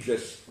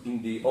religious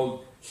in the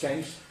old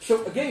sense.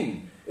 So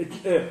again,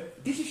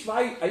 this is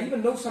why I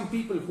even know some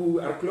people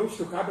who are close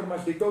to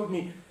Habermas. They told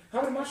me,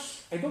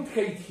 Habermas, I don't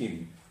hate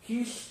him.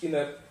 He's in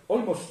an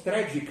almost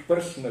tragic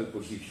personal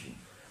position.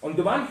 On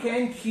the one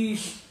hand,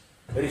 he's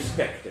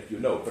respected, you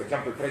know. For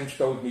example, French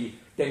told me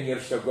 10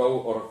 years ago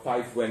or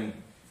 5 when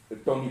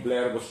Tony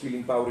Blair was still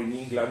in power in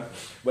England,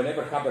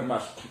 whenever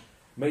Habermas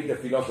made a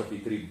philosophy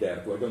trip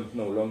there to, I don't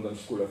know, London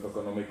School of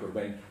Economics, or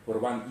when for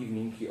one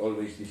evening he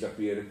always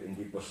disappeared, and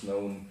it was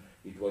known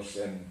it was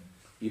an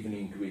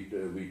evening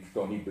with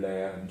Tony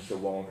Blair and so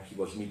on. He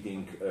was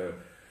meeting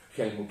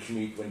Helmut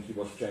Schmidt when he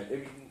was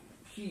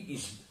he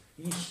is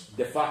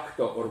de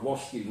facto, or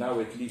was till now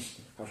at least,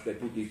 how should I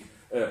put it,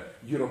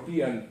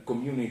 European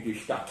community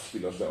state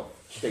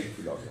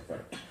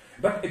philosopher.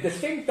 But at the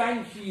same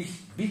time, he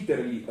is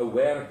bitterly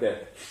aware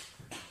that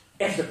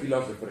as a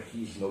philosopher,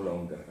 he is no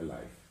longer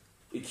alive.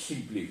 It's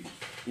simply,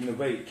 in a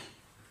way,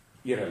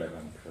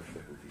 irrelevant, how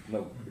should I put it.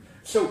 No.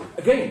 So,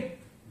 again,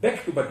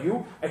 back to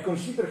Badiou, I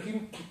consider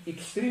him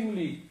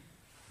extremely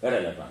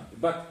relevant.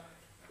 But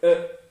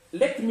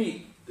let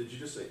me... Did you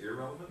just say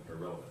irrelevant or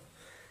relevant?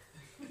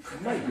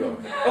 My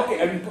God.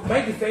 Okay, I mean,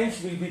 my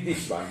defense will be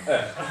this one.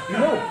 You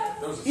know,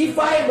 if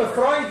I am a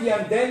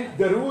Freudian, then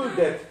the rule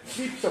that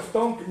slips of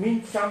tongue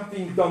means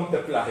something don't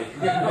apply.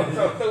 You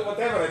know, so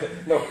whatever I say.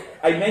 No,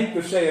 I meant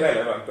to say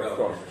relevant, of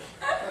course.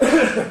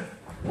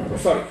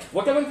 Sorry.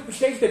 What I wanted to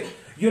say is that,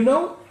 you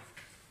know,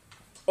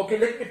 okay,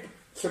 let me,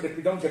 so that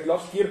we don't get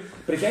lost here,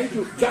 present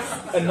you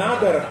just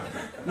another,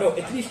 no,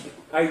 at least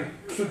I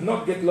should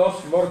not get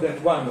lost more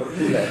than 1 or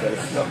 2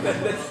 levels. No,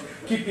 let's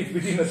keep it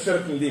within a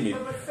certain limit.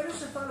 But finish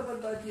the thought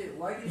about Badiou.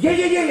 Why did you...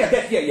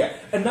 Yeah.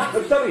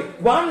 Another, sorry,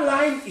 one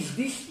line is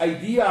this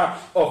idea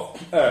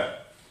of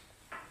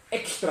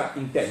extra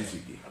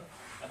intensity.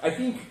 I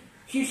think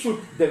he should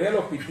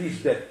develop it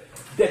this,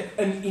 that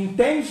an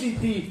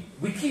intensity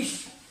which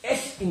is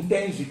as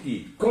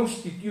intensity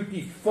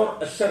constitutive for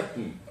a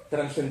certain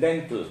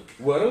transcendental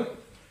world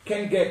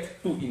can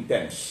get too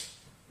intense.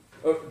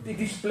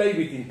 Display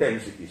with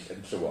intensities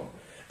and so on.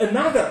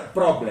 Another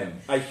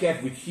problem I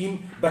have with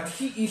him, but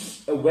he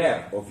is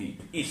aware of it,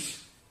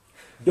 is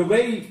the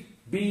way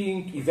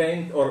being,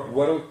 event, or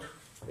world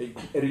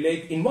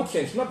relate. In what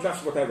sense? Not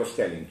just what I was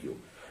telling you.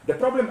 The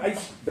problems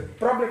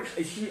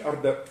I see are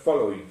the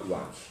following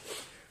ones.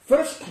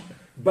 First,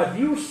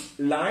 Badiou's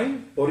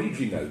line,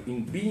 original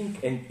in being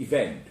and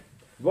event,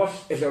 was,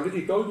 as I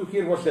already told you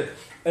here, was that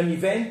an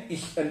event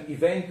is an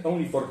event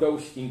only for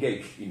those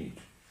engaged in it.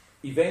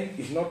 Event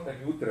is not a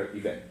neutral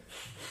event.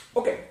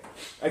 Okay,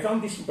 I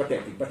found this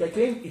sympathetic, but I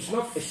claim it's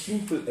not as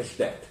simple as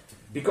that.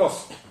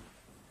 Because,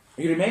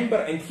 you remember,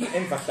 and he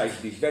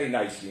emphasized this very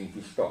nicely in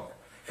his talk,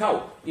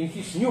 how in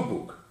his new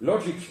book,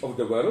 Logics of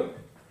the World,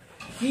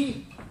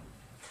 he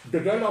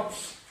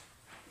develops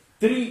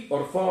 3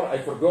 or 4, I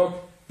forgot,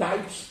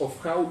 types of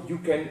how you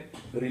can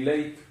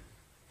relate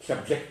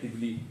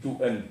subjectively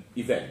to an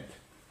event.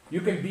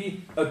 You can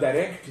be a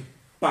direct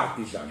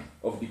partisan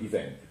of the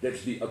event.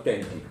 That's the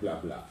authentic, blah,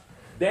 blah.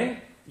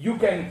 Then you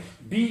can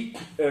be,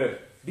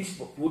 this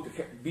would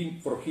have been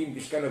for him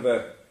this kind of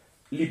a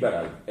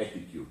liberal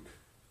attitude.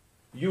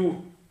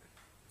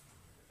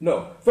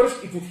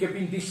 First it would have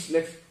been this,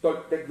 let's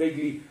talk that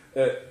vaguely,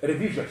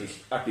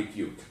 revisionist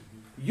attitude.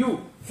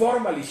 You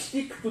formally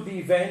stick to the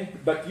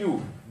event, but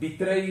you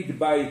betrayed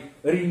by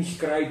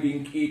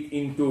reinscribing it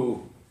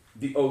into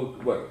the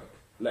old world.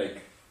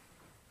 Like,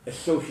 as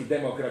social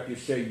democrat, you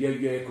say,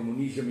 yeah,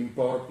 communism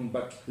important,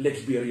 but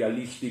let's be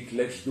realistic,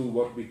 let's do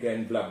what we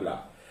can, blah, blah.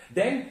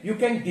 Then you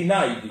can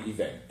deny the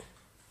event.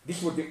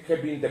 This would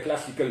have been the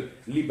classical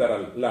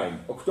liberal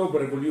line. October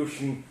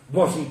Revolution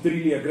wasn't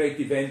really a great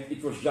event,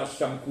 it was just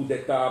some coup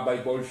d'etat by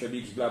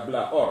Bolsheviks, blah,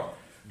 blah. Or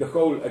the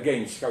whole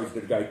against, how is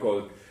that guy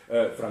called?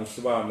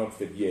 François, not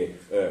Fedier,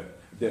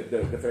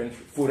 the French,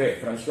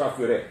 François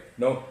Furet.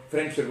 No,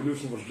 French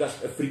Revolution was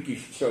just a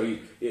freakish,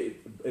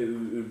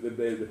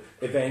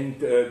 event,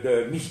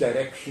 the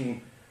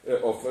misdirection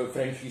of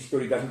French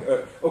history doesn't...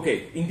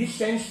 okay, in this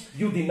sense,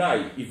 you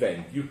deny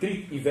event. You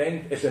treat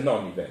event as a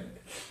non-event.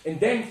 And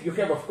then you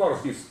have, of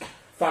course, this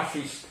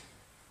fascist,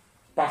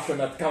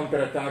 passionate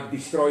counterattack,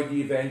 destroy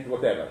the event,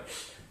 whatever.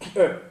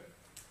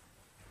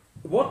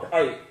 What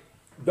I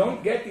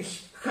don't get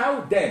is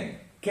how then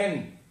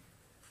can...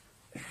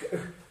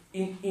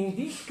 In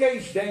this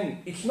case,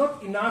 then, it's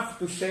not enough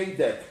to say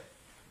that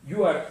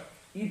you are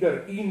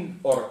either in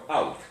or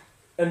out.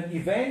 An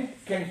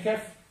event can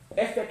have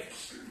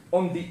effects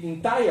on the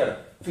entire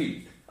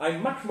field.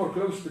 I'm much more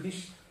close to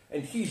this,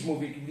 and he's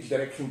moving in this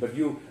direction, but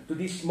you, to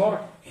this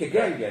more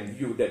Hegelian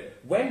view that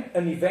when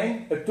an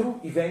event, a true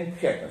event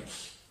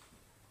happens,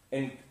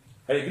 and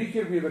I agree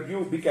here with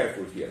you, be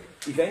careful here,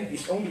 event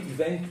is only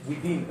event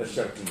within a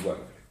certain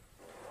world.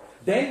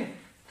 Then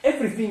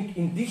everything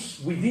in this,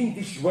 within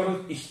this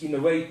world is in a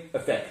way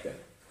affected.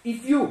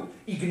 If you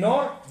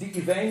ignore the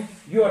event,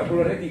 you are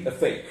already a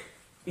fake.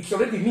 It's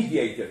already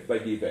mediated by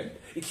the event.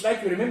 It's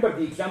like, you remember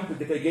the example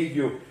that I gave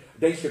you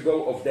days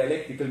ago of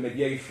dialectical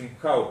mediation,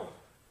 how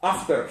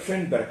after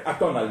Schoenberg,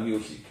 atonal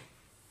music,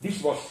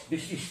 this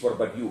is for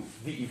Badiou,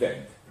 the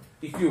event.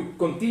 If you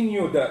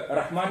continue the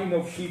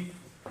Rachmaninov sheet,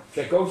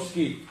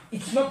 Tchaikovsky,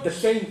 it's not the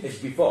same as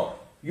before.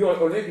 You are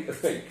already a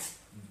fake,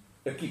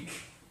 a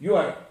kitsch. You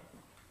are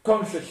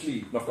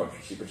consciously, not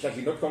consciously,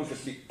 precisely not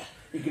consciously,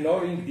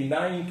 ignoring,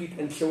 denying it,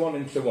 and so on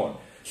and so on.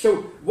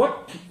 So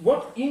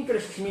what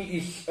interests me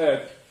is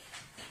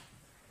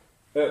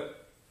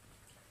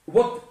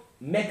what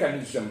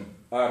mechanism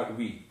are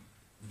we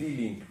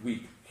dealing with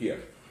here?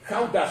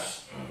 How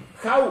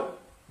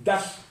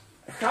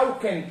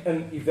can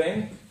an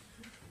event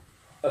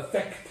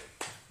affect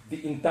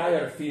the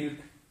entire field,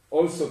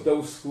 also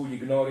those who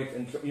ignore it,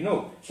 and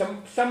so,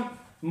 some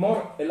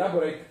more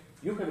elaborate.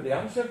 You have the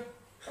answer?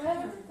 I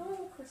have a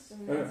question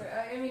and answer.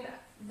 I mean,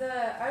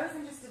 I was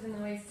interested in the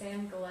way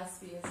Sam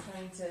Gillespie is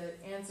trying to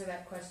answer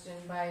that question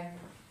by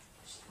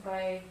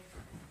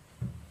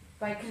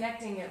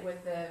connecting it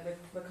with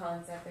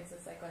Lacan's ethics of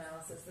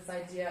psychoanalysis. This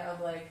idea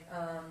of like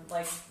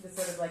this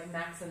sort of like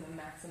maximum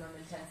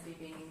intensity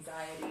being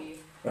anxiety,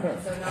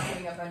 and so not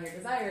giving up on your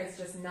desire is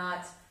just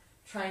not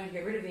trying to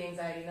get rid of the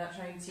anxiety, not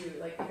trying to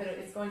like if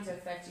it's going to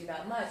affect you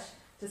that much,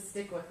 to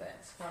stick with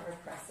it, not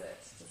repress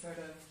it, to sort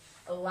of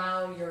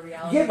allow your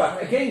reality. Yeah,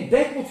 but again,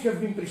 that would have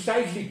been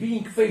precisely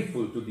being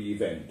faithful to the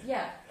event.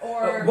 Yeah.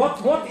 Or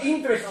what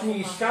interests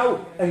me is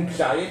how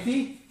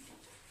anxiety,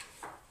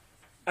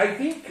 I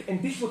think,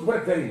 and this would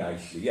work very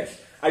nicely, yes.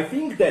 I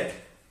think that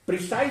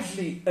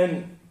precisely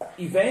an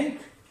event,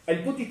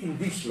 I'll put it in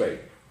this way.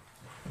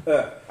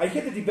 I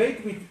had a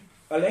debate with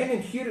Alain,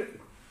 and here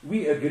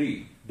we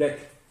agree that,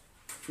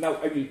 now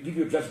I will give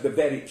you just the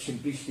very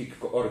simplistic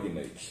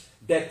coordinates,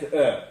 that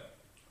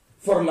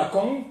for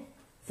Lacan,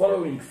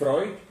 following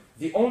Freud,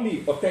 the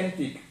only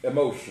authentic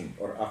emotion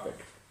or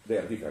affect, they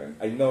are different.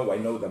 I know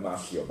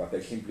Damasio, but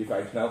I simplify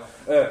it now,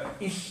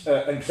 is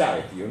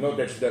anxiety.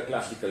 That's the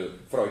classical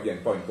Freudian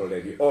point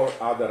already. All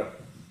other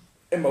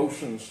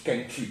emotions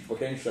can cheat,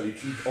 potentially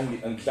cheat,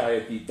 only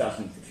anxiety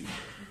doesn't cheat.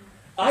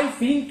 I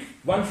think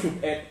one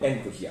should add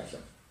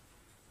enthusiasm.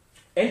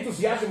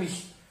 Enthusiasm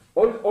is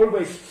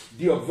always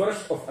the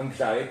obverse of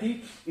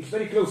anxiety. It's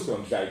very close to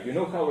anxiety. You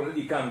know how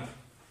already Kant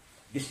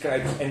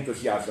describes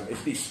enthusiasm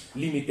as this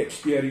limit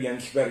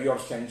experience where your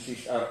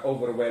senses are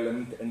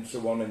overwhelmed and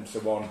so on and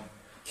so on.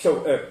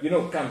 So,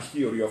 Kant's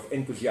theory of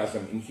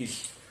enthusiasm in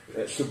his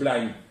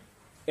sublime,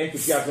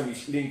 enthusiasm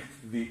is linked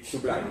to the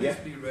sublime. Can this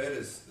be read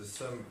as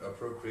some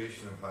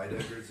appropriation of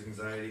Heidegger's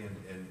anxiety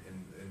and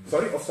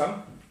sorry, of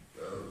some?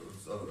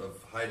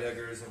 Of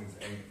Heidegger's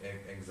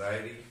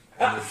anxiety?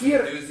 And this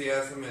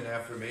enthusiasm and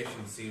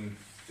affirmation seem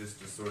just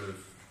to sort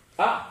of...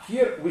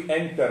 Here we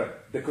enter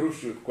the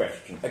crucial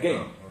question.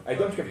 Again, I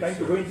don't have time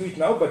to go into it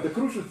now, but the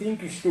crucial thing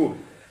is to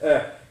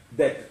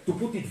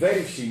put it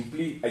very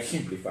simply, I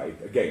simplify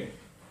it again.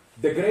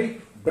 The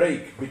great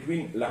break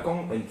between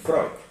Lacan and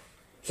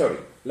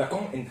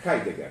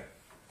Heidegger,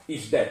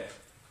 is that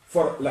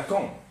for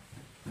Lacan,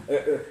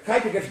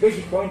 Heidegger's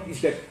basic point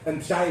is that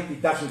anxiety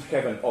doesn't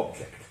have an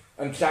object.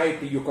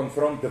 Anxiety, you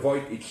confront the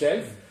void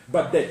itself,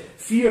 but that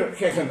fear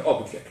has an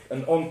object,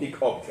 an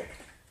ontic object.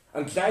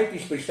 Anxiety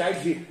is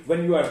precisely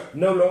when you are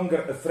no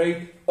longer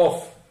afraid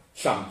of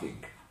something.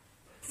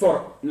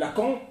 For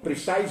Lacan,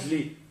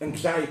 precisely,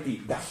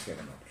 anxiety does have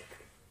an object,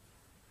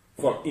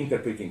 for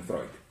interpreting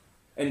Freud.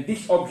 And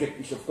this object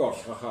is, of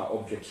course,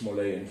 object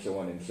Mollet and so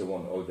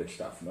on, all that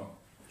stuff, no?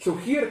 So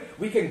here,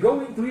 we can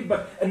go into it,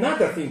 but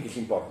another thing is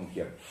important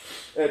here.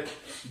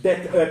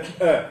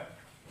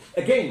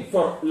 Again,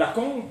 for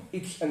Lacan,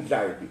 it's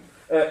anxiety.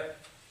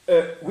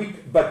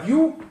 With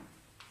Badiou,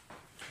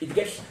 it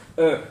gets...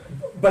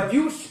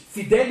 Badiou's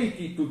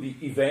fidelity to the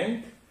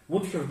event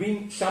would have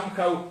been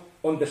somehow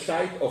on the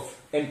side of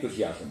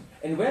enthusiasm.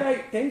 And where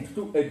I tend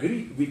to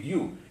agree with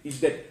you is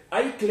that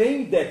I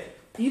claim that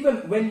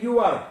even when you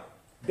are,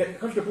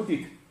 how to put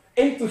it,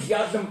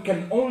 enthusiasm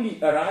can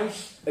only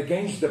arise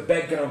against the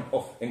background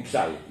of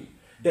anxiety.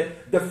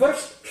 That the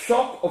first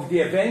shock of the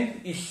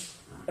event is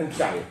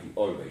anxiety,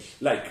 always.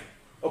 Like,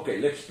 okay,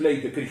 let's play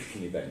the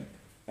Christian event.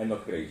 I'm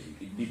not crazy,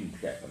 it didn't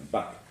happen,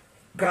 but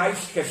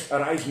Christ has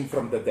arisen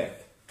from the dead.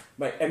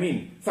 I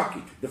mean, fuck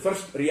it. The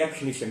first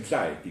reaction is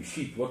anxiety.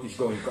 Shit, what is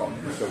going on?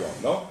 And so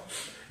on, no?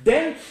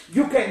 Then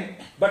you can,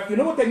 but you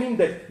know what I mean?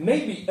 That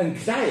maybe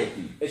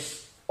anxiety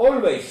is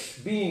always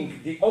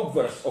being the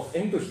obverse of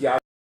enthusiasm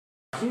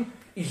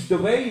is the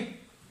way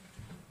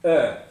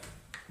the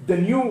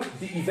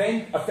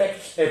event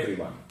affects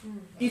everyone.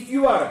 If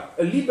you are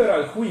a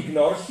liberal who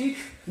ignores it,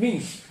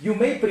 means you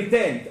may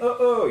pretend,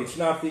 it's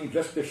nothing,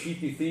 just a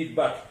shitty thing,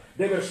 but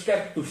they were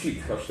scared to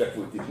shit, how should I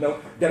put it? No,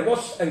 there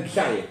was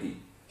anxiety.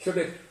 So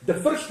that the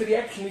first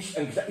reaction is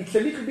anxiety. It's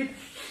a little bit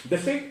the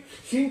same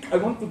thing I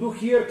want to do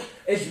here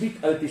as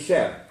with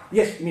Althusser.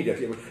 Yes,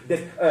 immediately.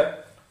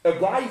 That a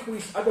guy who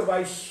is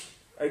otherwise,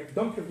 I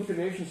don't have good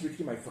relations with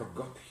him, I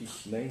forgot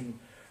his name.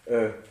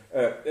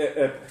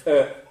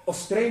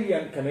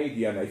 Australian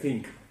Canadian, I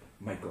think.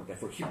 My God, I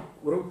forgot. He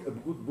wrote a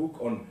good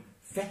book on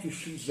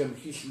fetishism.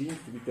 He's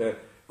linked with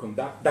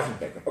conduct.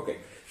 Doesn't matter. Okay.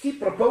 He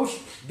proposed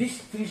this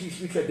thesis,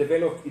 which I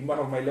developed in one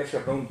of my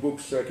lesser-known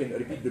books. So I can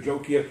repeat the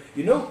joke here.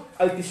 You know,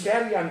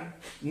 Althusser's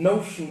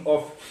notion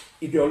of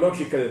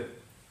ideological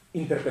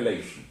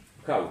interpellation.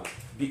 How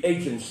the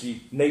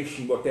agency,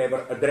 nation,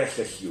 whatever,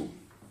 addresses you.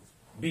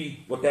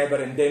 Be whatever,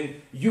 and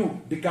then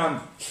you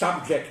become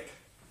subject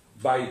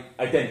by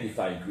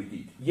identifying with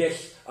it.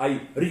 Yes, I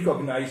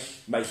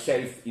recognize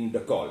myself in the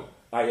call.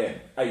 I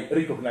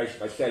recognize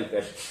myself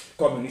as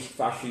communist,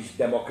 fascist,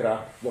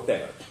 democrat,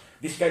 whatever.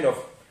 This kind of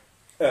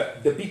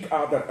the big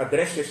other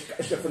addresses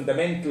as a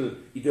fundamental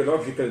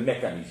ideological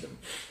mechanism.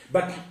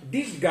 But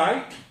this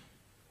guy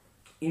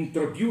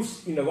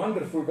introduced in a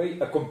wonderful way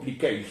a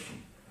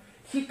complication.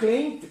 He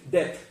claimed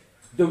that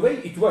the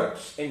way it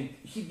works, and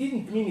he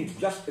didn't mean it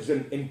just as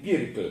an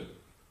empirical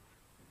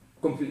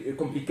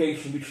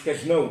complication which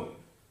has no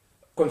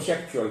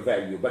conceptual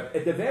value, but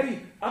at a very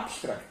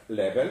abstract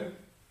level,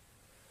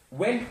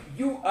 when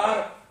you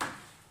are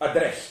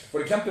addressed,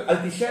 for example,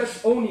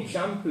 Althusser's own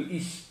example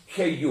is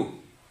hey you,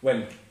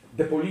 when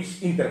the police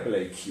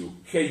interpellates you,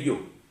 hey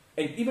you.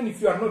 And even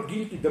if you are not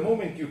guilty, the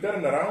moment you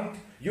turn around,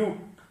 you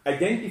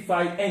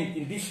identify and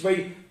in this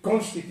way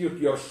constitute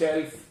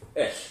yourself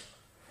as.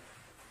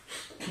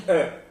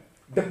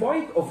 The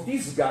point of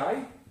this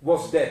guy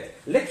was that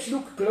let's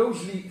look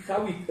closely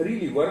how it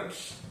really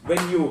works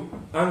when you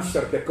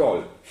answer the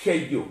call,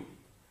 hey you.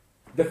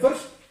 The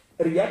first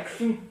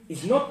reaction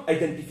is not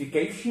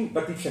identification,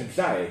 but it's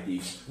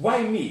anxieties.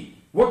 Why me?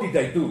 What did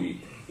I do it?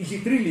 Is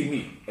it really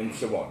me? And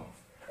so on.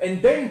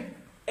 And then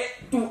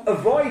to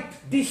avoid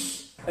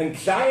this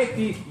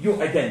anxiety,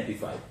 you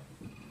identify.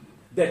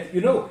 That,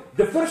 you know,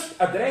 the first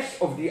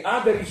address of the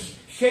other is,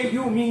 hey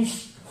you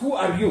means, who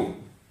are you?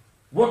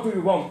 What do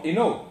you want? You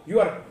know, you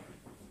are,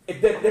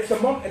 that's a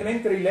more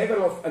elementary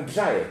level of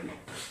anxiety.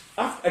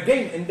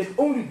 Again, and then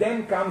only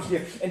then comes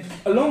the, and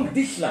along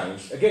these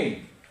lines,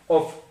 again,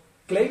 of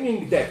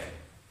claiming that,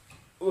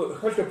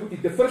 how should I put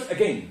it, the first,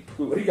 again,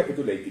 to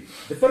recapitulate it,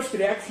 the first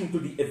reaction to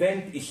the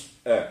event is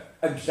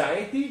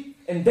anxiety,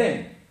 and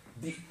then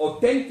the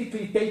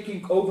authentically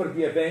taking over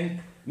the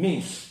event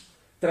means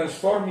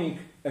transforming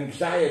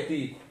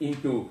anxiety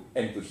into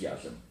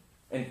enthusiasm.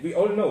 And we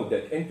all know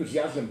that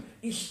enthusiasm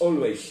is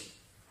always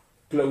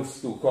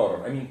close to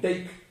horror. I mean,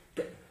 take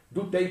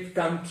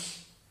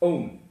Kant's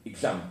own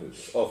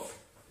examples of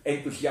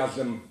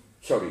enthusiasm,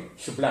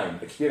 sublime,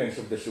 experience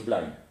of the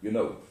sublime, you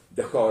know,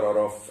 the horror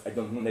of, I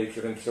don't know,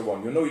 nature and so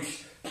on. You know,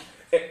 it's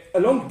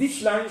along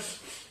these lines,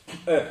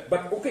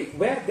 but okay,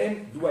 where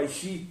then do I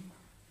see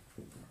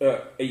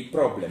a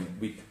problem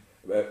with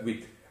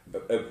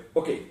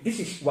okay, this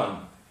is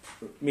one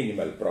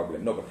minimal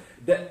problem. No,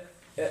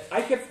 I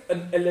have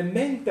an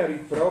elementary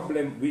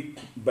problem with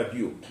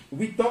Badiou.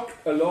 We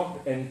talked a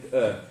lot, and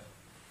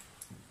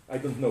I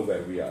don't know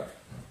where we are.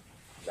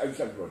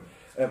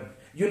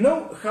 You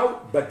know how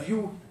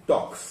Badiou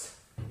talks,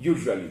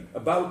 usually,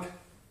 about...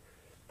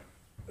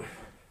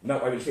 Now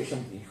I will say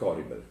something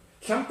horrible.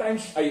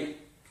 Sometimes I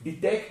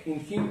detect in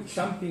him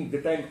something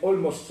that I'm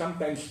almost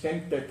sometimes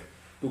tempted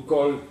to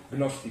call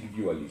Gnostic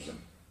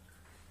dualism.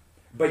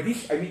 By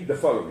this I mean the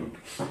following.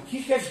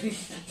 He has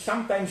this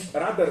sometimes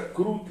rather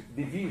crude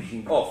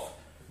division of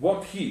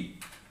what he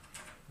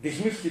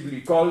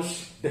dismissively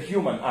calls the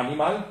human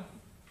animal.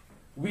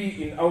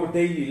 We in our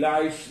daily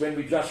lives, when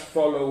we just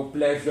follow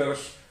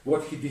pleasures,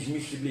 what he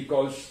dismissively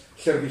calls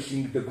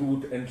servicing the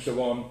good and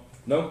so on.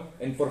 No?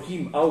 And for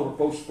him, our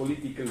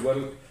post-political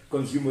world,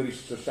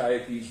 consumerist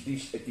society is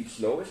this at its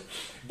lowest.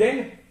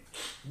 Then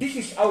this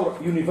is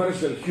our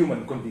universal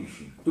human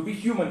condition, to be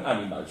human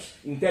animals,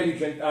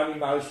 intelligent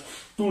animals,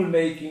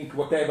 tool-making,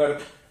 whatever,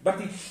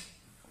 but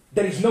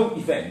there is no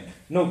event,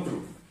 no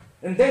truth.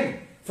 And then,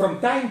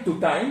 from time to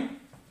time,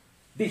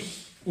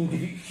 these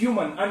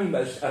human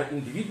animals are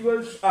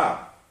individuals,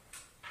 are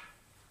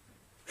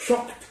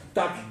shocked,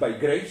 touched by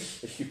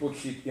grace, as he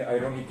puts it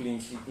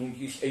ironically in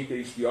his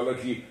atheist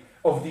theology,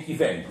 of the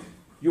event.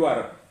 You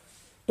are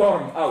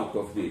torn out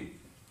of the...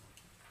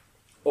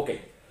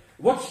 Okay.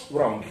 What's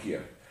wrong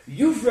here?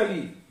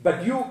 Usually,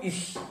 Badiou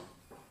is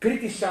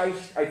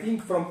criticized, I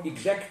think, from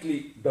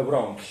exactly the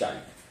wrong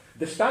side.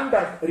 The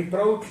standard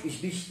reproach is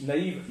this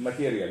naive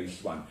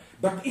materialist one.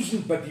 But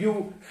isn't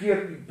Badiou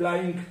here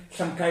implying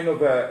some kind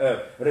of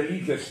a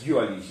religious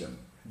dualism?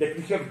 That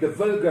we have the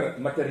vulgar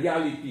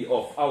materiality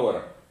of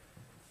our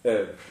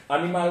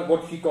animal,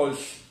 what he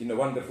calls, in a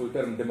wonderful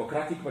term,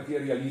 democratic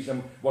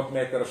materialism. What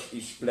matters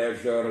is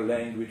pleasure,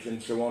 language,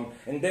 and so on.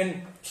 And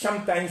then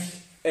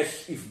sometimes,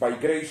 as if by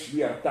grace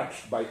we are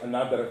touched by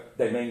another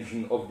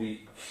dimension of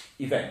the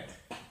event.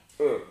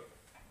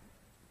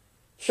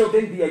 So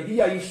then the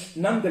idea is,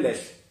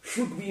 nonetheless,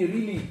 should we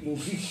really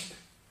insist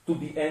to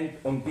the end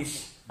on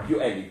this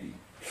duality?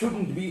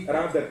 Shouldn't we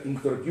rather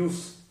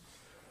introduce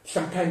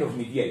some kind of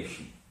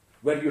mediation,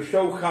 where you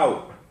show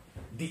how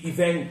the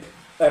event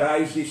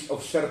arises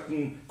of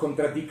certain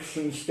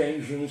contradictions,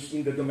 tensions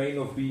in the domain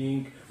of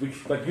being,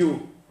 which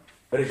Badiou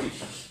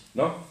resists.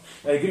 No?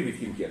 I agree with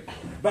him here.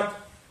 But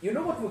you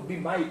know what would be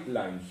my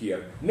line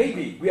here?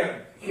 Maybe we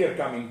are here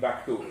coming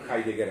back to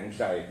Heidegger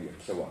anxiety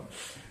and so on.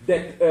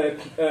 That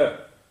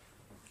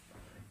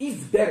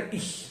if there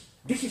is,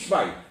 this is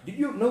why, did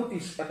you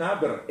notice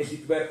another, as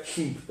it were,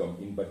 symptom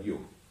in Badiou?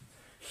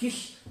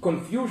 His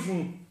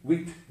confusion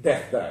with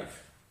death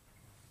drive.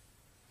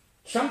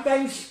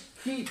 Sometimes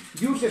he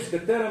uses the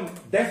term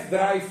death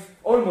drive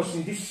almost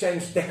in this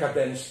sense,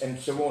 decadence and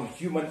so on,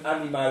 human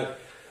animal.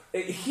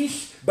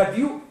 His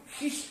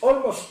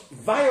almost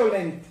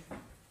violent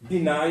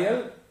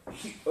denial,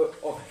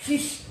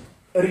 his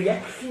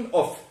reaction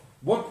of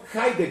what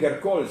Heidegger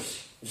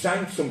calls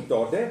Sein zum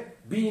Tode,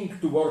 being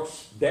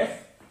towards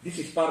death. This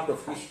is part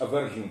of his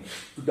aversion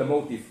to the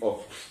motive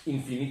of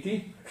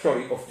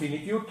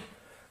finitude.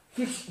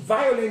 His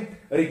violent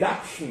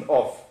reduction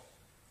of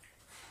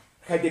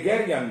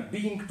Heideggerian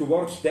being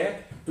towards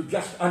death to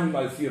just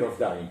animal fear of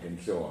dying and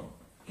so on.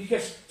 He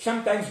has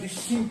sometimes this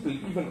simple,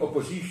 even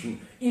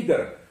opposition,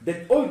 either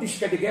that all this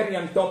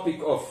Heideggerian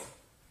topic of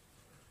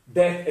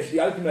death as the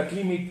ultimate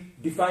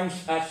limit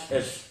defines us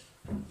as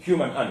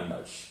human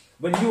animals.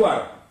 When you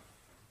are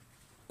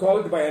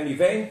called by an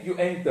event, you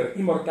enter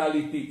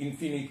immortality,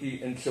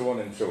 infinity, and so on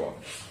and so on.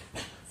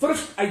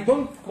 First, I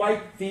don't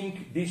quite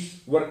think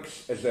this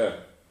works as a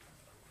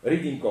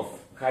reading of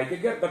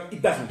Heidegger, but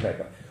it doesn't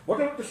matter.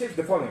 What I want to say is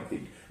the following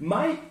thing.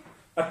 My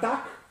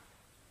attack,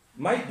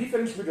 my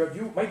difference with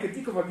Badiou, my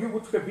critique of Badiou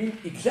would have been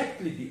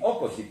exactly the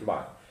opposite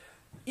one.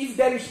 If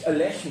there is a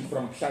lesson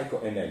from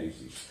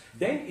psychoanalysis,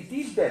 then it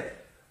is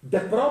that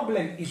the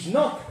problem is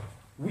not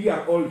we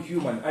are all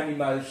human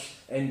animals,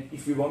 and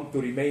if we want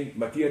to remain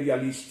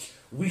materialists,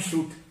 we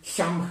should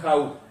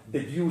somehow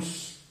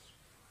deduce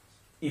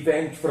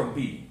event from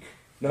being.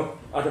 No?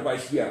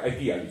 Otherwise we are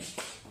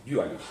idealists,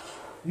 dualists.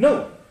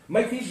 No,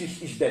 my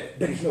thesis is that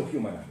there is no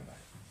human animal.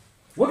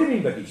 What do you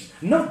mean by this?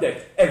 Not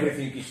that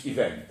everything is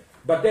event,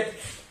 but that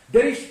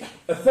there is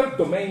a third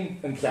domain,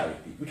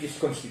 anxiety, which is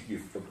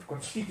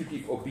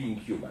constitutive of being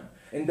human.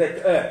 And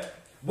that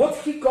what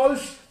he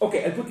calls,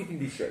 okay, I'll put it in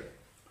this way.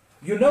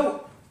 You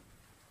know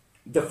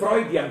the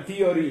Freudian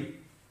theory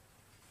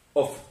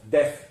of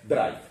death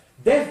drive.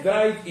 Death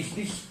drive is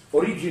this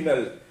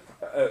original,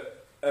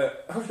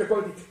 how should I call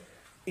it?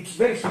 It's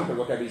very simple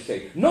what I will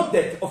say. Not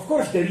that, of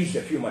course, there is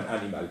a human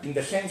animal, in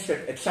the sense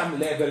that at some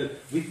level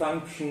we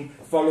function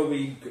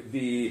following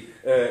the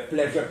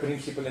pleasure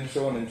principle and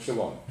so on and so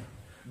on.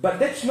 But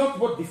that's not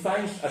what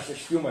defines us as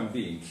human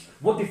beings.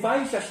 What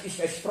defines us is,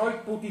 as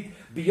Freud put it,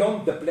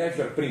 beyond the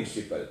pleasure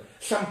principle.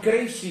 Some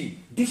crazy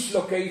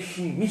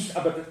dislocation,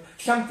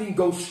 something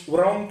goes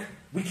wrong,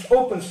 which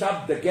opens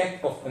up the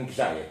gap of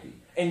anxiety.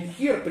 And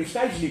here,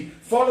 precisely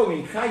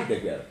following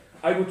Heidegger,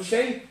 I would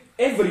say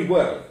every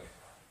world,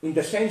 in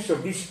the sense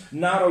of this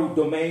narrow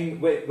domain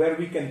where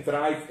we can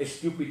thrive as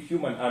stupid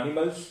human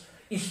animals,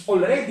 is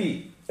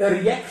already a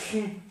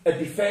reaction, a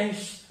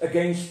defense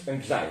against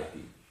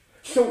anxiety.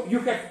 So you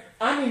have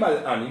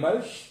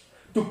animals.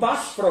 To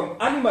pass from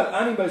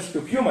animals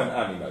to human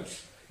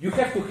animals, you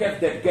have to have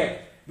that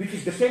gap, which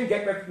is the same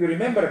gap that you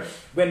remember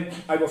when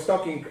I was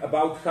talking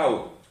about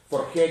how,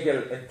 for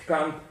Hegel and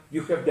Kant,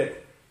 you have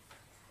that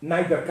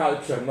neither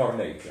culture nor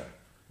nature.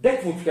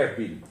 That would have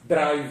been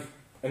drive,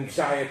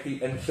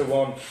 anxiety, and so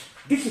on.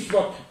 This is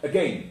what,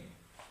 again,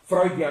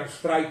 Freudians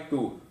tried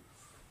to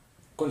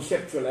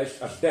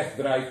conceptualize as death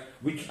drive,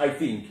 which I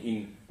think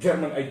in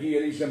German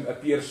idealism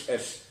appears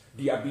as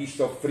the abyss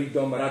of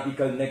freedom,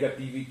 radical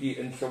negativity,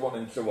 and so on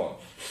and so on.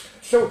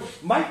 So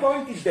my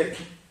point is that,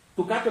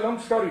 to cut a long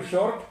story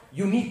short,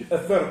 you need a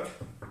third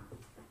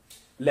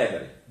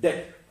level.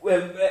 That,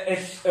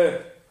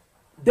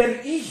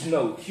 there is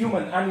no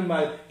human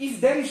animal.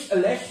 If there is a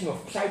lesson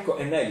of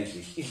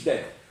psychoanalysis, is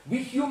that we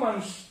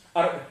humans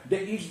are,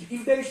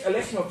 if there is a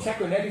lesson of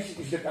psychoanalysis,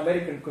 is that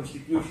American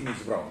Constitution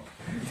is wrong.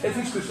 That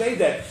is to say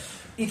that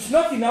it's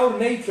not in our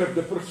nature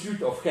the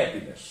pursuit of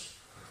happiness.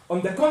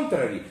 On the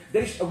contrary,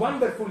 there is a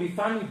wonderfully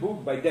funny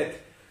book by that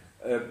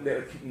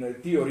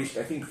theorist,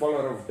 I think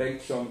follower of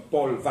Bateson,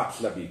 Paul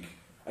Watzlawick.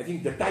 I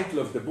think the title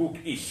of the book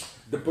is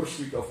The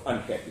Pursuit of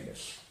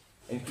Unhappiness.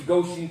 And he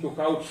goes into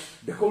how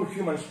the whole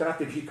human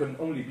strategy can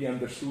only be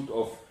understood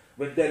of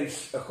when there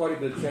is a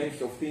horrible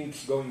chance of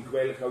things going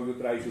well, how you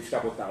try to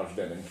sabotage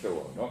them and so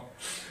on. No?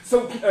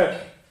 So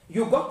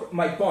you got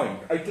my point.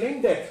 I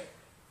claim that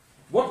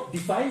what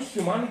defines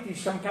humanity is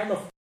some kind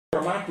of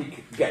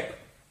traumatic gap.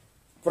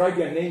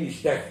 Freudian name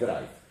is death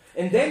drive.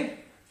 And then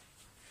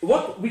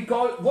what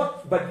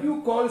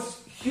Badiou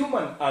calls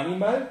human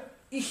animal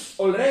is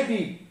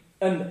already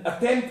an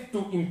attempt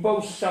to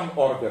impose some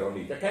order on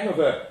it, a kind of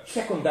a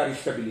secondary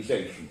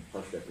stabilization,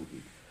 how should I put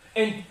it.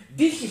 And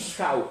this is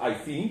how I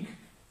think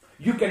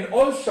you can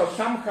also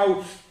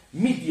somehow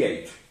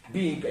mediate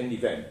being an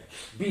event,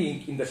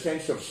 being in the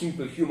sense of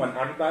simple human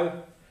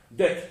animal,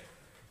 that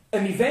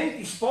an event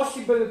is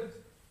possible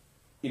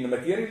in a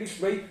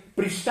materialist way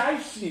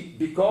precisely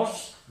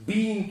because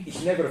being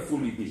is never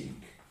fully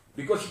being.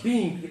 Because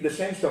being in the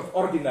sense of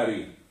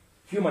ordinary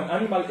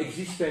human-animal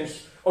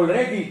existence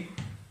already,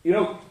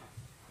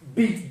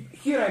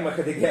 here I'm a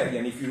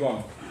Heideggerian if you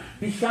want,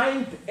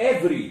 behind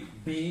every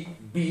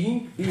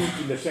being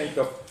in the sense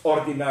of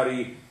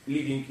ordinary,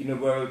 living in a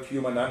world,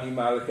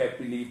 human-animal,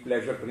 happily,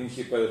 pleasure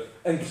principle,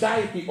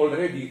 anxiety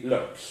already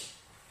lurks.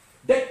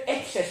 That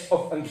excess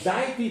of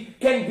anxiety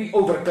can be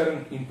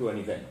overturned into an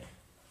event,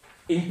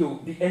 into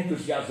the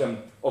enthusiasm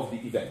of the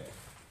event.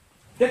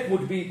 That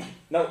would be,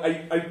 now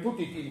I put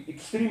it in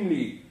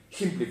extremely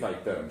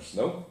simplified terms,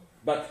 no?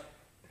 But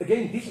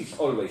again, this is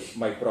always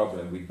my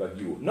problem with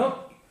Badiou.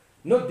 Not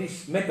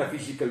this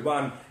metaphysical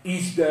one,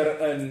 is there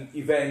an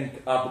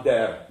event up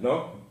there,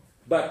 no?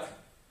 But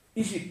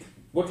is it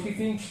what he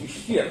thinks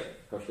is here?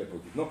 How should I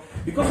put it? No?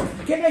 Because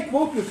can I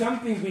quote you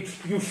something which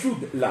you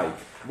should like,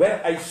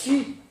 where I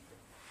see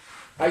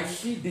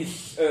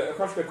this,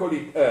 how should I call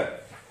it?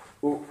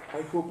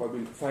 I hope I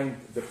will find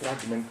the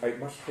fragment. I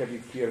must have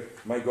it here.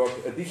 My God,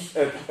 this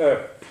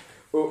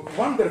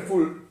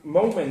wonderful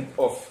moment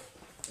of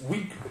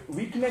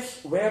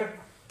weakness where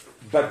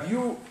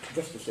Badiou,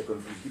 just a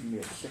second, please give me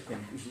a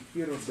second. Is it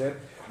here or there?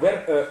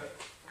 Where,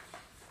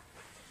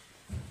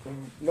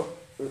 no.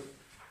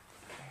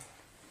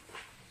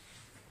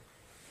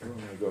 Oh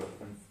my God.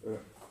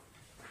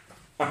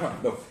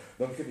 No,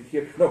 don't get it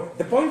here. No,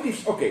 the point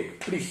is, okay,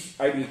 please,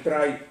 I will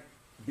try,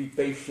 be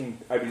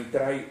patient, I will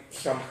try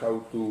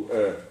somehow to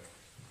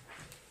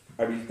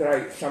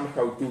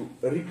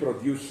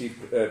reproduce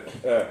it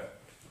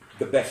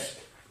the best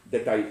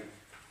that I...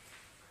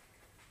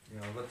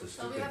 Yeah, I'll let the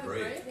Shall we stupid have a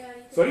break. break?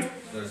 Sorry?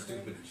 No,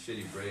 stupid,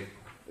 shitty break.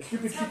 A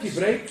stupid shitty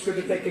break so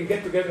that I can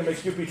get together my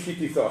stupid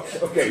shitty thoughts.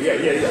 Okay,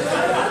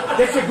 yeah.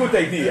 That's a good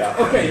idea.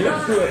 Okay,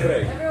 let's do a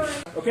break.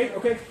 Okay.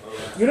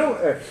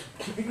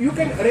 You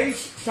can raise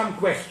some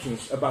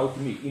questions about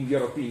me in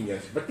your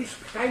opinions, but this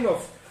kind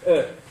of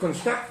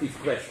constructive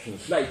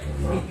questions, like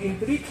it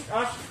intrigues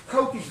us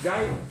how this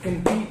guy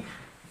can be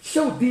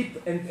so deep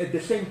and at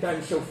the same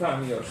time so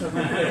funny or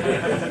something.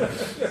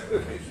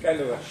 It's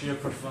kind of a sheer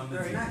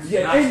profundity. Very nice.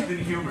 Yeah,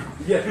 Nasty humor.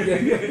 Yeah.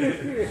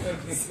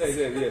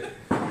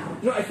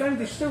 No, I find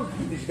this so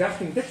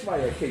disgusting. That's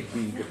why I hate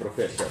being a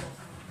professor.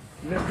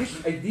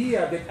 This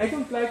idea that I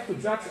don't like to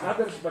judge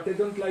others, but I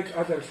don't like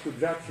others to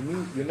judge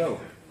me,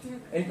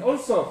 And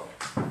also,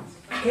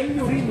 can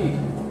you really...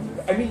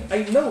 I mean,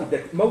 I know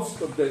that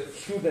most of the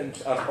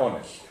students are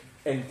honest,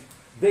 and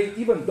they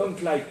even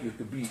don't like you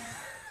to be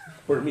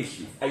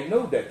permissive. I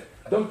know that.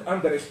 Don't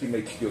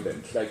underestimate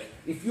students. Like,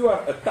 if you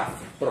are a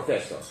tough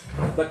professor,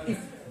 but if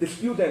the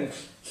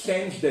students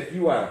sense that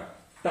you are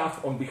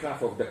tough on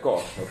behalf of the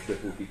cause,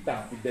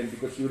 tough with them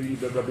because you really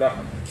blah, blah, blah.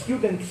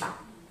 Students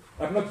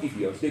are not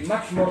idiots. They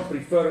much more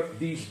prefer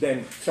this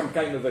than some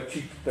kind of a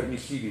cheap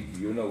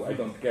permissivity, I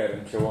don't care,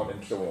 and so on,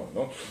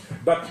 no?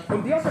 But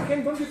on the other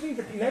hand, don't you think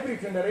that in every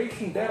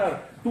generation there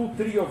are 2,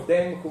 3 of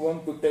them who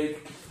want to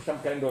take some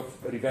kind of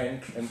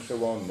revenge and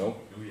so on, no?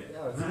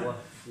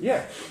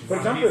 Yeah. For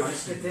example,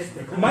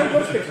 my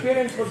worst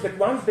experience was that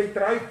once they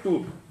tried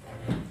to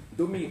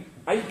do me,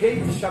 I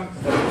gave some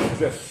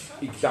religious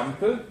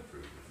example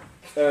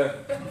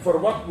for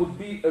what would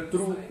be a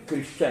true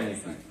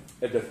Christianity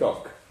at the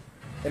talk.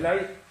 And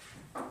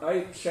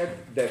I said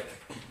that,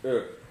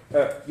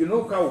 you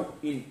know how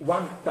in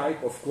one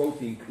type of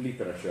quoting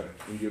literature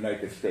in the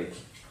United States,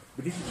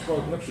 but this is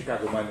called not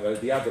Chicago Manual,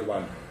 the other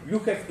one, you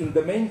have in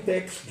the main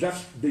text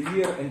just the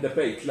year and the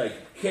page,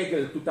 like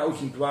Hegel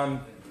 2001,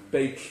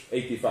 page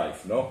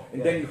 85, no?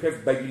 And then you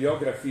have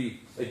bibliography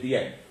at the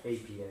end.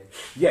 APA.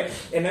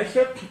 Yes, and I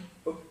said,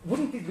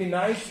 wouldn't it be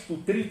nice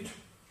to treat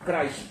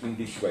Christ in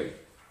this way?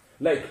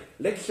 Like,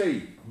 let's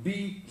say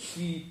B,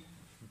 C,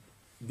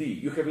 D.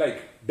 You have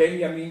like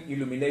Benjamin,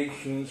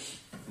 Illuminations,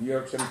 New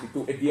York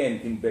 72, at the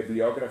end in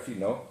bibliography,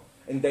 no?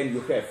 And then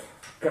you have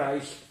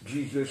Christ,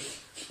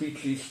 Jesus,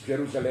 speeches,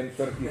 Jerusalem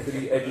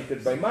 33,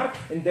 edited by Mark,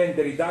 and then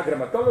the Derrida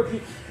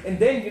grammatology, and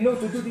then,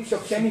 to do this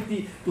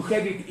obscenity, to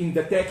have it in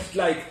the text,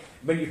 like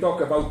when you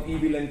talk about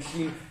evil and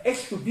sin.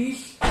 As to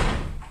this,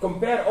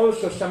 compare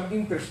also some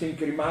interesting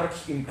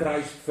remarks in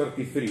Christ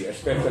 33,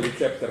 especially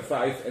chapter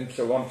 5 and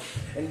so on.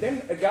 And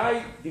then a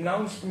guy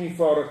denounced me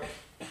for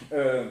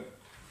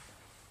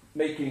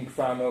making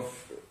fun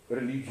of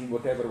religion,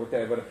 whatever,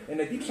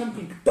 and I did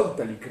something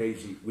totally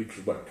crazy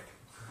which worked.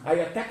 I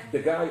attacked the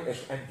guy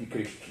as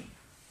anti-Christian.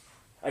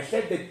 I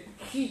said that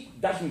he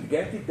doesn't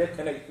get it,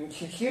 and I'm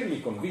sincerely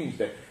convinced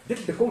that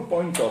that's the whole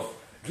point of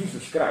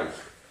Jesus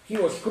Christ. He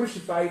was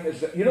crucified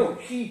as,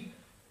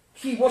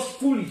 he was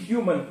fully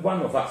human,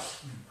 one of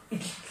us.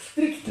 It's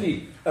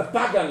strictly a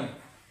pagan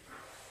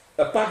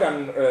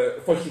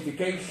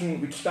falsification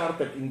which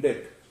started in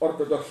that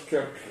Orthodox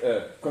Church,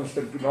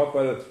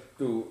 Constantinople,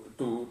 to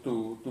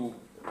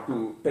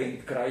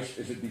paint Christ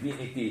as a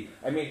divinity.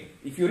 I mean,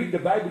 if you read the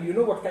Bible, you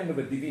know what kind of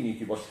a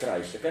divinity was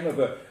Christ. A kind of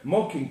a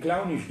mocking,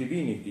 clownish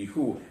divinity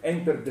who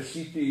entered the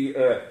city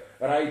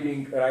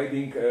riding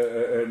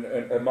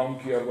a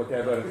monkey or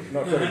whatever.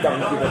 No, sorry,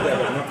 donkey,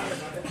 whatever.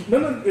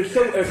 No.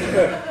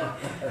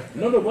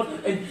 So, what?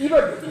 And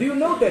even, do you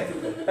know that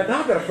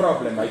another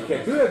problem I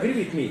have? Do you agree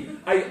with me?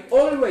 I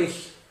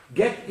always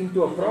get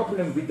into a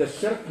problem with a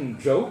certain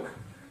joke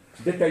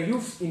that I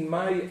use in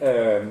my,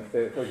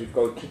 how is it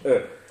called,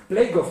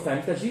 Plague of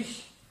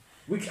Fantasies,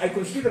 which I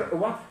consider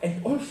one,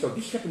 and also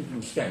this happened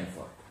in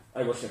Stanford.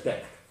 I was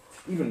attacked.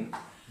 Even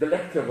the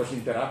lecture was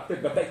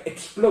interrupted, but I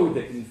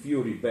exploded in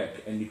fury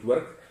back, and it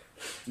worked.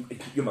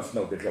 You must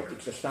know the joke.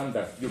 It's a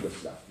standard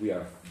Yugoslav. We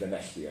are the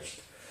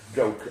nastiest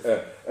joke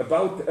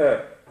about.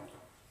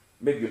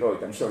 Maybe you know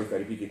it. I'm sorry if I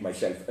repeat it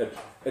myself.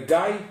 A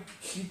guy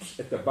sits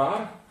at a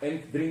bar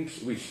and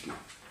drinks whiskey,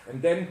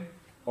 and then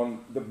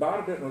on the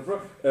bar,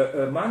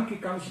 a monkey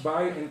comes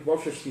by and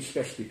washes his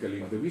testicle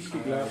in the whiskey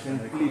glass and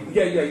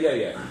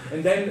yeah.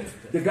 And then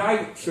the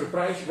guy,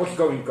 surprised, what's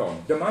going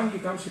on? The monkey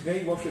comes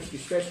again, washes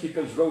his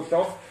testicles, goes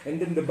off,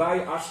 and then the guy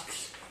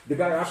asks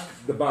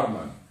the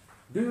barman,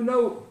 do you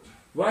know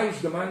why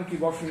is the monkey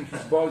washing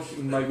his balls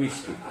in my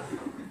whiskey?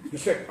 He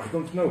said, I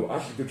don't know,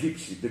 ask the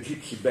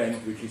gypsy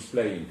band which is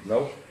playing,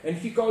 no? And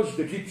he calls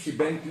the gypsy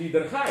band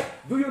leader, hi,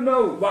 do you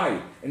know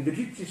why? And the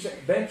gypsy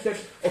band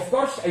says, of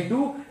course I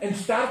do, and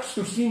starts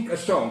to sing a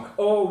song.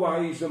 Oh,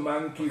 why is a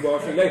monkey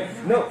washing?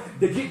 No,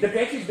 the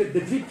catch is that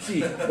the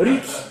gypsy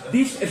reads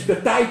this as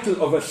the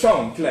title of a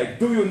song, like,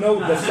 do you know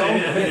the song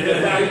and the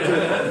title?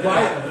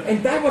 Why?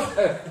 And I was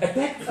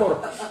attacked for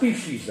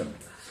speciesism.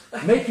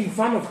 Making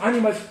fun of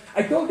animals.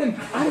 I told them,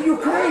 are you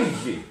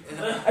crazy?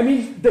 I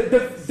mean,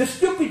 the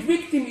stupid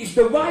victim is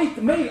the white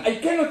male. I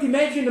cannot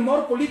imagine a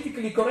more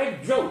politically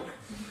correct joke.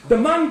 The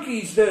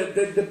monkey is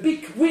the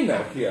big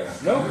winner here,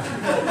 no?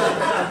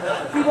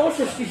 He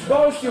washes his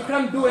balls, you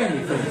can't do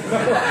anything.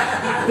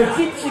 The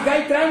gypsy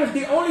guy tries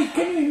the only,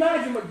 can you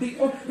imagine,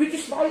 which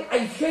is why I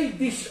hate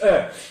this,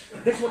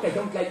 that's what I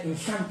don't like in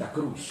Santa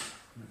Cruz,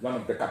 one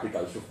of the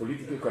capitals of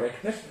political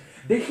correctness.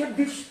 They have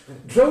these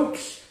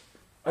jokes,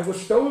 I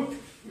was told,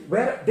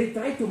 where they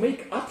try to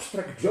make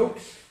abstract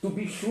jokes to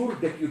be sure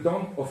that you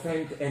don't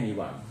offend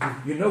anyone.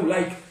 You know,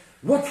 like,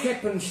 what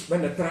happens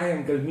when a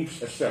triangle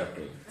meets a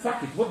circle?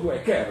 Fuck it, what do I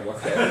care what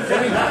happens?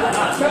 I mean,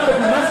 somebody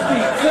must be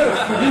hurt,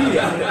 really,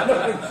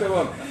 and so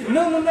on.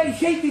 No, I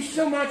hate this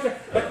so much.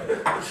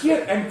 But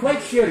here, I'm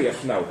quite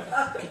serious now.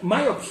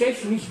 My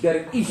obsession is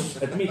there is,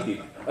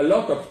 admitted, a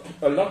lot of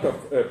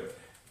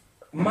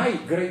my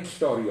great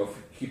story of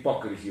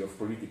hypocrisy of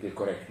political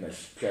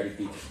correctness,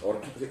 charity,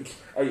 or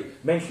I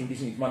mentioned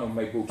this in one of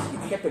my books.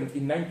 It happened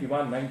in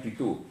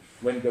 91-92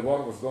 when the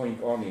war was going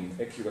on in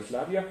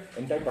ex-Yugoslavia,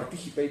 and I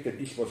participated.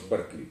 This was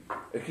Berkeley,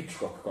 a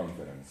Hitchcock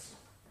conference,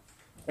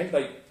 and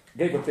I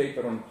gave a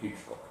paper on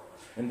Hitchcock.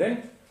 And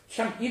then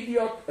some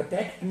idiot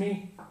attacked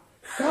me.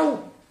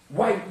 How,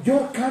 while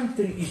your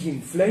country is in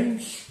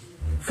flames,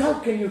 how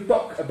can you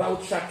talk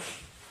about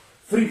such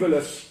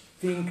frivolous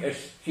thing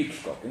as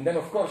Hitchcock? And then,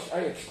 of course, I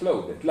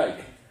exploded like,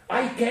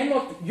 I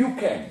cannot, you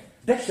can.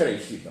 That's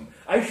racism.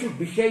 I should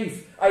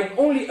behave. I'm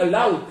only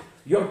allowed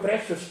your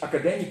precious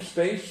academic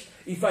space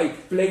if I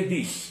play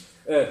this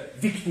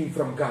victim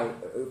from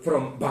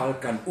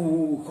Balkan.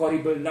 Ooh,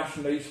 horrible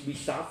nationalists, we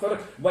suffer.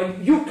 While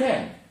you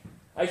can.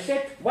 I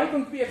said, why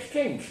don't we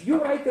exchange?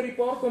 You write a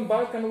report on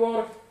Balkan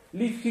War,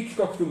 leave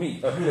Hitchcock to me.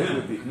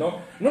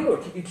 No,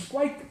 it's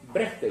quite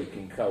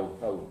breathtaking how.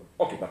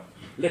 Okay, but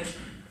let's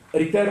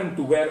return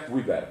to where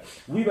we were.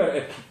 We were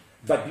at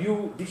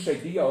Badiou, this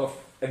idea of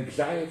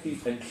anxiety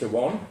and so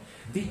on.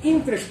 The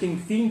interesting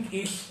thing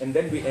is, and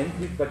then we end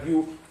with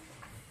Badiou,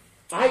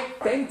 I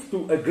tend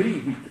to agree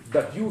with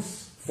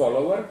Badiou's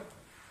follower,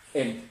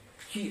 and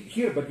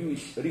here Badiou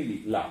is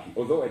really lucky,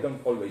 although I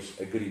don't always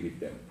agree with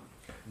them.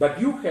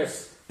 Badiou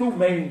has two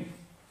main,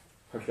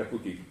 how should I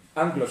put it,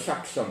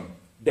 Anglo-Saxon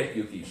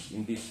deputies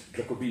in this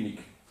Jacobinic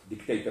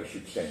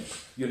dictatorship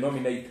sense. You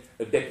nominate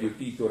a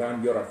deputy to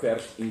run your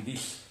affairs in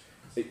this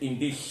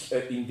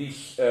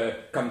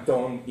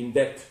canton, in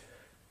that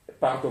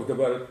part of the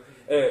world.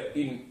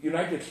 In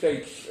United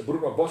States,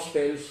 Bruno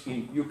Bostels,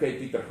 in UK,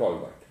 Peter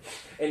Holwart.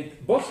 And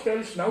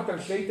Bostels, now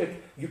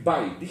translated, you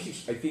buy it. This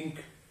is, I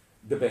think,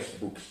 the best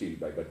book still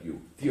by Badiou,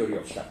 Theory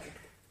of Subject.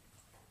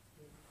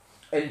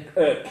 And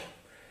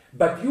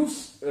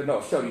Bostels'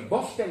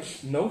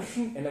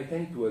 notion, and I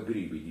tend to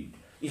agree with it,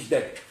 is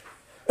that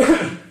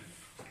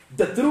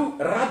the true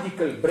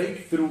radical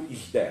breakthrough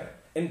is there,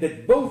 and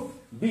that both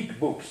big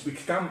books,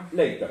 which come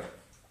later,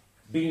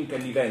 Being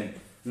an Event,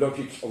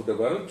 Logics of the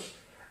World,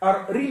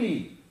 are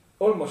really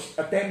almost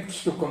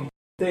attempts to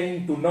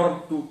contain,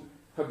 how do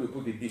you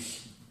put it,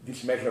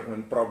 these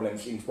measurement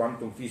problems in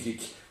quantum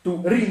physics, to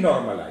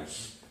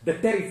renormalize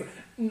the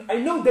I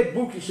know that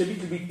book is a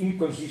little bit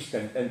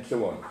inconsistent and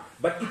so on,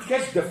 but it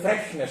has the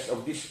freshness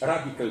of this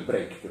radical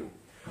breakthrough.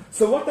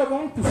 So what I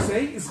want to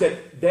say is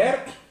that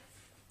there,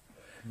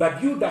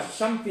 Badiou does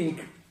something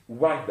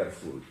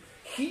wonderful.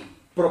 He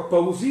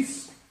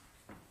proposes,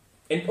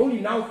 and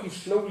only now he's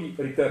slowly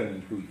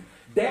returning to it.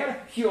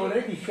 There he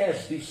already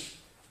has this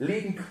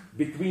link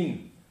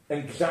between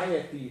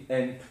anxiety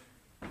and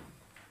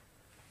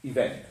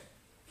event.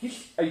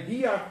 his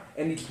idea,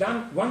 and it's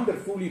done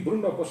wonderfully,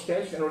 Bruno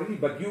Bostels and already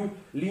Badiou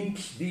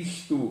links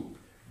these to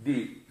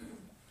the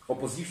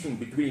opposition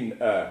between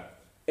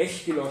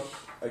Aeschylus,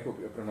 I hope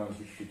I pronounce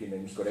this shitty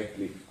names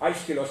correctly,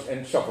 Aeschylus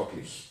and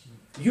Sophocles.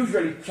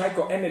 Usually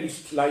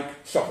psychoanalysts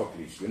like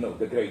Sophocles, you know,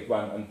 the great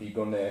one,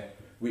 Antigone,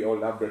 we all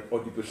love that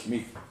Oedipus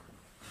myth.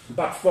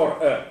 But for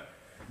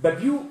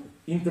Badiou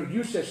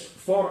introduces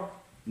 4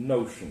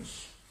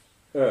 notions.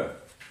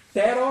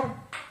 Terror,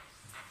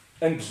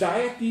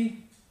 anxiety,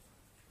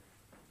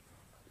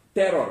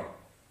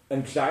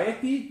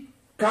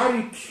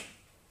 courage,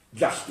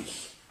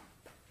 justice.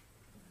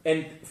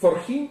 And for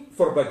him,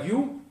 for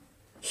Badiou,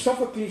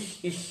 Sophocles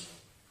is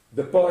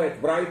the poet,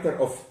 writer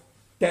of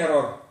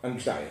terror,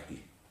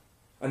 anxiety.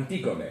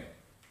 Antigone,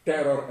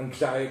 terror,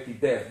 anxiety,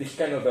 death, this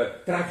kind of a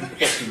tragic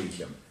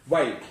pessimism.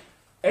 While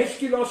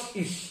Aeschylus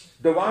is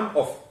the one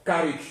of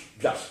courage,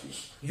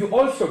 justice. You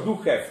also do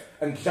have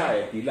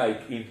anxiety,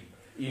 like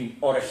in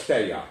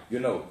Oresteia, you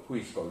know, who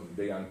is called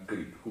the young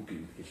Greek, who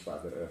killed his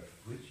father.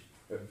 Which?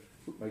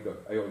 My God,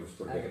 I always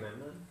forget.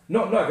 Agamemnon?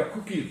 No,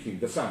 who killed him?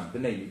 The son, the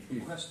name.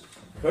 Orestes.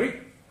 Sorry?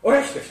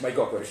 Orestes, my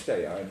God,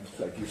 Oresteia. I'm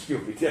slightly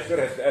stupid. Yes,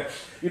 Orestes.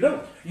 You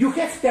know, you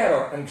have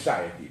terror,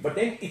 anxiety, but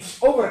then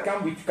it's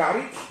overcome with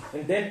courage,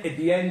 and then at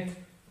the end,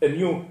 a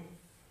new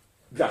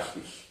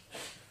justice.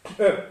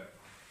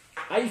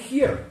 I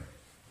here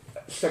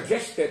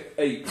suggested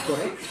a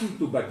correction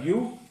to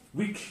Badiou,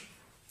 which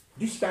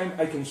this time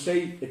I can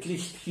say, at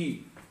least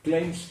he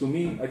claims to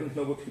me, I don't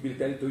know what he will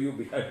tell to you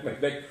behind my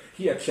back,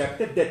 he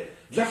accepted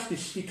that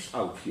justice sticks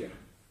out here.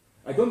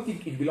 I don't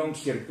think it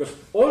belongs here, because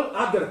all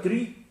other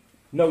 3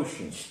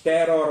 notions,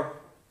 terror,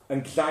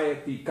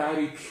 anxiety,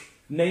 courage,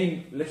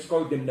 name, let's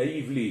call them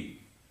naively,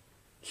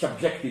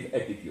 subjective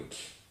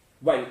attitudes,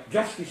 while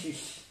justice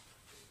is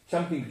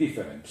something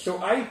different. So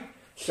I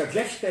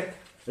suggested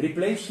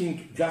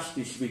replacing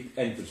justice with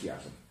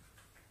enthusiasm.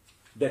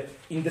 That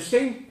in the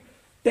same,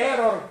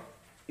 terror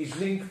is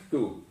linked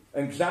to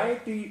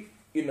anxiety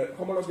in a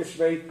homologous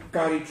way,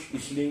 courage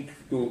is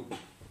linked to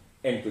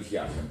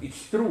enthusiasm.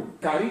 It's through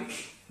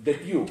courage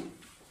that you,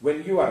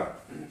 when you are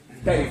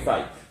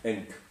terrified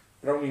and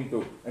thrown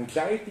into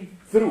anxiety,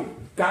 through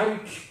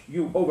courage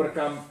you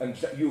overcome and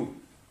you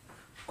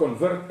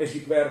convert, as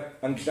it were,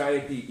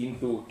 anxiety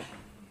into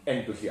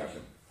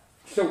enthusiasm.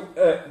 So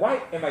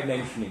why am I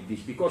mentioning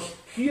this? Because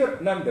here,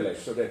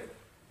 nonetheless, so that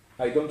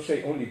I don't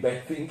say only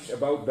bad things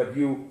about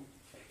Badiou,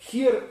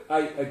 here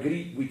I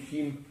agree with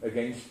him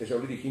against, as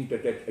already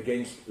hinted at,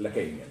 against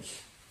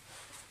Lacanians.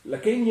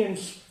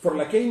 For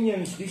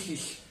Lacanians, this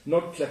is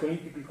not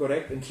psychoanalytically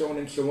correct and so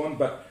on,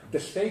 but the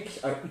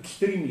stakes are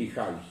extremely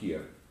high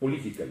here,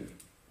 politically.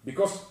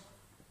 Because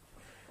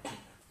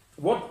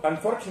what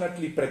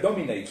unfortunately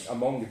predominates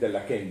among the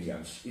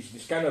Lacanians is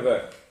this kind of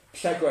a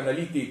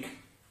psychoanalytic,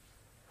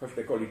 how should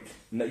I call it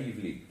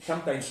naively,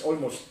 sometimes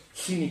almost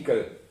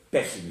cynical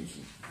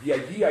pessimism. The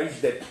idea is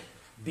that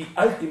the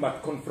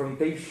ultimate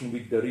confrontation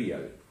with the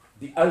real,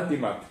 the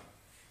ultimate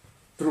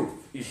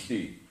truth is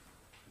the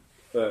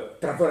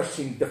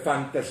traversing the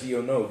fantasy,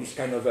 you know, this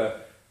kind of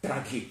a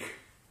tragic,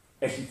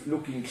 as if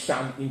looking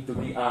sun into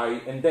the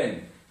eye, and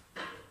then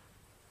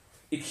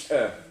it's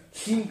a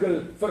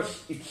single,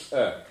 first it's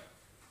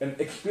an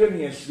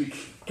experience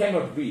which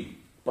cannot be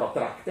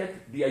protracted.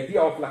 The idea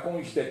of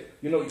Lacan is that,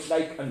 you know, it's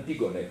like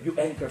Antigone. You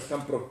enter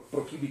some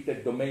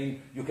prohibited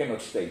domain, you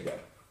cannot stay there.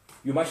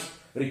 You must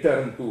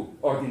return to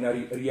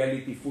ordinary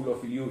reality full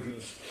of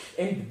illusions.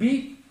 And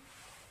B,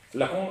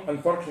 Lacan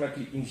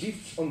unfortunately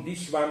insists on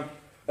this one,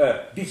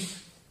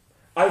 this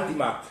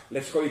ultimate,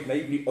 let's call it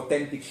naively,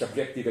 authentic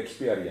subjective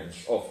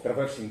experience of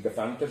traversing the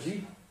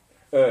fantasy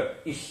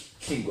is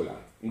singular,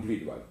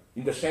 individual,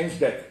 in the sense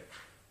that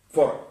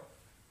for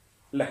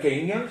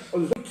Lacanians,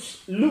 although it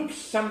looks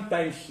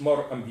sometimes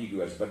more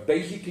ambiguous, but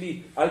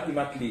basically,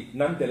 ultimately,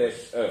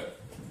 nonetheless,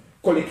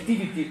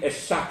 collectivity as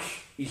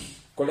such is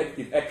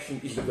collective action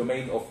is the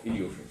domain of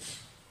illusions.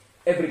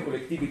 Every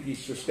collectivity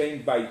is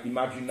sustained by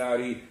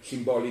imaginary,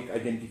 symbolic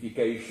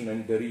identification,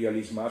 and the real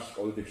is mask,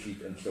 all the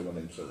shit, and so on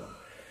and so on.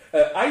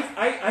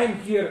 I am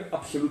here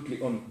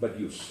absolutely on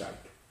Badiou's side.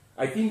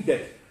 I think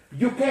that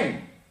you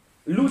can,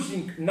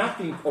 losing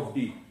nothing of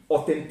the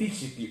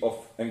authenticity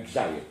of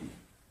anxiety,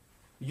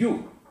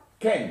 you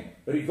can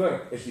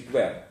revert, as it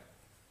were,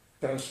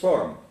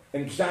 transform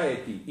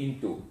anxiety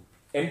into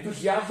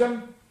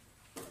enthusiasm,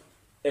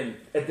 and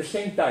at the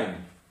same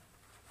time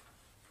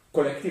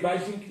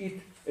collectivizing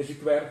it, as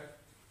it were,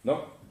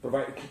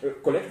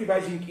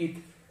 collectivizing it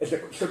as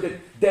a, so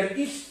that there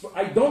is,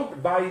 I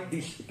don't buy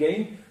this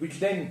game, which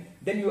then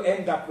you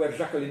end up where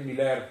Jacqueline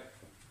Miller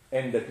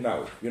ended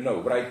now, you know,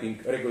 writing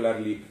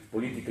regularly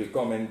political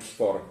comments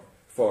for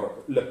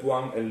Le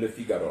Point and Le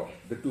Figaro,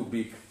 the two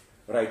big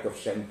right of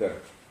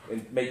center,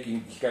 and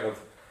making this kind of,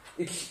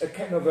 it's a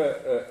kind of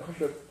a, how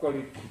should I call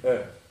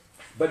it,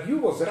 but you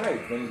was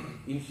right when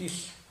in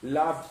his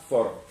love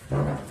for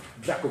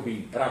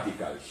Jacobin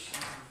radicals.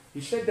 He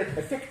said that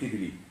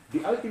effectively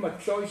the ultimate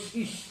choice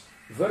is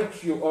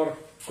virtue or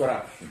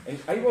corruption. And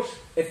I was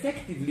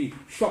effectively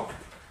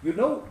shocked. You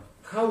know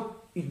how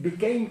it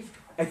became,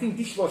 I think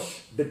this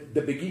was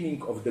the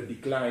beginning of the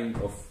decline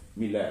of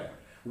Miller,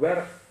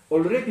 where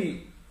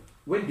already,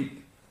 when did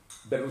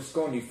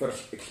Berlusconi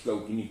first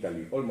explode in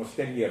Italy? Almost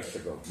 10 years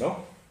ago,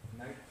 no?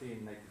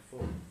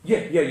 1994.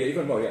 Yeah,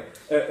 even more, yeah.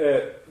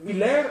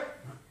 Miller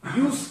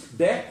used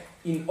that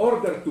in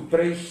order to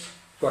praise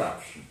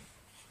corruption.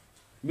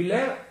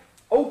 Miller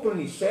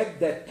openly said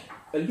that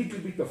a little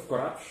bit of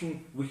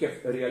corruption, we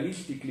have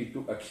realistically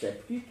to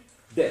accept it,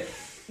 that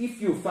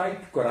if you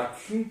fight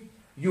corruption,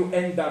 you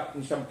end up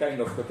in some kind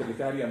of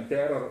totalitarian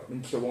terror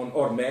and so on,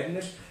 or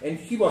madness. And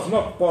he was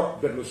not poor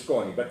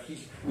Berlusconi, but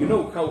you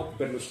know how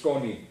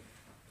Berlusconi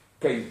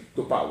came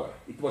to power.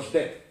 It was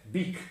that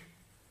big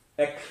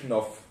action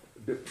of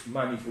the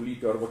Mani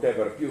Pulito or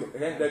whatever,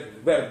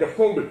 where the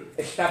whole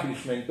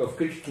establishment of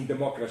Christian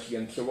democracy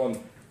and so on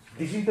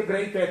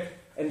disintegrated,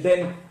 and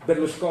then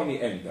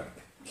Berlusconi entered.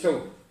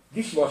 So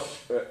this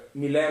was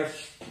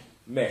Miller's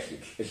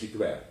message, as it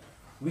were.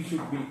 We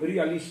should be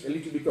realist, a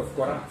little bit of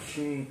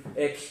corruption,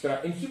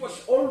 extra, and he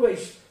was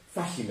always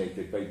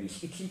fascinated by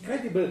this. It's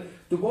incredible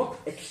to what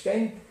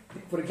extent,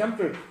 for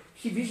example,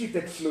 he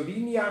visited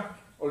Slovenia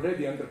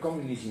already under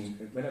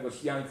communism. When I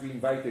was young, we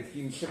invited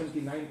him in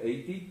 79,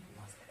 80,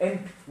 and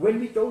when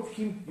we told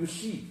him, you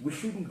see, we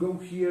shouldn't go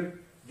here,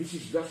 this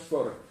is just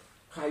for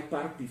high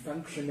party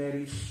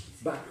functionaries,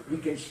 but we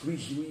can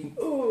squeeze you in.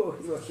 Oh,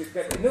 he was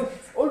kind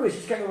of,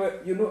 always kind of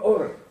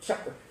a,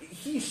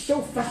 he's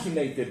so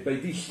fascinated by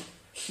this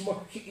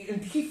small,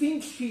 and he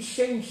thinks he's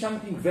saying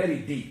something very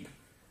deep.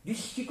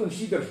 He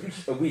considers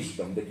this a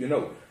wisdom, that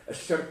a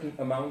certain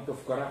amount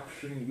of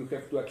corruption, you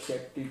have to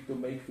accept it to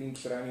make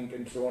things running,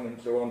 and so on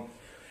and so on.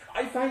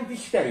 I find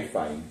this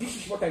terrifying. This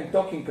is what I'm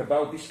talking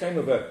about, this kind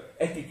of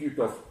attitude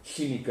of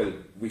cynical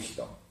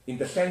wisdom, in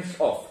the sense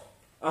of,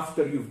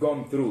 after you've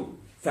gone through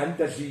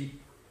fantasy,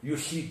 you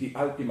see the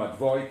ultimate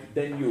void,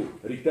 then you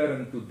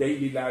return to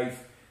daily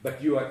life,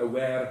 but you are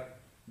aware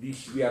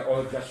we are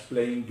all just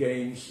playing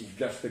games, it's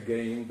just a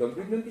game.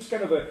 This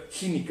kind of a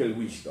cynical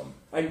wisdom.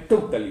 I'm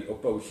totally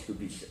opposed to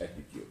this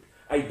attitude.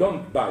 I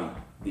don't buy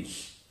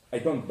this.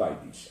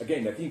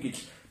 Again, I think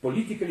it's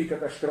politically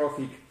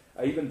catastrophic.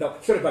 I even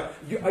doubt. Sorry, but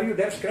are you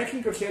there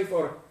scratching yourself,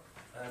 or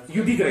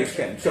you did raise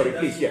hand? Sorry,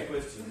 please, yeah.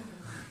 Question.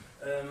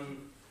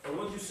 On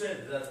what you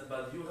said, that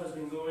Badiou has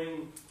been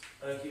going,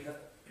 he had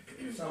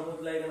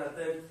somewhat like an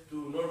attempt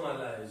to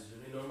renormalize,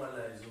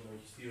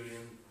 his theory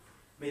and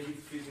make it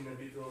fit in a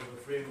bit of a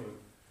framework.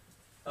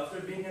 After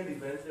being an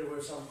event, there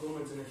were some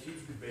comments and a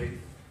huge debate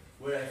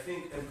where I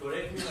think, and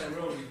correct me if I'm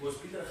wrong, it was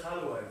Peter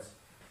Hallward's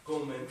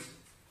comments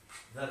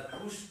that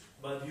pushed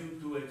Badiou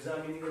to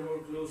examine even more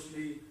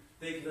closely,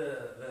 take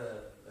the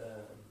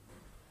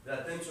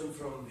attention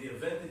from the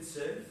event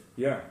itself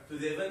to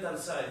the event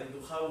outside,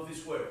 into how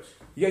this works.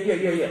 Yeah.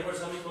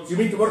 You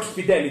mean the works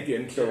fidelity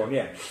and so on,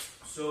 yeah.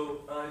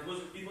 So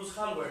it was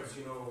Hallward's,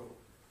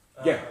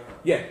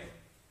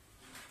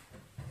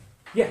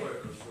 Yeah.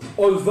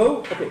 Although,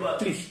 okay, but,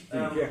 please.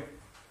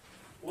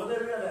 What I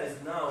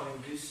realized now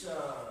in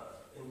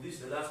this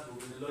the last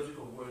book, in The Logic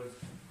of Words,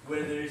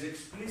 where there is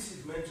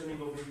explicit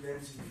mentioning of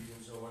intensity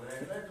and so on, and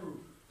I tried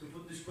to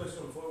put this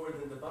question forward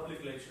in the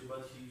public lecture,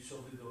 but he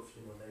shoved it off,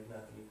 like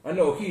nothing. I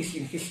know, he's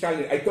in his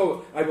style.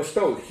 I was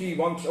told he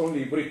wants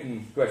only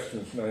written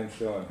questions, and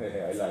so on.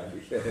 I like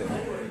this.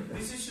 Anyway,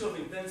 this issue of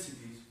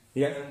intensities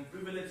and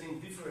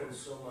privileging difference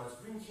so much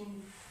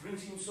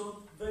brings him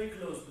so very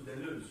close to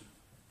Deleuze.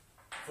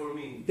 For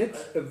me,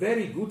 that's a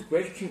very good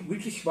question,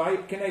 which is why,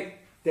 can I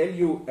tell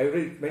you, I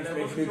already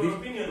mentioned your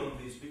opinion on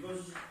this,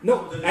 because...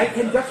 No, I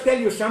can just tell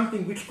you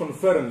something which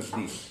confirms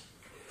this.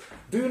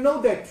 Do you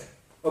know that,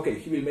 okay,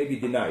 he will maybe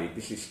deny it,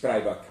 this is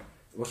private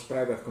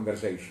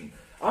conversation.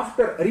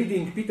 After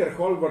reading Peter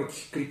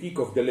Hallward's critique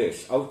of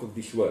Deleuze, Out of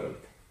This World,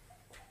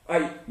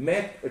 I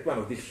met at one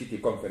of these city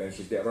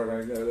conferences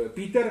there,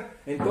 Peter,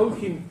 and told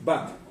him,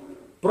 but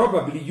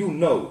probably you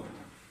know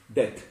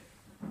that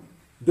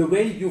the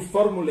way you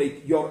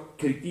formulate your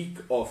critique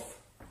of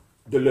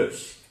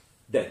Deleuze,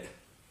 that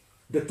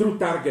the true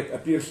target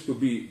appears to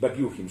be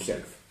Badiou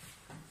himself.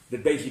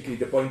 That basically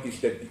the point is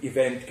that the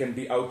event can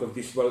be out of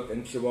this world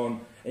and so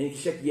on. And he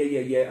said,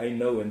 yeah, I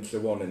know, and so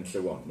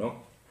on,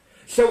 no?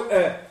 So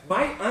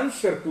my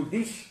answer to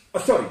this,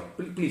 sorry,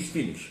 please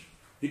finish.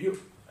 Did you?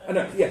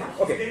 No, yeah,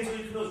 okay.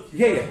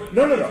 Yeah.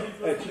 No.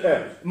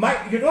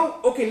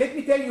 Okay, let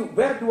me tell you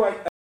where do I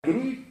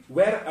agree,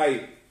 where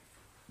I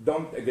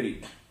don't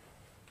agree.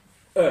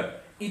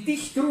 It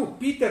is true,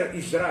 Peter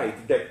is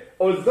right, that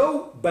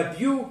although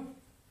Badiou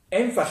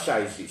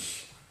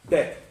emphasizes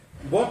that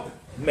what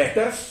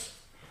matters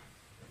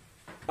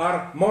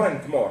are more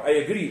and more, I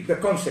agree, the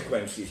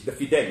consequences, the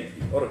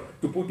fidelity, or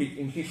to put it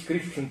in his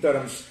Christian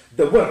terms,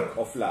 the work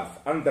of love,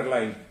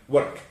 underline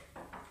work.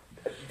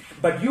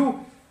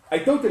 Badiou, I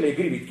totally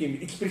agree with him,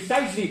 it's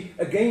precisely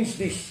against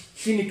this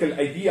cynical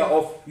idea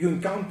of you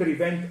encounter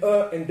event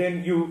and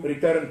then you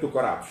return to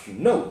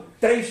corruption. No,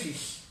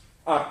 traces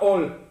are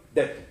all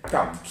that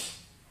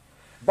counts.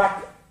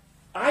 But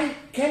I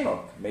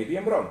cannot, maybe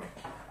I'm wrong,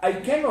 I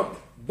cannot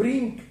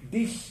bring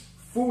this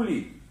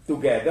fully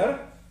together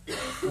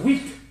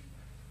with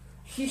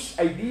his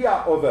idea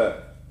of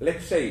a,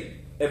 let's say,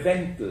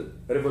 eventual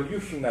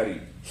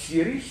revolutionary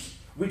series,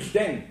 which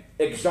then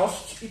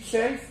exhausts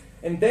itself,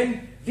 and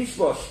then this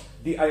was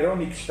the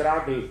ironic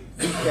struggle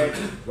we had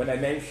when I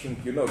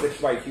mentioned,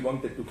 that's why he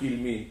wanted to kill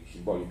me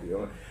symbolically.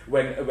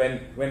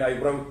 When I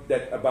wrote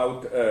that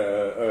about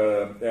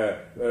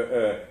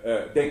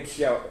Deng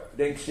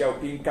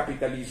Xiaoping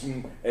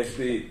capitalism as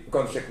the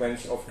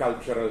consequence of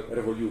cultural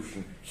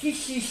revolution. He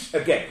sees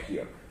a gap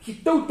here.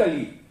 He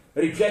totally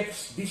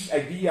rejects this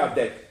idea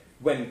that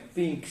when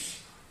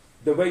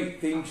the way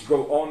things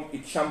go on,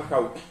 it's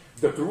somehow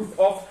the truth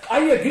of. I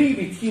agree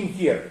with him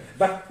here,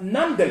 but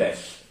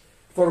nonetheless,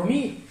 for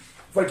me,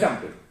 for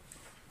example,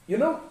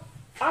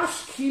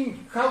 ask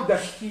him how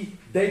does he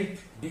date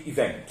the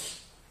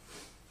events.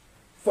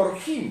 For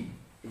him,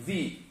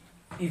 the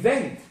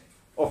event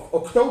of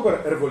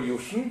October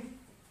Revolution,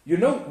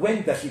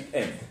 when does it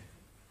end?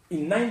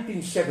 In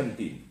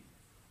 1917.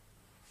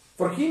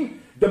 For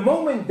him, the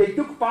moment they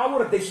took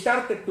power, they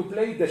started to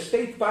play the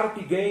state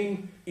party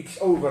game, it's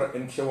over,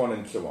 and so on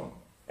and so on.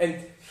 And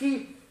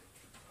he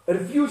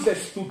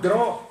refuses to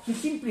draw, he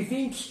simply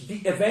thinks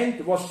the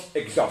event was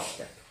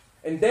exhausted.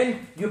 And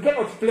then you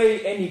cannot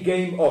play any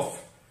game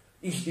of,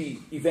 is the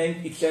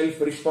event itself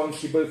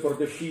responsible for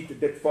the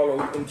shit that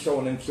followed, and so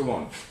on and so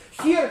on.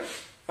 Here,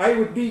 I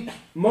would be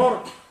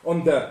more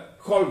on the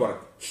Hallward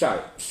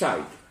side.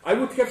 I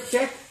would have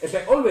said, as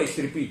I always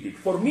repeat it,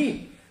 for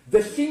me,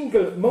 the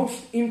single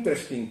most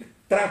interesting,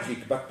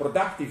 tragic, but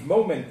productive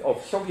moment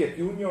of Soviet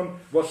Union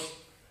was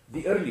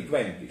the early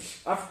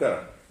 20s.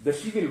 After the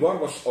Civil War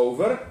was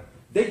over,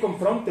 they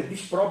confronted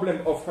this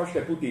problem of, how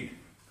should I put it,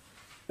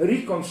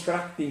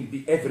 reconstructing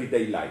the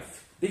everyday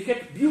life. They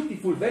had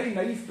beautiful, very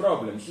naive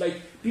problems,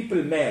 like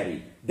people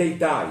marry, they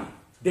die,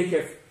 they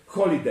have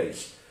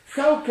holidays.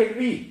 How can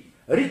we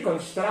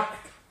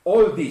reconstruct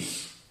all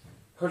these,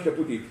 how should I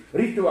put it,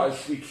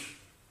 rituals which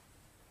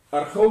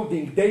are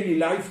holding daily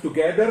life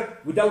together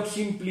without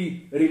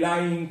simply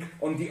relying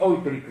on the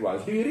old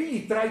rituals? They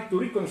really tried to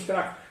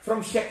reconstruct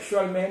from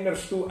sexual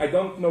manners to I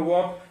don't know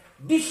what.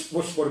 This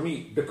was for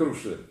me the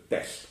crucial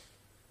test.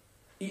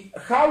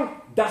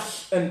 How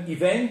does an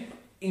event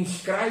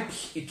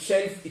inscribes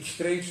itself, its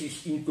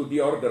traces into the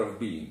order of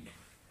being?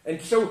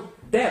 And so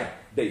there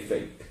they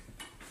failed.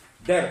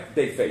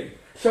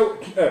 So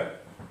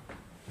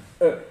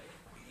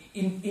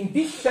in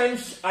this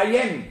sense, I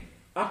am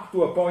up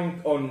to a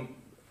point on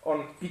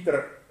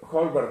Peter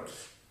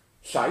Hallward's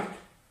side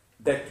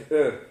that,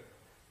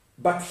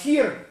 but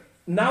here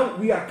now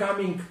we are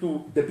coming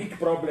to the big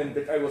problem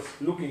that I was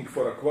looking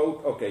for a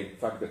quote. Okay,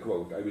 fuck the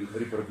quote. I will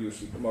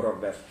reproduce it more or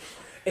less.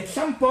 At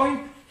some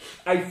point,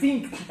 I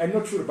think, I'm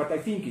not sure, but I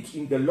think it's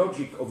in the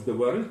logic of the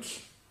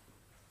worlds.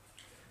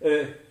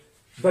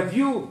 But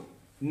you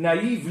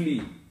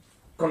naively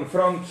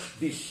confront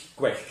this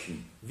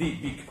question, the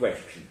big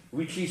question,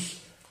 which is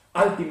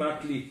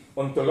ultimately,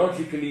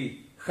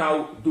 ontologically,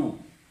 how do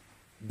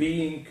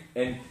being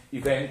and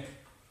event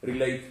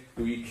relate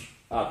to each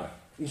other?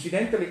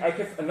 Incidentally, I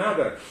have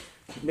another,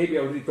 maybe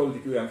I already told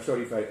it to you, I'm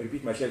sorry if I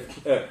repeat myself,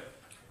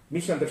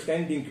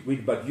 misunderstanding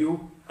with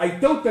Badiou. I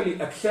totally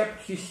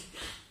accept his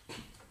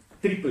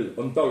triple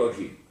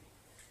ontology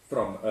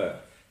from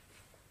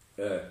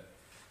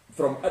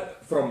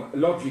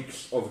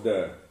logics of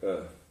the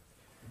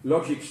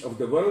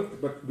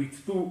world, but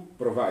with two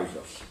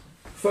provisos.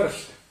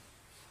 First,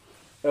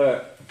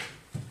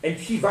 and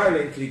he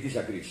violently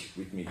disagrees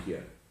with me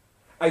here,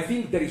 I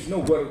think there is no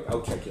world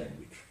outside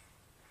language.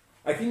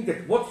 I think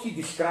that what he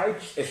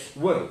describes as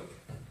world,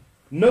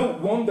 no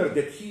wonder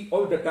that he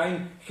all the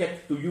time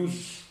had to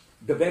use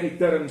the very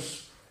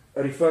terms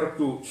refer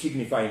to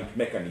signifying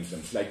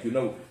mechanisms, like,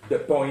 the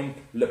point,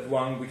 le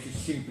point, which is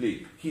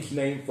simply his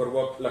name for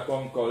what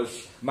Lacan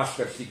calls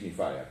master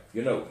signifier.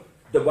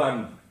 The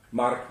one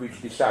mark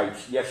which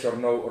decides yes or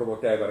no or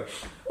whatever.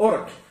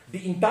 Or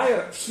the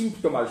entire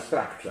symptomal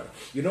structure.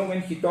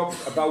 When he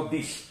talks about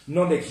this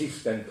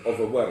non-existent of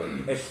a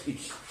world as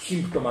its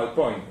symptomal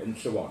point and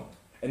so on.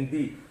 And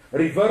the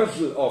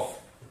reversal of,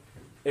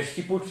 as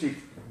he puts it,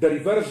 the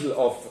reversal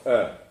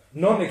of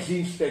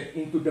non-existent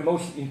into the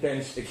most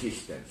intense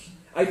existence.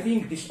 I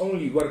think this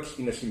only works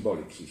in a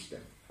symbolic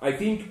system. I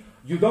think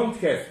you don't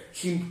have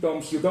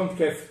symptoms, you don't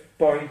have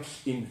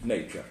points in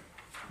nature.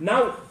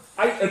 Now,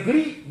 I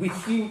agree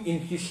with him in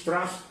his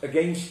trust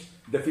against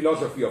the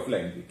philosophy of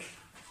language.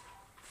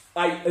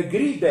 I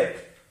agree that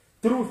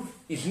truth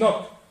is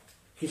not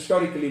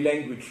historically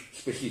language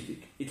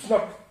specific. It's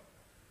not,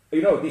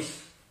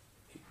 this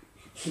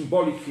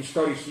symbolic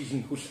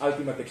historicism whose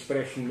ultimate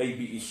expression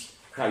maybe is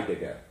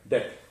Heidegger,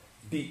 that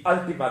the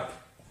ultimate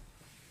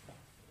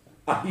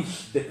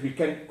abyss that we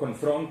can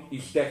confront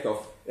is that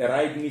of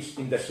Ereignis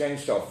in the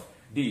sense of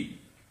the,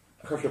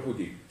 how should I put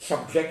it,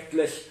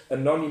 subjectless,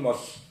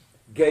 anonymous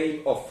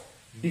game of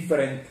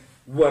different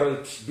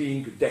worlds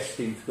being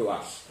destined to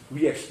us.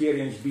 We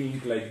experience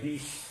being like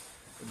this,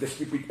 the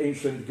stupid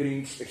ancient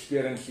Greeks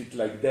experience it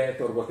like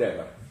that, or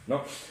whatever.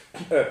 No?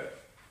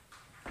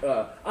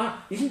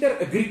 Isn't there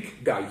a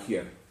Greek guy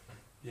here?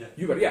 Yeah.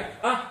 You were, yeah.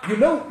 You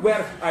know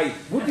where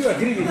would you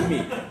agree with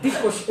me? This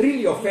was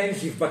really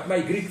offensive, but my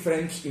Greek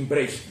friends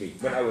embraced me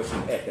when I was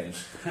in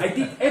Athens. I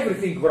did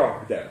everything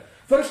wrong there.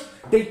 First,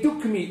 they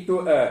took me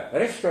to a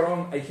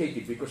restaurant. I hate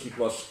it because it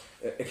was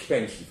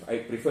expensive. I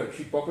prefer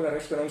cheap, popular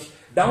restaurants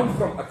down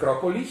from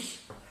Acropolis.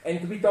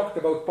 And we talked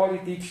about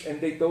politics, and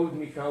they told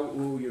me how,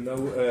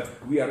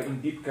 we are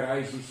in deep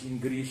crisis in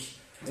Greece.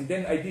 And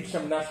then I did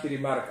some nasty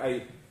remark.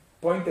 I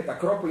pointed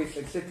Acropolis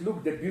and said,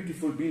 look, that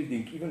beautiful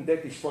building, even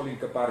that is falling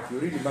apart. You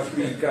really must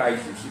be in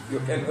crisis if you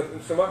cannot,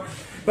 and so on.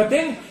 But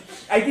then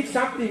I did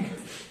something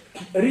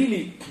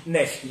really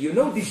nasty. You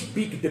know this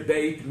big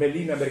debate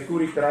Melina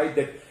Mercouri tried,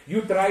 that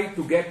you try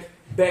to get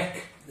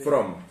back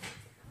from,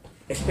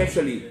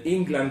 especially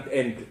England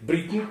and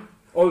Britain,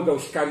 all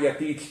those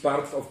caryatids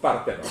parts of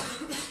Parthenon.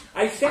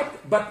 I said,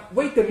 but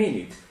wait a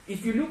minute.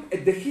 If you look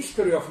at the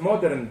history of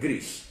modern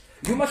Greece,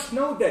 you must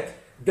know that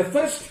the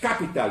first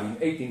capital in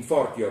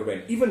 1840 or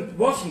when even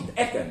wasn't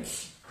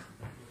Athens.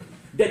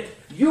 That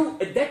you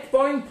at that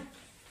point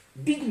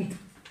didn't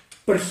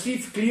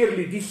perceive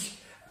clearly this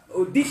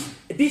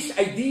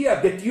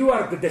idea that you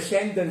are the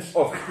descendants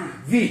of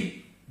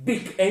the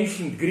big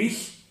ancient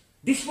Greece.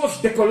 This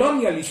was the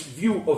colonialist view of